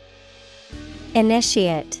 stimulate,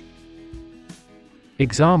 initiate.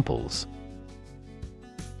 Examples: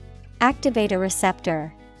 Activate a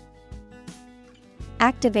receptor.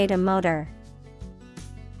 Activate a motor.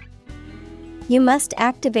 You must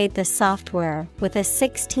activate the software with a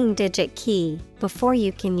 16-digit key before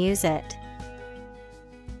you can use it.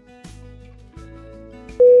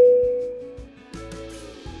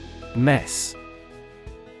 Mess.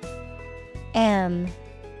 M-E-S-S.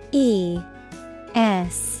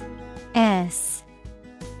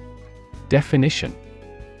 Definition: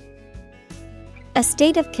 A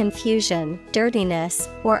state of confusion, dirtiness,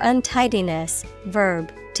 or untidiness.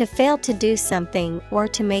 Verb, to fail to do something or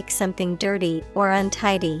to make something dirty or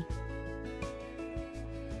untidy.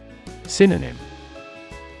 Synonym: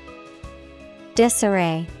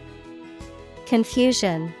 Disarray,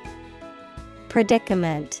 confusion,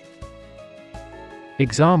 predicament.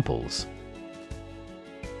 Examples: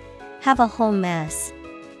 Have a whole mess.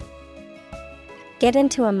 Get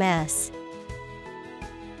into a mess.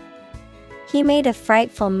 He made a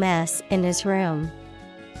frightful mess in his room.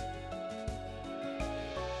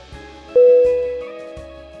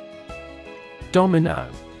 Domino.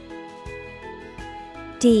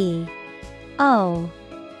 D-O-M-I-N-O.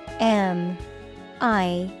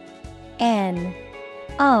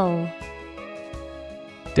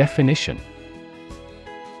 Definition: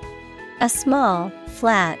 A small,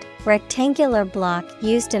 flat, rectangular block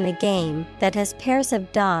used in a game that has pairs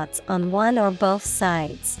of dots on one or both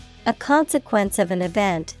sides. A consequence of an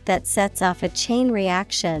event that sets off a chain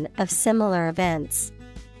reaction of similar events.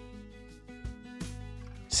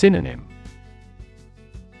 Synonym: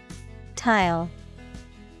 Tile,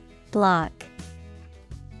 block,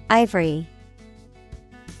 ivory.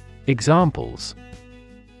 Examples: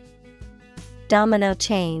 Domino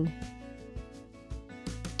chain,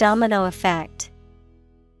 domino effect.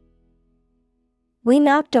 We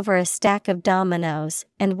knocked over a stack of dominoes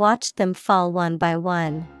and watched them fall one by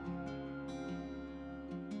one.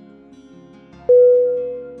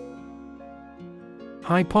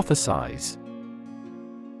 Hypothesize.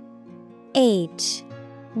 Hypothesize.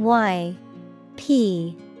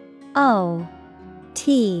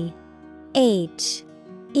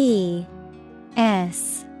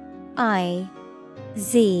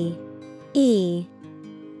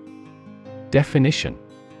 Definition: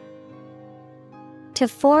 To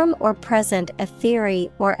form or present a theory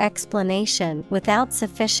or explanation without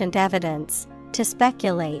sufficient evidence, to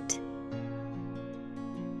speculate.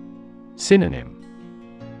 Synonym: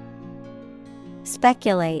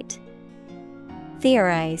 Speculate,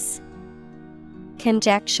 theorize,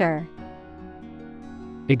 conjecture.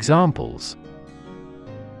 Examples: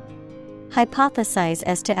 Hypothesize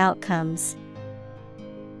as to outcomes.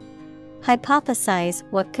 Hypothesize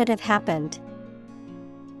what could have happened.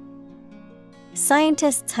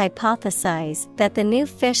 Scientists hypothesize that the new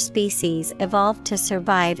fish species evolved to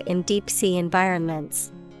survive in deep-sea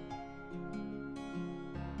environments.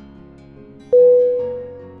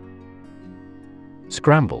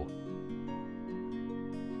 Scramble.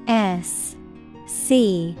 S-C-R-A-M-B-L-E.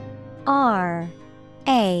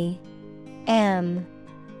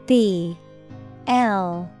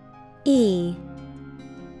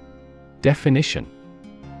 Definition: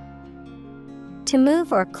 To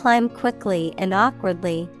move or climb quickly and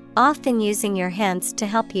awkwardly, often using your hands to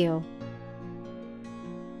help you.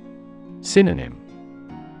 Synonym: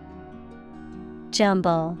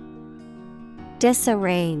 Jumble,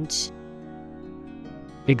 disarrange.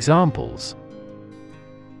 Examples: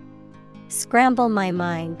 Scramble my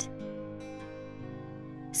mind.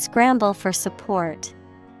 Scramble for support.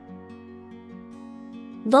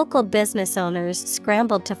 Local business owners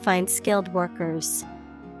scrambled to find skilled workers.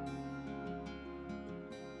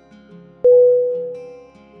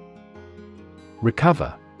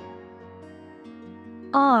 Recover.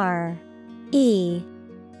 R-E-C-O-V-E-R.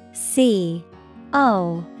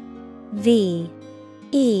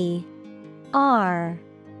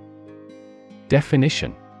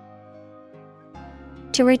 Definition: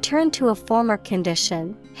 To return to a former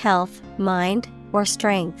condition, health, mind, or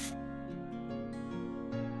strength.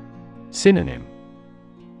 Synonym: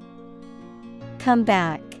 Come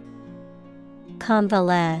back,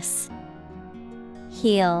 convalesce,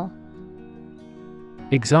 heal.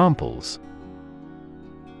 Examples: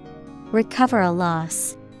 Recover a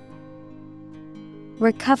loss.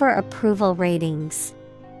 Recover approval ratings.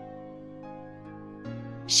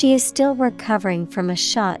 She is still recovering from a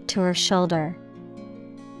shot to her shoulder.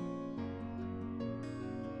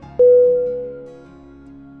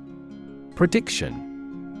 Prediction.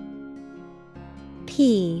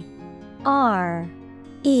 P-R-E-D-I-C-T-I-O-N.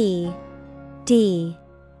 D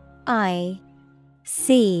I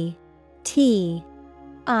C T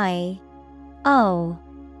I O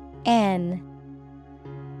N.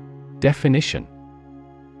 Definition: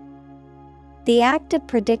 the act of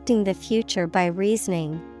predicting the future by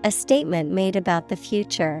reasoning, a statement made about the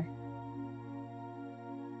future.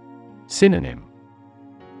 Synonym: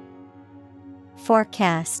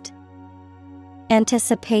 Forecast,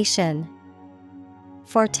 anticipation,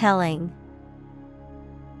 foretelling.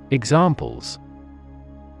 Examples: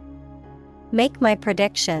 make my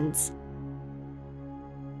predictions.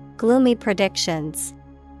 Gloomy predictions.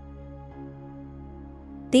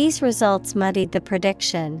 These results muddied the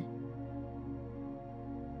prediction.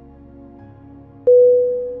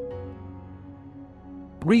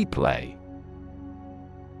 Replay.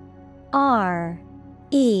 R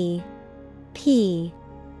E P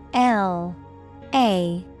L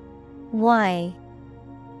A Y.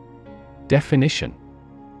 Definition: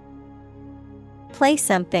 play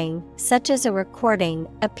something, such as a recording,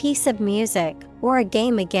 a piece of music, or a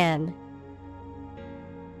game again.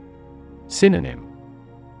 Synonym: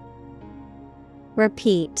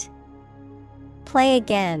 repeat, play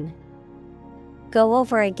again, go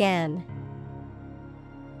over again.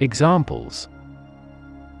 Examples: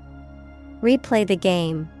 replay the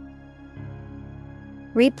game.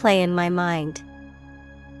 Replay in my mind.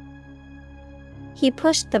 He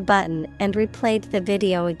pushed the button and replayed the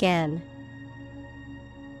video again.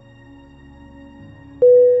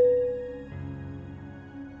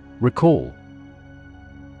 Recall.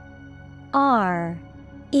 R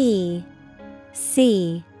E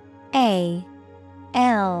C A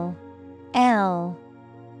L L.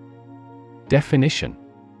 Definition: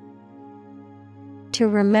 to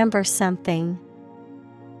remember something.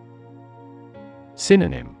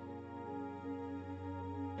 Synonym: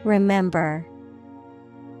 remember,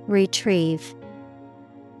 retrieve,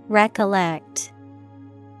 recollect.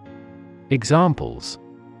 Examples: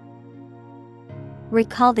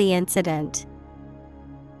 recall the incident.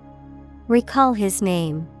 Recall his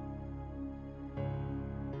name.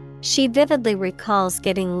 She vividly recalls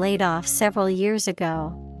getting laid off several years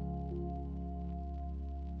ago.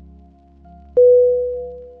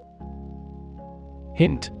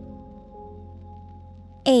 Hint.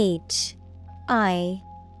 H I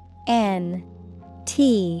N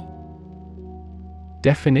T.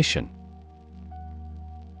 Definition: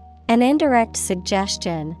 an indirect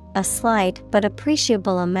suggestion, a slight but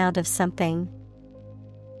appreciable amount of something.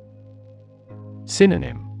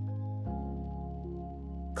 Synonym: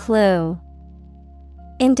 clue,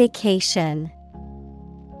 indication,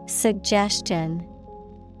 suggestion.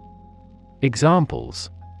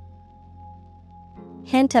 Examples: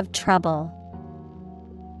 hint of trouble.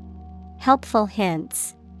 Helpful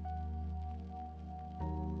hints.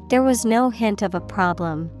 There was no hint of a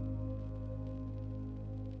problem.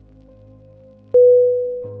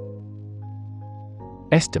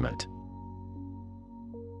 Estimate.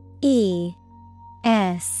 E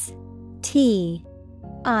S T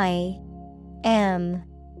I M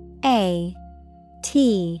A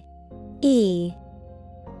T E.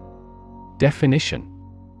 Definition: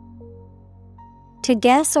 to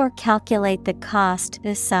guess or calculate the cost,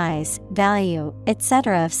 the size, value,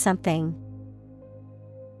 etc. of something.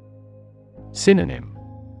 Synonym: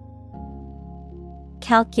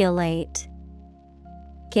 calculate,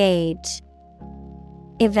 gauge,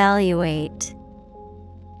 evaluate.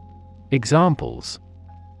 Examples: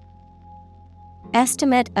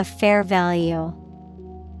 estimate of fair value.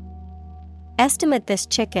 Estimate this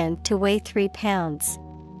chicken to weigh 3 pounds.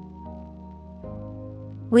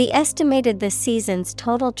 We estimated the season's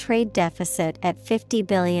total trade deficit at $50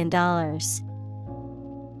 billion.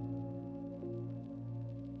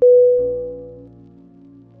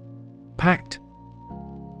 Pact.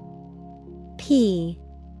 P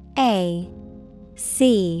A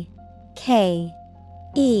C K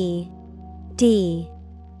E D.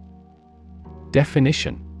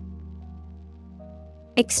 Definition: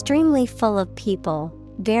 extremely full of people,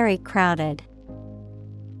 very crowded.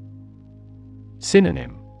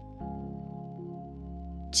 Synonym: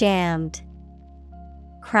 jammed,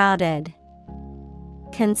 crowded,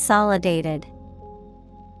 consolidated.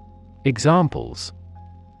 Examples: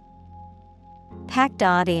 packed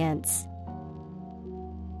audience.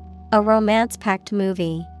 A romance-packed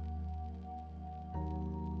movie.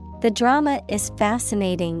 The drama is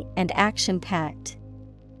fascinating and action-packed.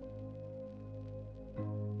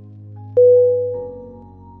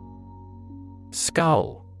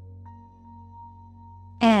 Skull.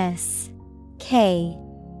 S K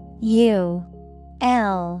U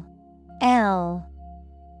L L.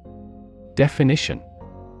 Definition: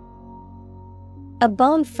 A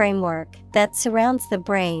bone framework that surrounds the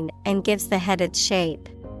brain and gives the head its shape.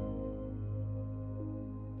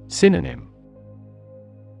 Synonym: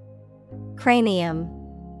 Cranium,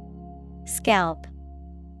 scalp,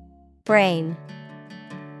 brain.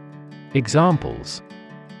 Examples: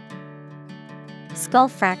 Skull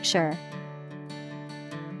fracture.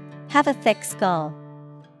 Have a thick skull.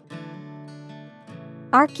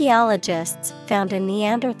 Archaeologists found a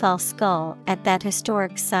Neanderthal skull at that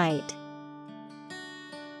historic site.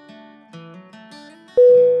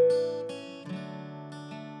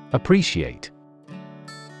 Appreciate.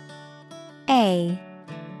 A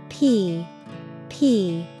P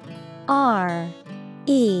P R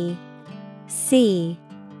E C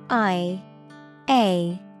I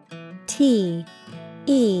A T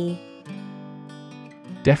E.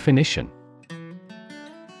 Definition: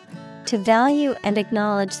 To value and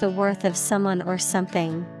acknowledge the worth of someone or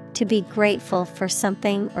something, to be grateful for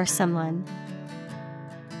something or someone.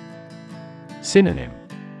 Synonym: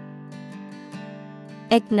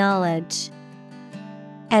 Acknowledge,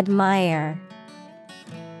 admire,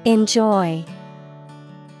 enjoy.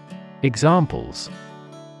 Examples: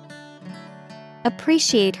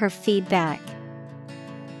 Appreciate her feedback.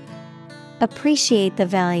 Appreciate the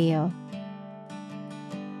value.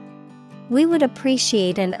 We would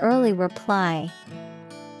appreciate an early reply.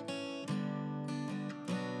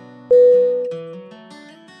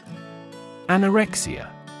 Anorexia.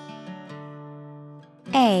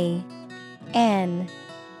 A N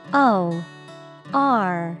O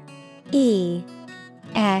R E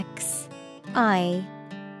X I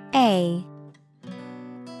A.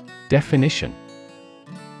 Definition: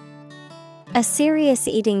 A serious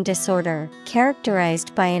eating disorder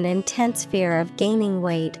characterized by an intense fear of gaining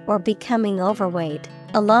weight or becoming overweight,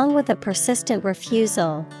 along with a persistent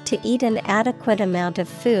refusal to eat an adequate amount of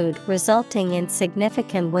food, resulting in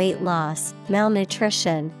significant weight loss,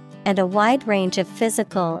 malnutrition, and a wide range of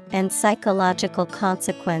physical and psychological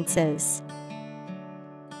consequences.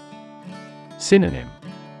 Synonym: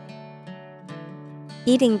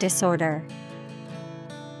 Eating disorder.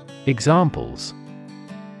 Examples: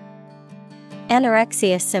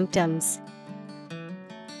 Anorexia symptoms.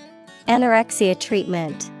 Anorexia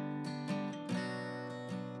treatment.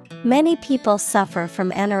 Many people suffer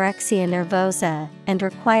from anorexia nervosa and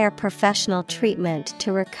require professional treatment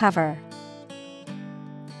to recover.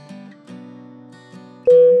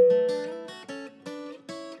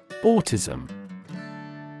 Autism.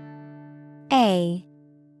 A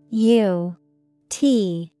U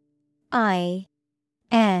T I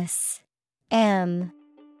S M.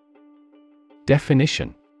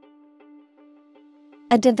 Definition: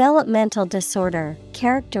 A developmental disorder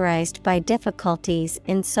characterized by difficulties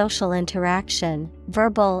in social interaction,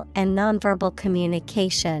 verbal and nonverbal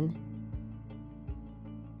communication.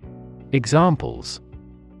 Examples: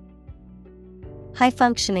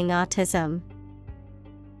 High-functioning autism.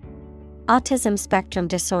 Autism spectrum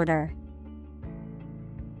disorder.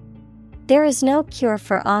 There is no cure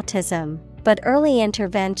for autism, but early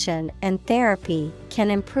intervention and therapy can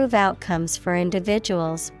improve outcomes for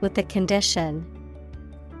individuals with the condition.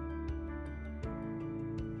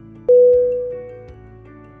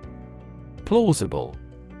 Plausible.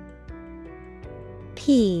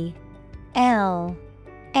 P L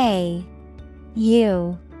A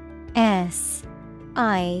U S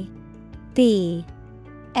I B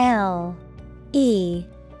L E.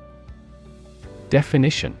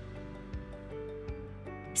 Definition: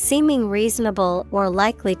 Seeming reasonable or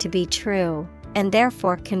likely to be true, and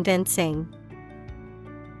therefore convincing.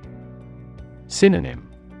 Synonym: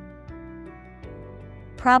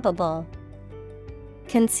 Probable,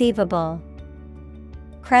 conceivable,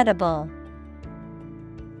 credible.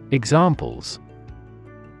 Examples: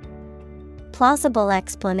 Plausible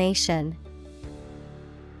explanation.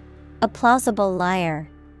 A plausible liar.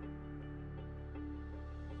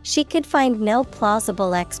 She could find no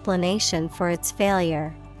plausible explanation for its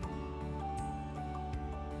failure.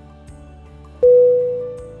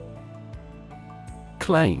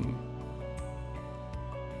 Claim.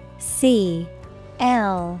 C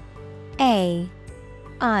L A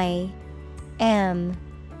I M.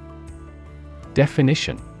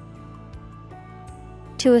 Definition: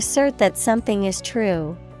 To assert that something is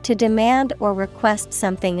true, to demand or request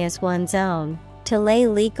something as one's own, to lay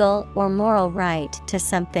legal or moral right to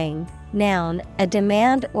something. Noun, a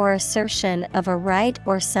demand or assertion of a right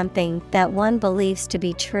or something that one believes to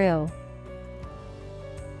be true.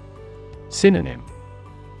 Synonym: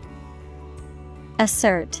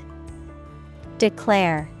 Assert,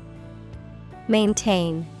 declare,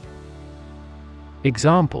 maintain.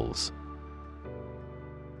 Examples: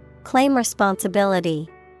 Claim responsibility.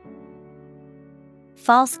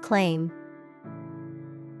 false claim.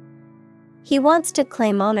 He wants to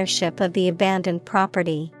claim ownership of the abandoned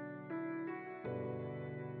property.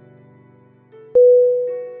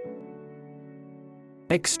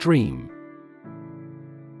 Extreme.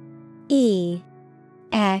 E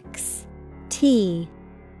X T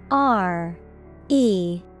R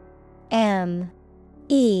E M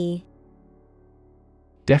E.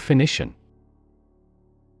 Definition.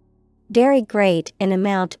 Very great in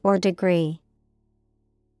amount or degree.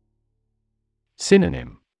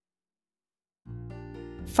 Synonym.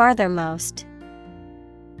 Farthermost,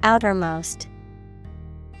 outermost,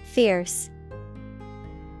 fierce.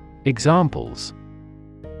 Examples.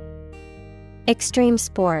 Extreme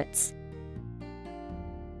sports.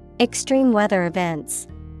 Extreme weather events.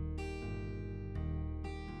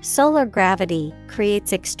 Solar gravity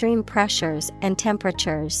creates extreme pressures and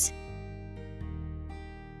temperatures.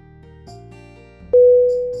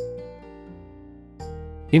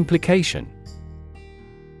 Implication.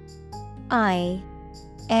 I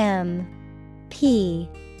M P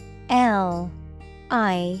L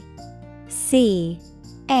I C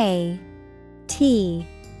A T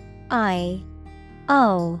I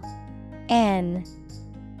O N.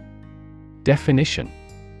 Definition.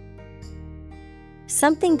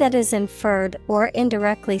 Something that is inferred or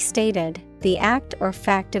indirectly stated, the act or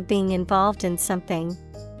fact of being involved in something.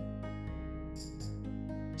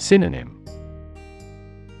 Synonym.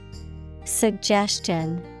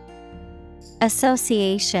 Suggestion,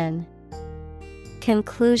 association,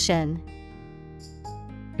 conclusion.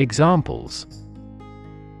 Examples.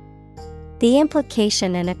 The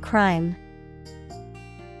implication in a crime.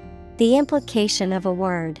 The implication of a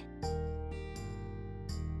word.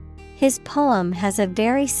 His poem has a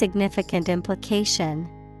very significant implication.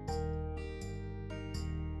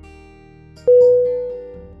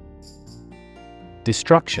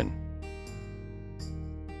 Destruction.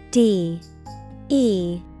 D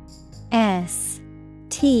E S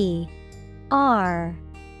T R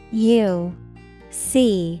U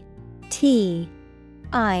C T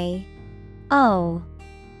I O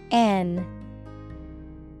N.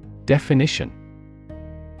 Definition.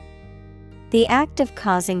 The act of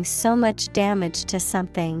causing so much damage to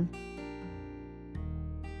something.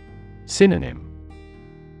 Synonym.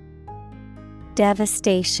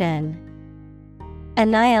 Devastation,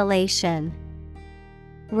 annihilation,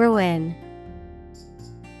 ruin.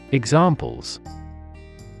 Examples.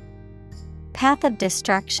 Path of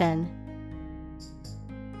destruction.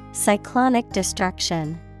 Cyclonic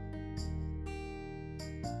destruction.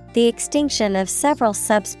 The extinction of several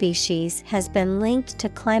subspecies has been linked to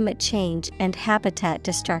climate change and habitat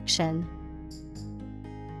destruction.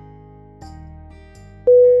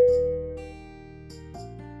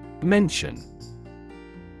 Mention.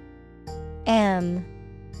 M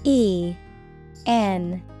E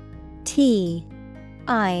N T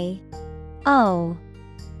I O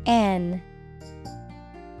N.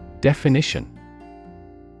 Definition.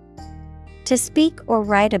 To speak or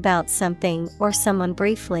write about something or someone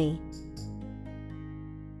briefly.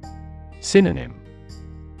 Synonym.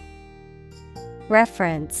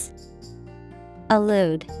 Reference,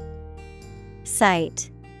 allude, cite.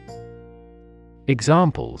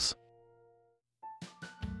 Examples.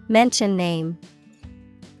 Mention name.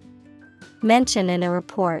 Mention in a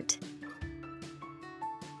report.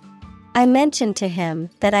 I mentioned to him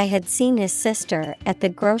that I had seen his sister at the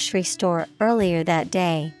grocery store earlier that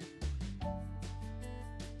day.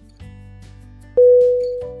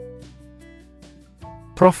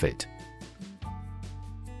 Profit.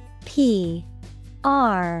 P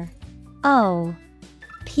R O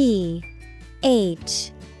P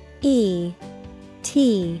H E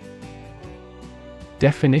T.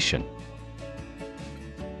 Definition.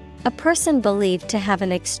 A person believed to have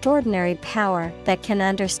an extraordinary power that can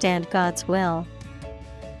understand God's will.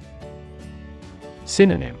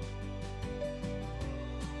 Synonym.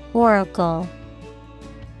 Oracle,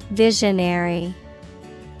 visionary,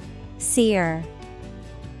 seer.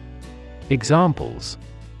 Examples.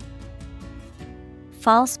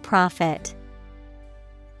 False prophet.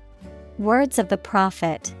 Words of the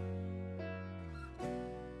prophet.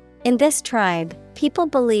 In this tribe, people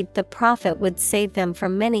believed the prophet would save them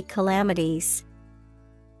from many calamities.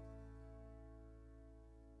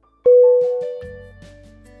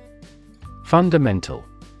 Fundamental.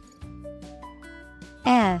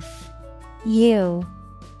 F U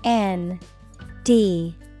N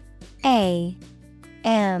D A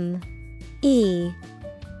M E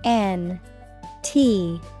N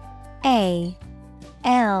T A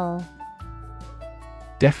L.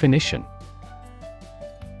 Definition.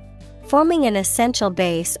 forming an essential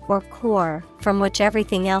base or core from which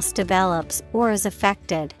everything else develops or is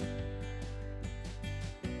affected.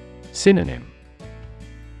 Synonym: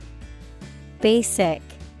 Basic,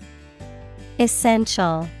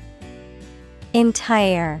 essential,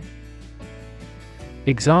 entire.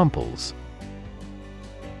 Examples: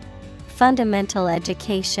 Fundamental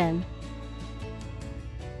education,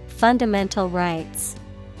 fundamental rights.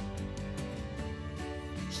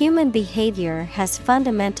 Human behavior has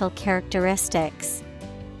fundamental characteristics.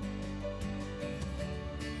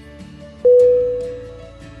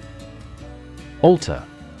 Alter.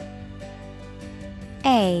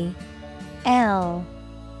 A-L-T-E-R.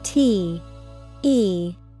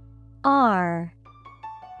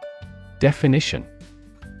 Definition: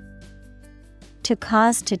 To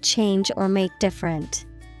cause to change or make different.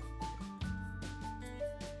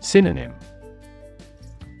 Synonym: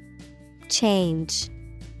 Change,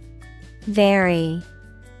 vary,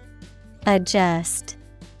 adjust.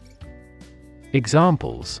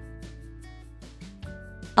 Examples: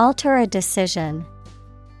 Alter a decision.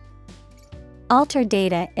 Alter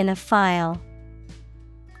data in a file.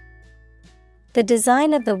 The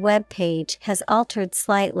design of the web page has altered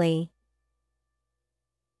slightly.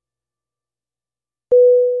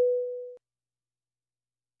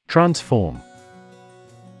 Transform.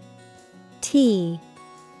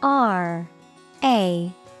 Transform.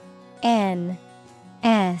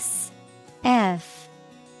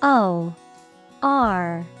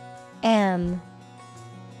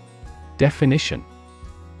 Definition: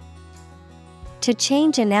 To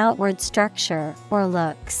change an outward structure or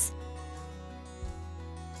looks.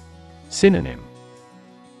 Synonym: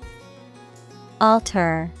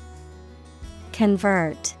 Alter,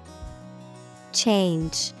 convert,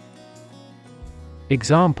 change.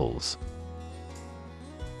 Examples: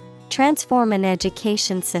 Transform an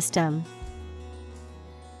education system.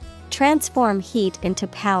 Transform heat into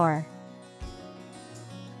power.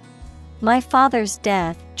 My father's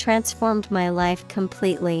death transformed my life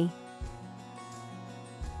completely.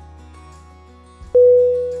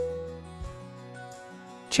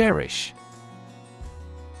 Cherish.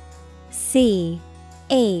 C-H-E-R-I-S-H.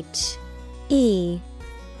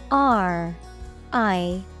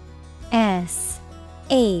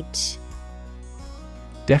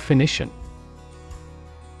 Definition: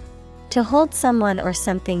 To hold someone or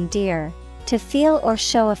something dear, to feel or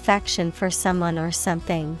show affection for someone or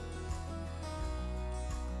something.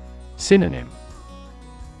 Synonym: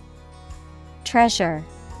 Treasure,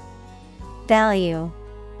 value,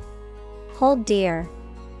 hold dear.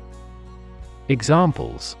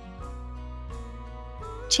 Examples: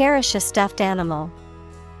 Cherish a stuffed animal.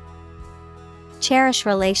 Cherish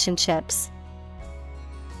relationships.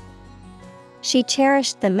 She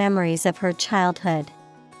cherished the memories of her childhood.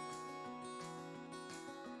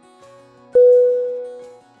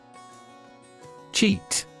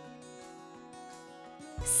 Cheat.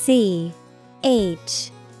 C-H-E-A-T.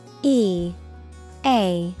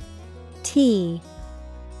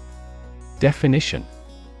 Definition: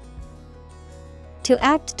 To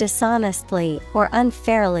act dishonestly or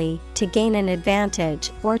unfairly to gain an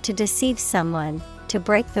advantage or to deceive someone, to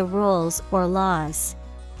break the rules or laws.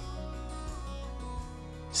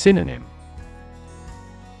 Synonym: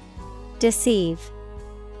 Deceive,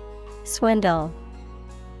 swindle,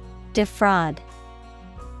 defraud.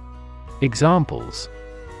 Examples: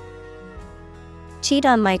 Cheat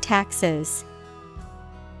on my taxes.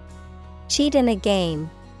 Cheat in a game.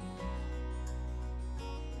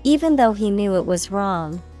 Even though he knew it was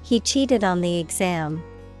wrong, he cheated on the exam.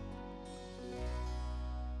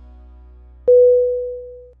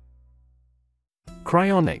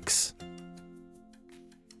 Cryonics.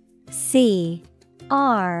 C-R-Y-O-N-I-C-S.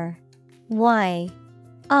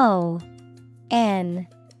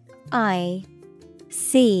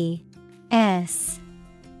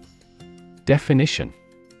 Definition: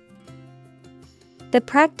 The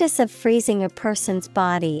practice of freezing a person's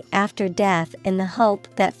body after death in the hope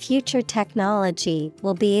that future technology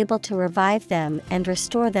will be able to revive them and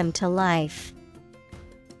restore them to life.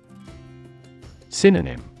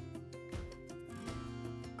 Synonym: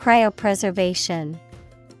 Cryopreservation,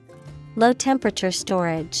 low temperature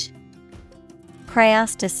storage,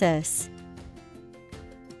 cryostasis.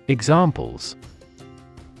 Examples: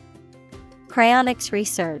 Cryonics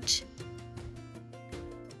research,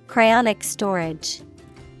 cryonic storage.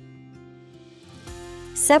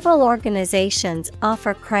 Several organizations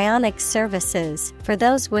offer cryonic services for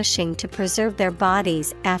those wishing to preserve their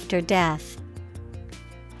bodies after death.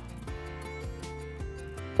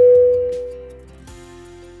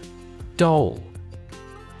 Dole.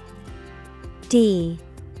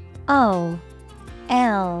 D-O-L-E.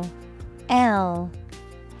 L.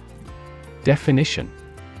 Definition: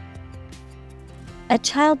 A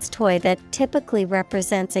child's toy that typically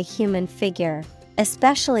represents a human figure,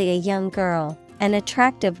 especially a young girl, an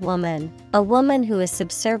attractive woman, a woman who is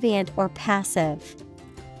subservient or passive.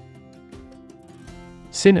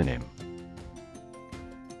 Synonym: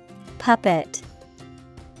 Puppet,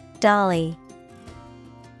 dolly,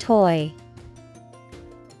 toy.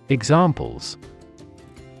 Examples: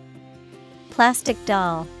 Plastic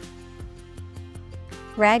doll,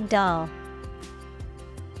 rag doll.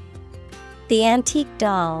 The antique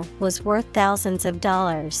doll was worth thousands of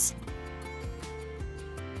dollars.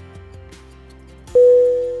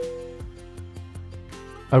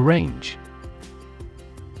 Arrange.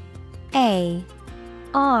 A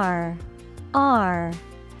R R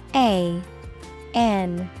A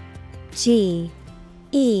N G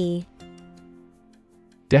E.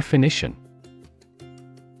 Definition: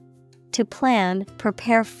 To plan,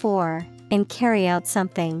 prepare for, and carry out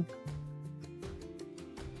something.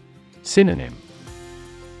 Synonym: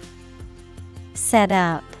 Set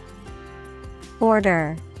up,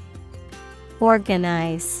 order,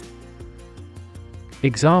 organize.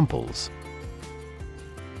 Examples: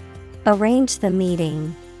 Arrange the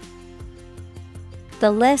meeting. The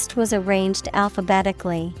list was arranged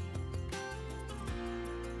alphabetically.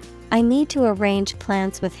 I need to arrange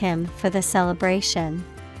plans with him for the celebration.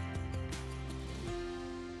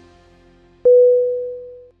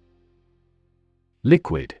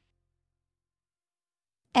 Liquid.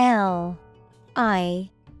 L I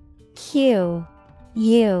Q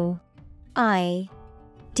U I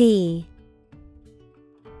D.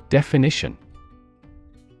 Definition: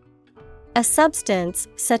 A substance,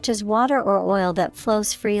 such as water or oil, that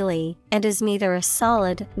flows freely and is neither a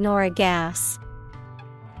solid nor a gas.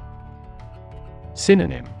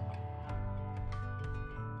 Synonym: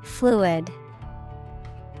 Fluid.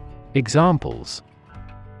 Examples: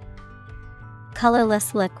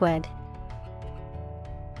 Colorless liquid.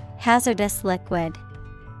 Hazardous liquid.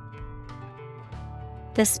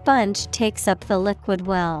 The sponge takes up the liquid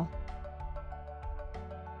well.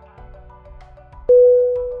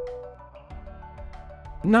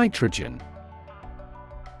 Nitrogen.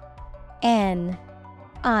 N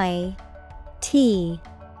I T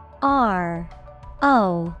R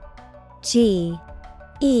O G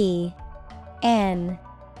E N.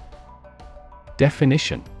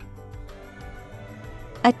 Definition: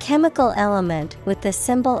 A chemical element with the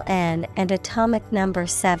symbol N and atomic number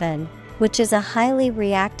 7, which is a highly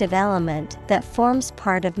reactive element that forms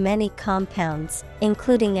part of many compounds,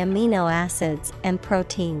 including amino acids and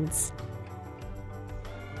proteins.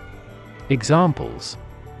 Examples: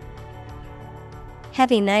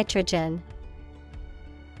 Heavy nitrogen.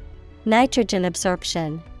 Nitrogen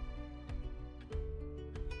absorption.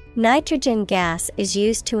 Nitrogen gas is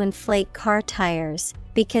used to inflate car tires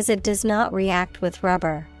because it does not react with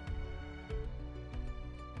rubber.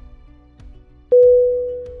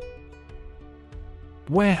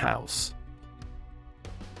 Warehouse.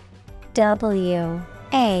 W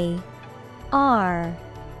A R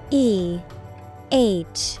E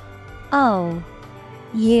H O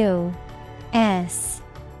U S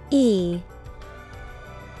E.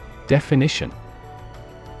 Definition: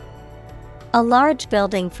 A large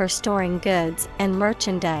building for storing goods and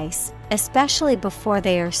merchandise, especially before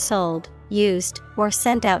they are sold, used, or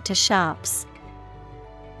sent out to shops.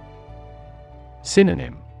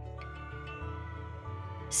 Synonym: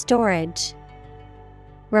 Storage,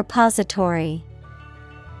 repository,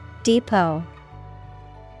 depot.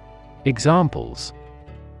 Examples: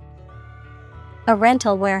 A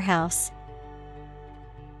rental warehouse.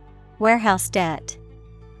 Warehouse debt.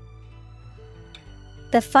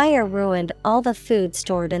 The fire ruined all the food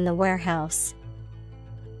stored in the warehouse.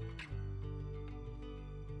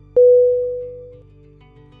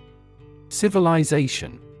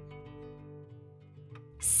 Civilization.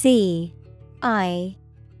 C I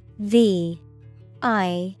V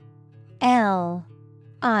I L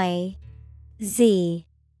I Z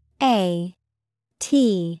A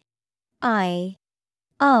T I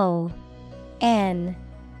O N.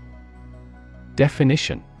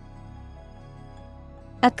 Definition: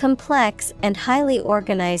 A complex and highly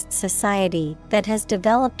organized society that has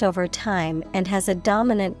developed over time and has a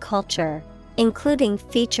dominant culture, including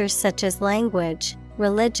features such as language,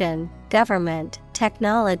 religion, government,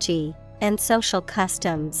 technology, and social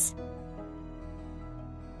customs.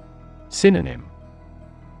 Synonym: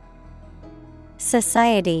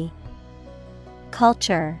 Society,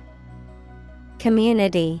 culture,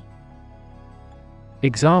 community.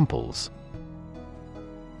 Examples: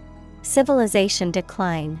 Civilization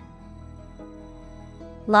decline.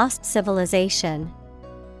 Lost civilization.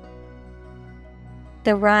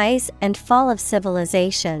 The rise and fall of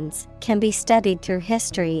civilizations can be studied through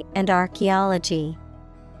history and archaeology.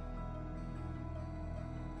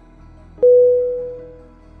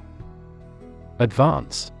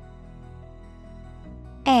 Advance.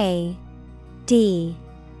 A D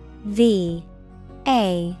V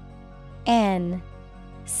A N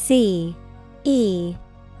C E.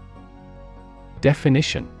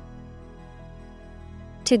 Definition.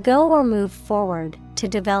 To go or move forward, to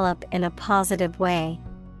develop in a positive way.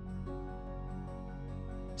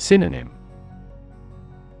 Synonym.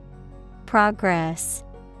 Progress,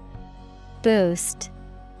 boost,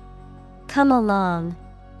 come along.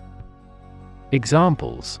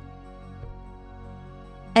 Examples.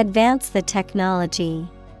 Advance the technology.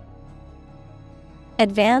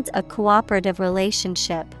 Advance a cooperative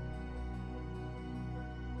relationship.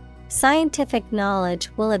 Scientific knowledge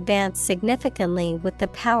will advance significantly with the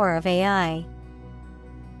power of AI.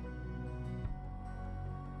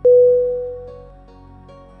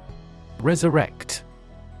 Resurrect.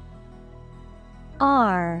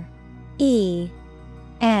 R E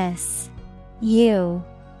S U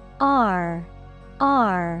R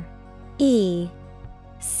R E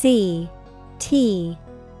C T.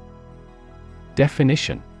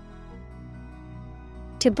 Definition.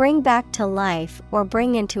 To bring back to life or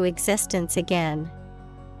bring into existence again.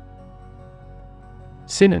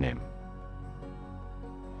 Synonym.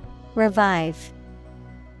 Revive,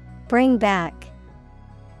 bring back,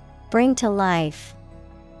 bring to life.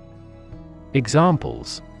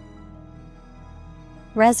 Examples.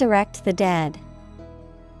 Resurrect the dead.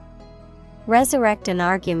 Resurrect an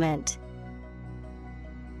argument.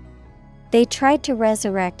 They tried to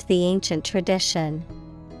resurrect the ancient tradition.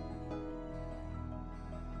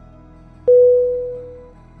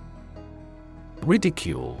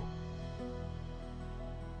 Ridicule.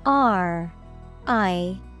 R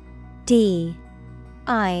I D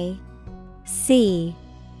I C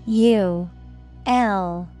U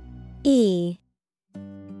L E.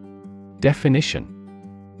 Definition.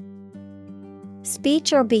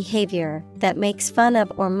 Speech or behavior that makes fun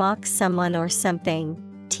of or mocks someone or something.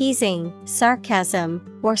 Teasing,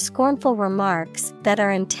 sarcasm, or scornful remarks that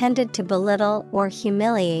are intended to belittle or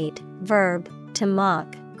humiliate. Verb, to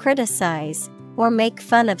mock, criticize, or make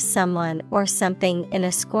fun of someone or something in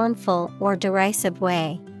a scornful or derisive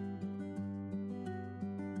way.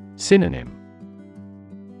 Synonym.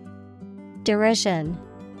 Derision,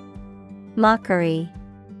 mockery,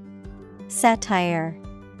 satire.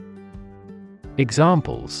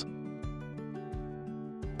 Examples.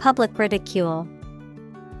 Public ridicule.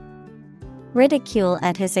 Ridicule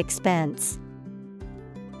at his expense.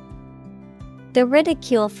 The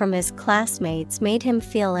ridicule from his classmates made him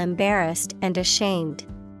feel embarrassed and ashamed.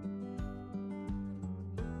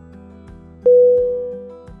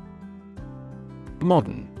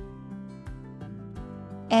 Modern.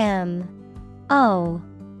 M O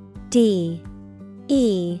D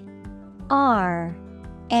E R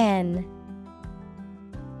N.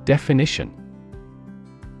 Definition.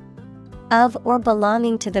 Of or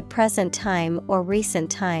belonging to the present time or recent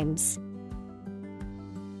times.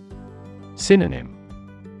 Synonym.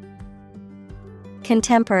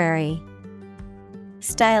 Contemporary,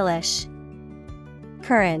 stylish,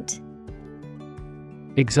 current.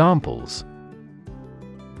 Examples.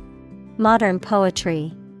 Modern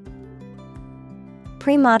poetry.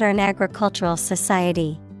 Pre-modern agricultural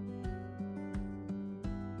society.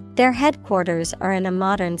 Their headquarters are in a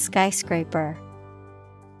modern skyscraper.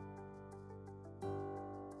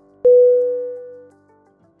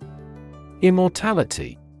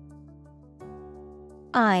 Immortality.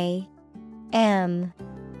 I M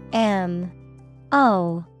M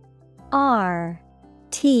O R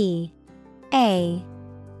T A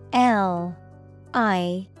L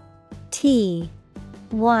I T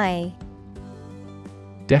Y.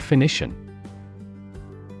 Definition.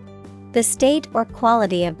 The state or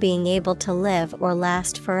quality of being able to live or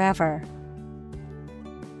last forever.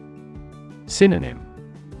 Synonym.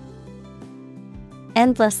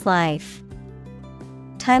 Endless life,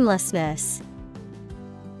 timelessness,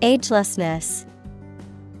 agelessness.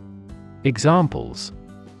 Examples.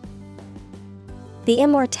 The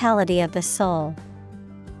immortality of the soul.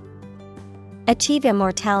 Achieve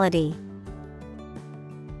immortality.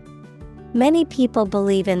 Many people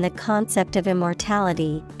believe in the concept of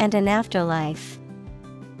immortality and an afterlife.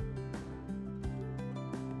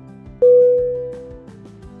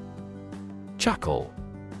 Chuckle.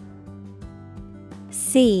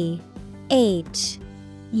 C H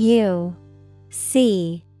U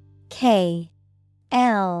C K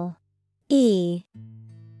L E.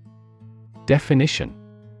 Definition.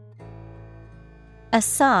 A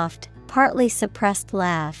soft, partly suppressed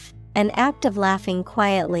laugh, an act of laughing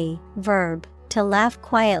quietly. Verb, to laugh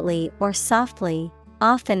quietly or softly,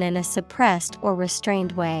 often in a suppressed or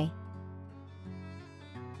restrained way.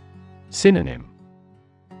 Synonym: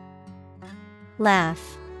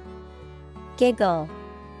 Laugh, giggle,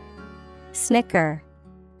 snicker.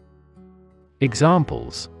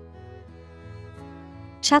 Examples: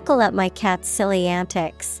 Chuckle at my cat's silly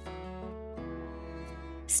antics.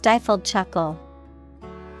 Stifled chuckle.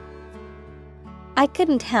 I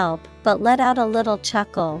couldn't help but let out a little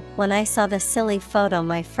chuckle when I saw the silly photo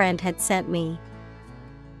my friend had sent me.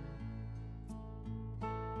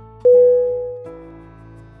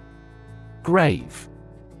 Grave.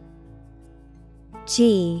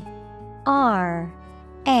 G-R-A-V-E.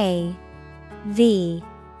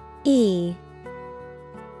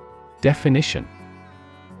 Definition: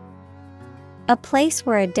 A place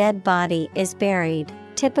where a dead body is buried,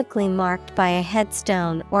 typically marked by a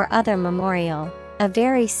headstone or other memorial. A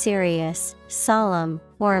very serious, solemn,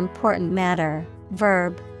 or important matter.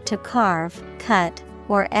 Verb, to carve, cut,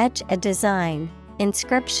 or etch a design,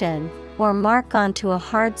 inscription, or mark onto a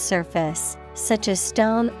hard surface, such as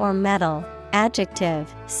stone or metal.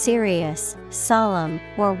 Adjective, serious, solemn,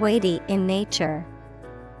 or weighty in nature.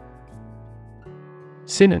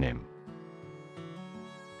 Synonym: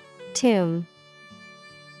 Tomb,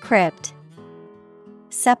 crypt,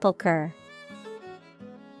 sepulchre.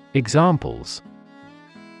 Examples: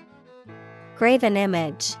 Graven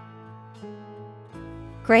image.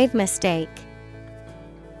 Grave mistake.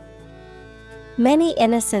 Many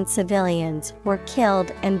innocent civilians were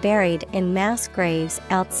killed and buried in mass graves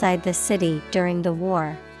outside the city during the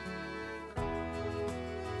war.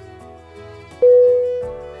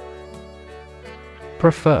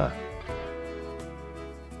 Prefer.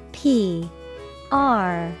 P-R-E-F-E-R.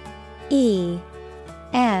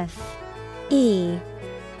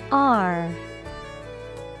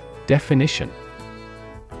 Definition: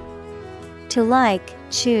 To like,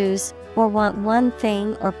 choose, or want one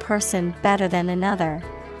thing or person better than another.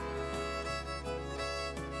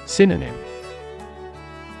 Synonym: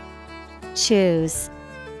 Choose,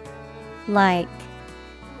 like,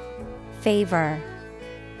 favor.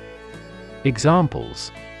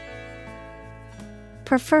 Examples: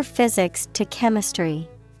 Prefer physics to chemistry.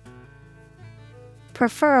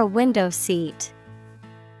 Prefer a window seat.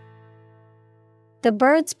 The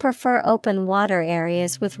birds prefer open water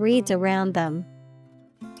areas with reeds around them.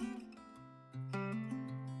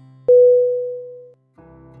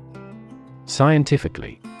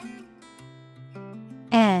 Scientifically.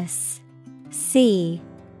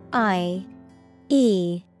 Scientifically.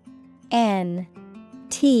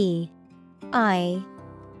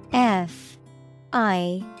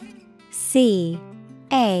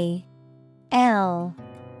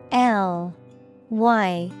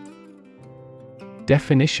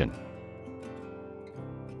 Definition: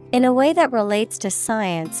 In a way that relates to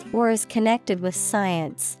science or is connected with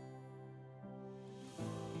science.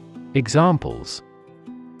 Examples: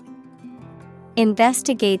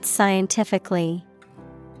 Investigate scientifically.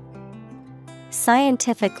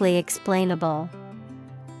 Scientifically explainable.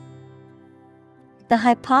 The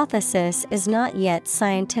hypothesis is not yet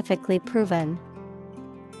scientifically proven.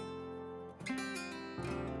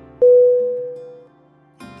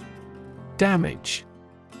 Damage.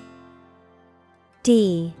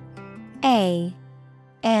 D-A-M-A-G-E.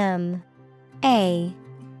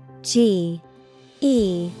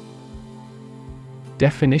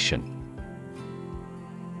 Definition: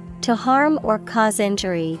 To harm or cause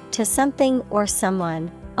injury to something or someone,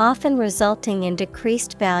 often resulting in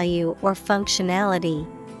decreased value or functionality.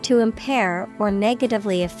 To impair or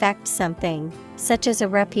negatively affect something, such as a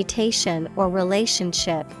reputation or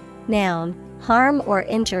relationship. Noun, harm or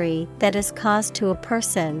injury that is caused to a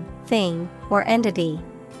person, thing, or entity.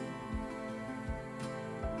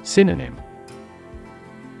 Synonym: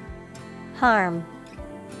 Harm,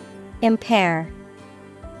 impair,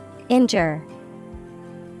 injure.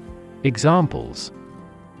 Examples: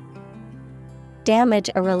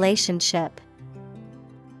 Damage a relationship.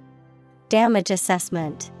 Damage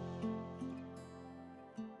assessment.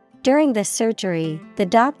 During the surgery, the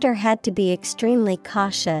doctor had to be extremely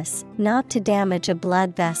cautious not to damage a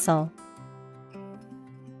blood vessel.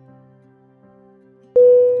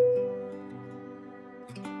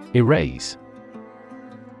 Erase.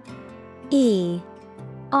 E-R-A-S-E.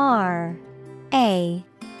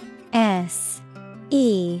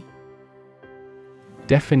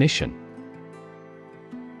 Definition: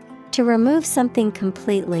 To remove something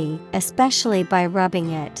completely, especially by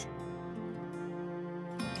rubbing it.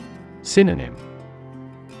 Synonym: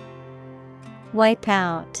 Wipe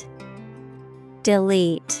out.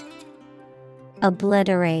 Delete.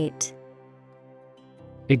 obliterate.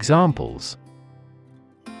 Examples: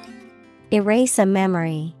 Erase a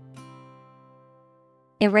memory.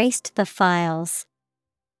 Erased the files.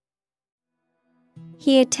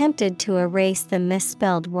 He attempted to erase the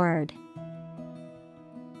misspelled word.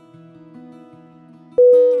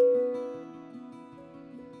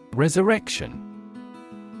 Resurrection.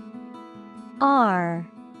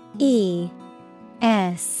 RESURRECTION.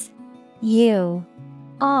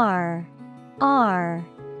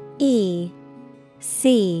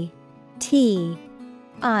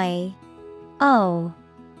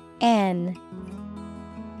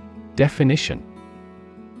 Definition: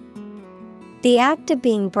 The act of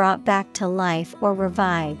being brought back to life or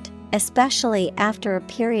revived, especially after a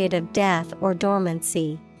period of death or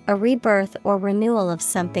dormancy, a rebirth or renewal of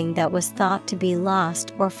something that was thought to be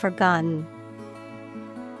lost or forgotten.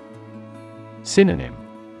 Synonym: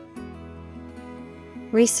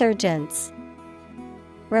 Resurgence,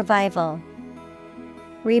 revival,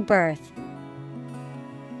 rebirth.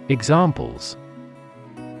 Examples: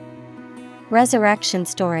 Resurrection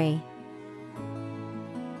story.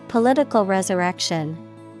 Political resurrection.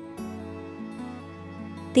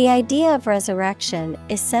 The idea of resurrection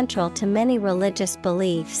is central to many religious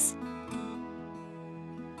beliefs.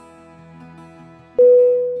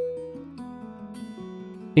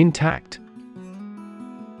 Intact.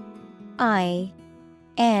 INTACT.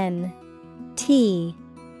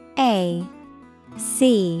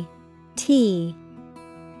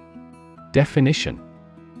 Definition: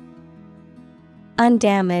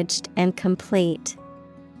 Undamaged and complete.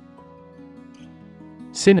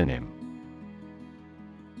 Synonym: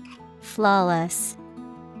 Flawless,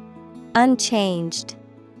 unchanged,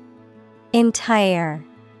 entire.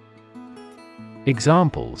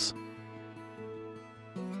 Examples: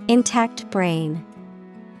 Intact brain.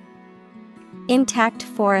 Intact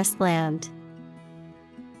forest land.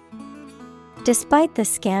 Despite the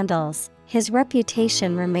scandals, his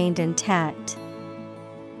reputation remained intact.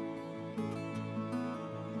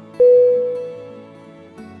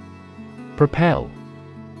 Propel.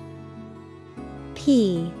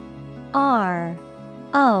 PROPEL.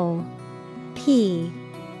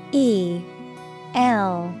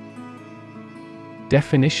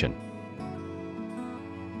 Definition: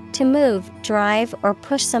 To move, drive, or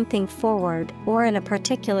push something forward or in a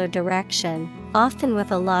particular direction, often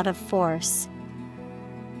with a lot of force.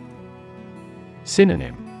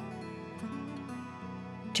 Synonym: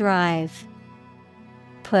 Drive,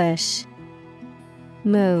 push,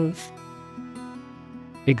 move.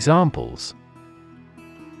 Examples: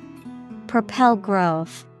 Propel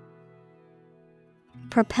growth.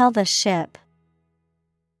 Propel the ship.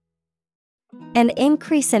 An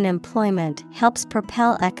increase in employment helps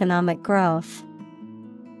propel economic growth.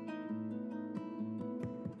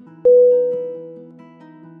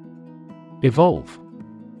 Evolve.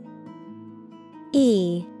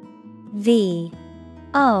 EVOLVE.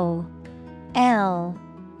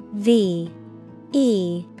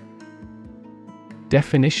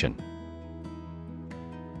 Definition: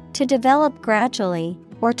 To develop gradually,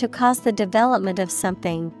 or to cause the development of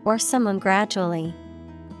something or someone gradually.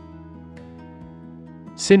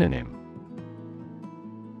 Synonym: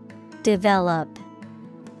 Develop,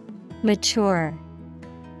 mature,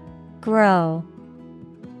 grow.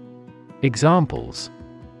 Examples: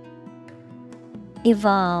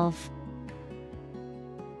 Evolve.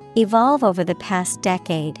 Evolve over the past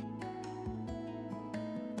decade.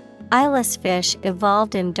 Eyeless fish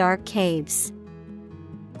evolved in dark caves.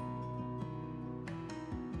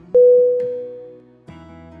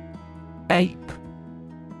 Ape.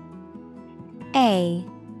 APE.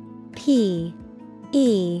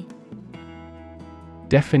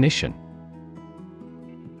 Definition: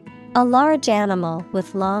 A large animal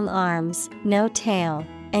with long arms, no tail,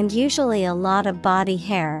 and usually a lot of body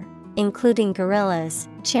hair, including gorillas,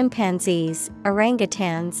 chimpanzees,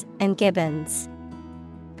 orangutans, and gibbons.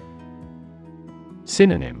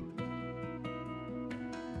 Synonym: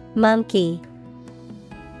 Monkey,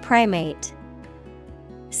 primate,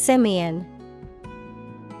 simian.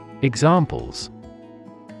 Examples: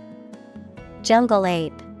 Jungle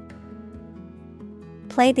ape.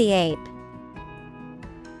 Play the ape.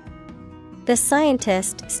 The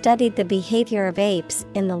scientist studied the behavior of apes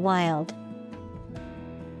in the wild.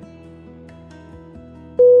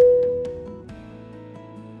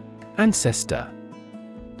 Ancestor.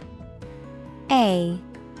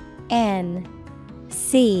 ANCESTOR.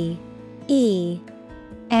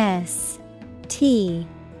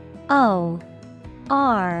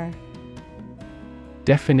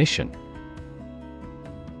 Definition: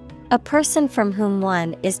 A person from whom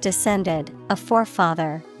one is descended, a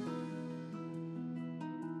forefather.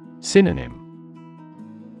 Synonym: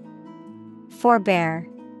 Forebear,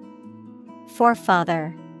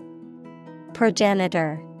 forefather,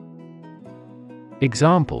 progenitor.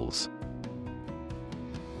 Examples: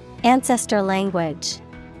 Ancestor language.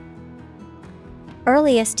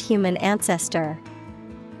 Earliest human ancestor.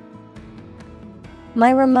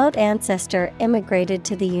 My remote ancestor immigrated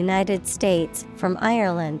to the United States from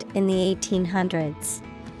Ireland in the 1800s.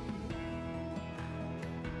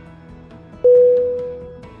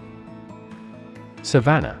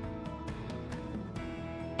 Savannah.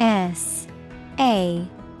 S-A-V-A-N-N-A-H.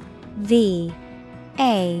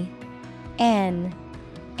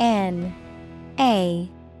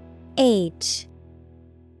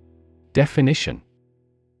 Definition: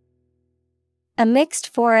 a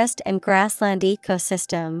mixed forest and grassland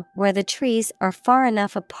ecosystem where the trees are far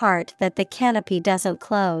enough apart that the canopy doesn't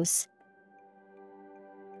close.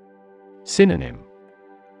 Synonym: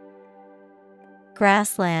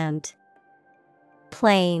 Grassland,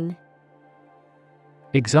 plain.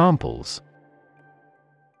 Examples: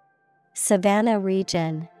 Savanna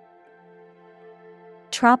region.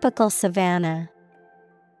 Tropical savanna.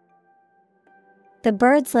 The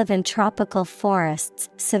birds live in tropical forests,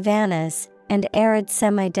 savannas, and arid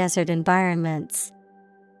semi-desert environments.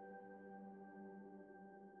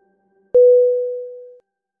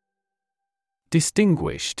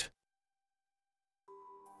 Distinguished.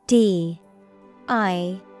 Distinguished.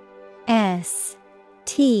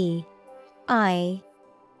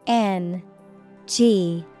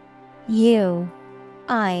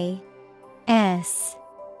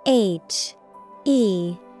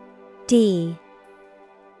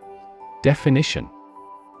 Definition: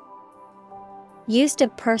 used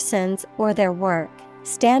of persons or their work,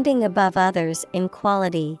 standing above others in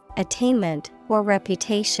quality, attainment, or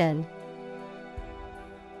reputation.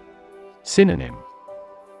 Synonym: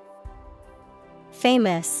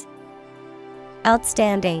 Famous,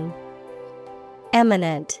 outstanding,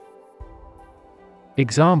 eminent.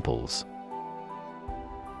 Examples: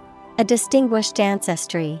 a distinguished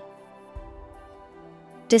ancestry.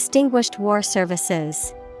 Distinguished war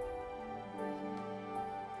services.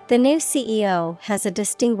 The new CEO has a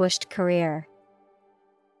distinguished career.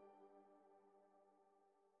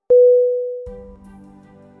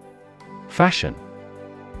 Fashion.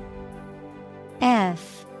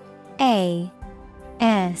 F-A-S-H-I-O-N.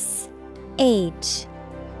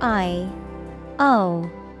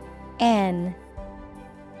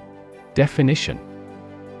 Definition: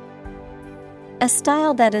 a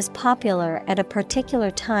style that is popular at a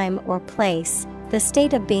particular time or place, the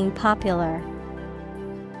state of being popular.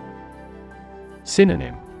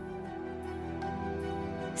 Synonym: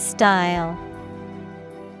 style,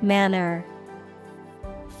 manner,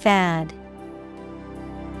 fad.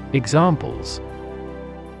 Examples: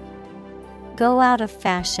 go out of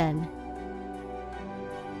fashion.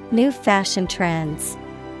 New fashion trends.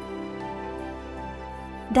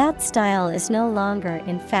 That style is no longer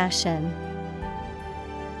in fashion.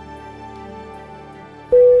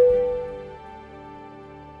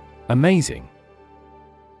 Amazing.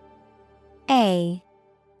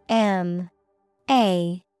 A-M-A-Z-I-N-G.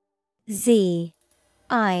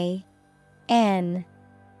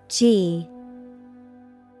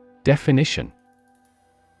 Definition: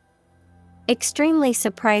 extremely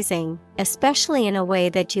surprising, especially in a way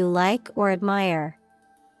that you like or admire.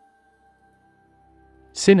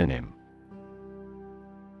 Synonym: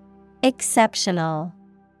 exceptional,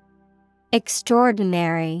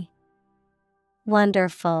 extraordinary,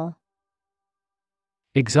 wonderful.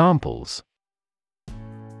 Examples: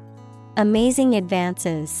 amazing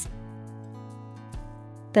advances.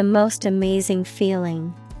 The most amazing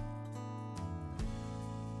feeling.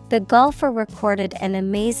 The golfer recorded an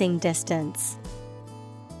amazing distance.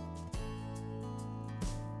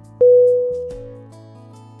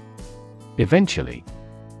 Eventually.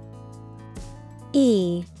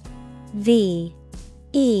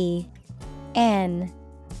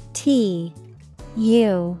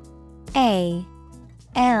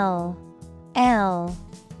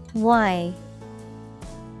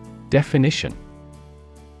 Definition: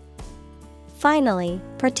 finally,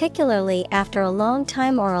 particularly after a long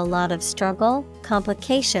time or a lot of struggle,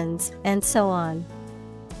 complications, and so on.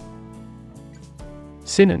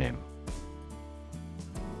 Synonym: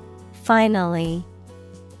 finally,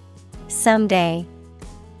 someday,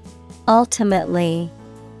 ultimately.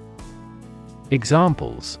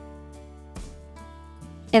 Examples: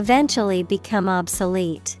 eventually become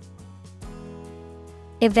obsolete.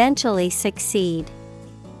 Eventually succeed.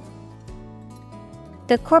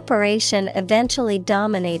 The corporation eventually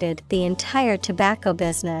dominated the entire tobacco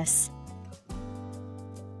business.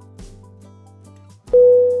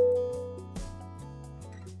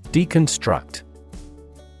 Deconstruct.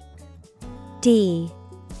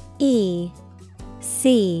 Deconstruct.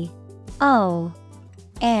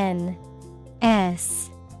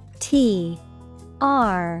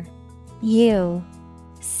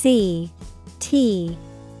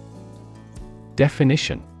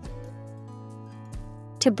 Definition.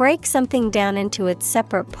 To break something down into its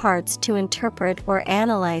separate parts to interpret or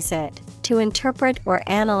analyze it, to interpret or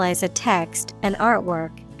analyze a text, an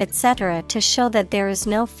artwork, etc. to show that there is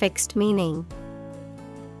no fixed meaning.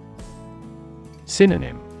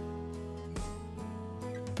 Synonym.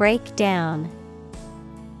 Break down,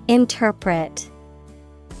 interpret,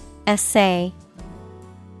 essay.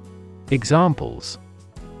 Examples.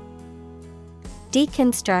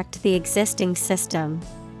 Deconstruct the existing system.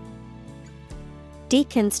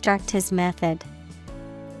 Deconstruct his method.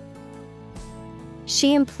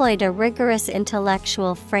 She employed a rigorous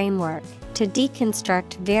intellectual framework to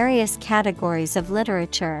deconstruct various categories of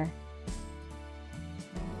literature.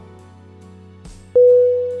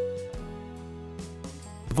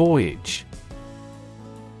 Voyage.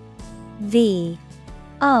 Voyage.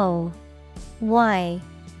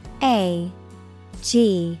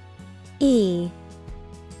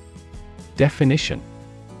 Definition.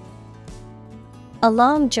 A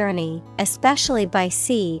long journey, especially by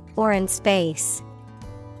sea or in space.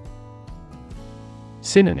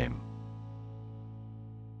 Synonym.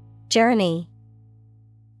 Journey,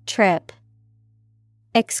 trip,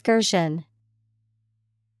 excursion.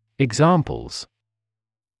 Examples.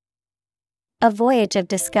 A voyage of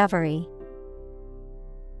discovery.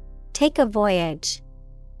 Take a voyage.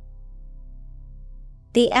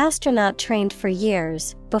 The astronaut trained for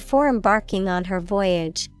years before embarking on her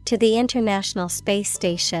voyage to the International Space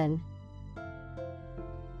Station.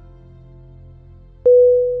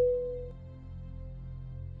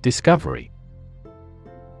 Discovery.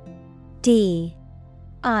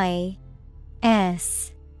 Discovery.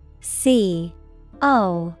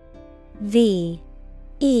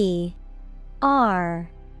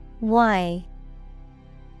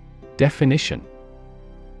 Definition.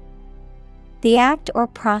 The act or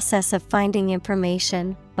process of finding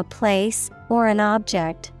information, a place, or an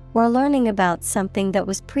object, or learning about something that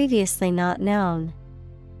was previously not known.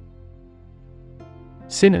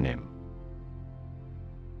 Synonym.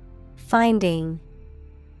 Finding,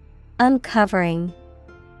 uncovering,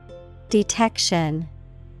 detection.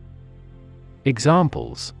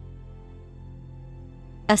 Examples.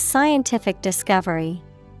 A scientific discovery.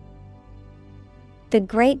 The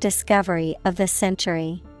great discovery of the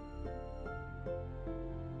century.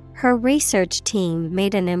 Her research team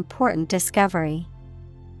made an important discovery.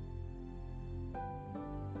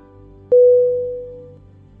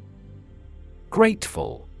 Grateful.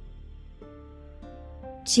 Grateful.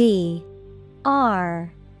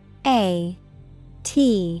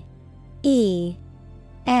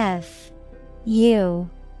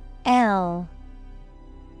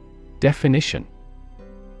 Definition.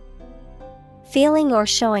 Feeling or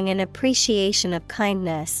showing an appreciation of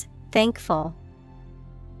kindness, thankful.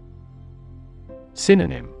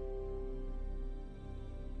 Synonym.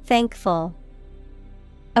 Thankful,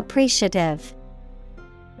 appreciative,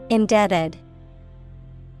 indebted.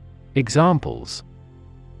 Examples.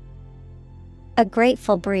 A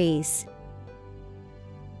grateful breeze.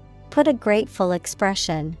 Put a grateful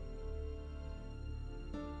expression.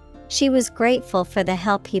 She was grateful for the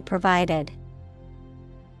help he provided.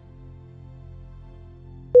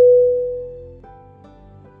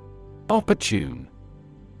 Opportune. Opportune.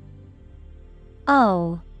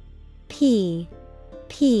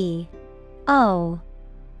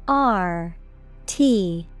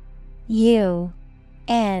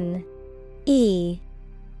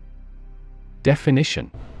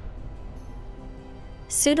 Definition.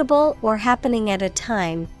 Suitable or happening at a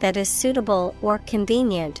time that is suitable or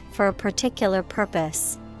convenient for a particular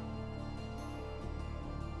purpose.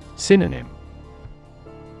 Synonym.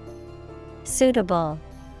 Suitable,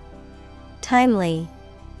 timely,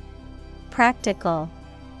 practical.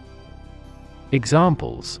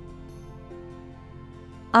 Examples.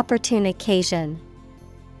 Opportune occasion.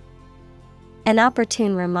 An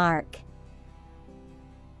opportune remark.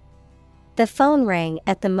 The phone rang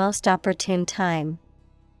at the most opportune time.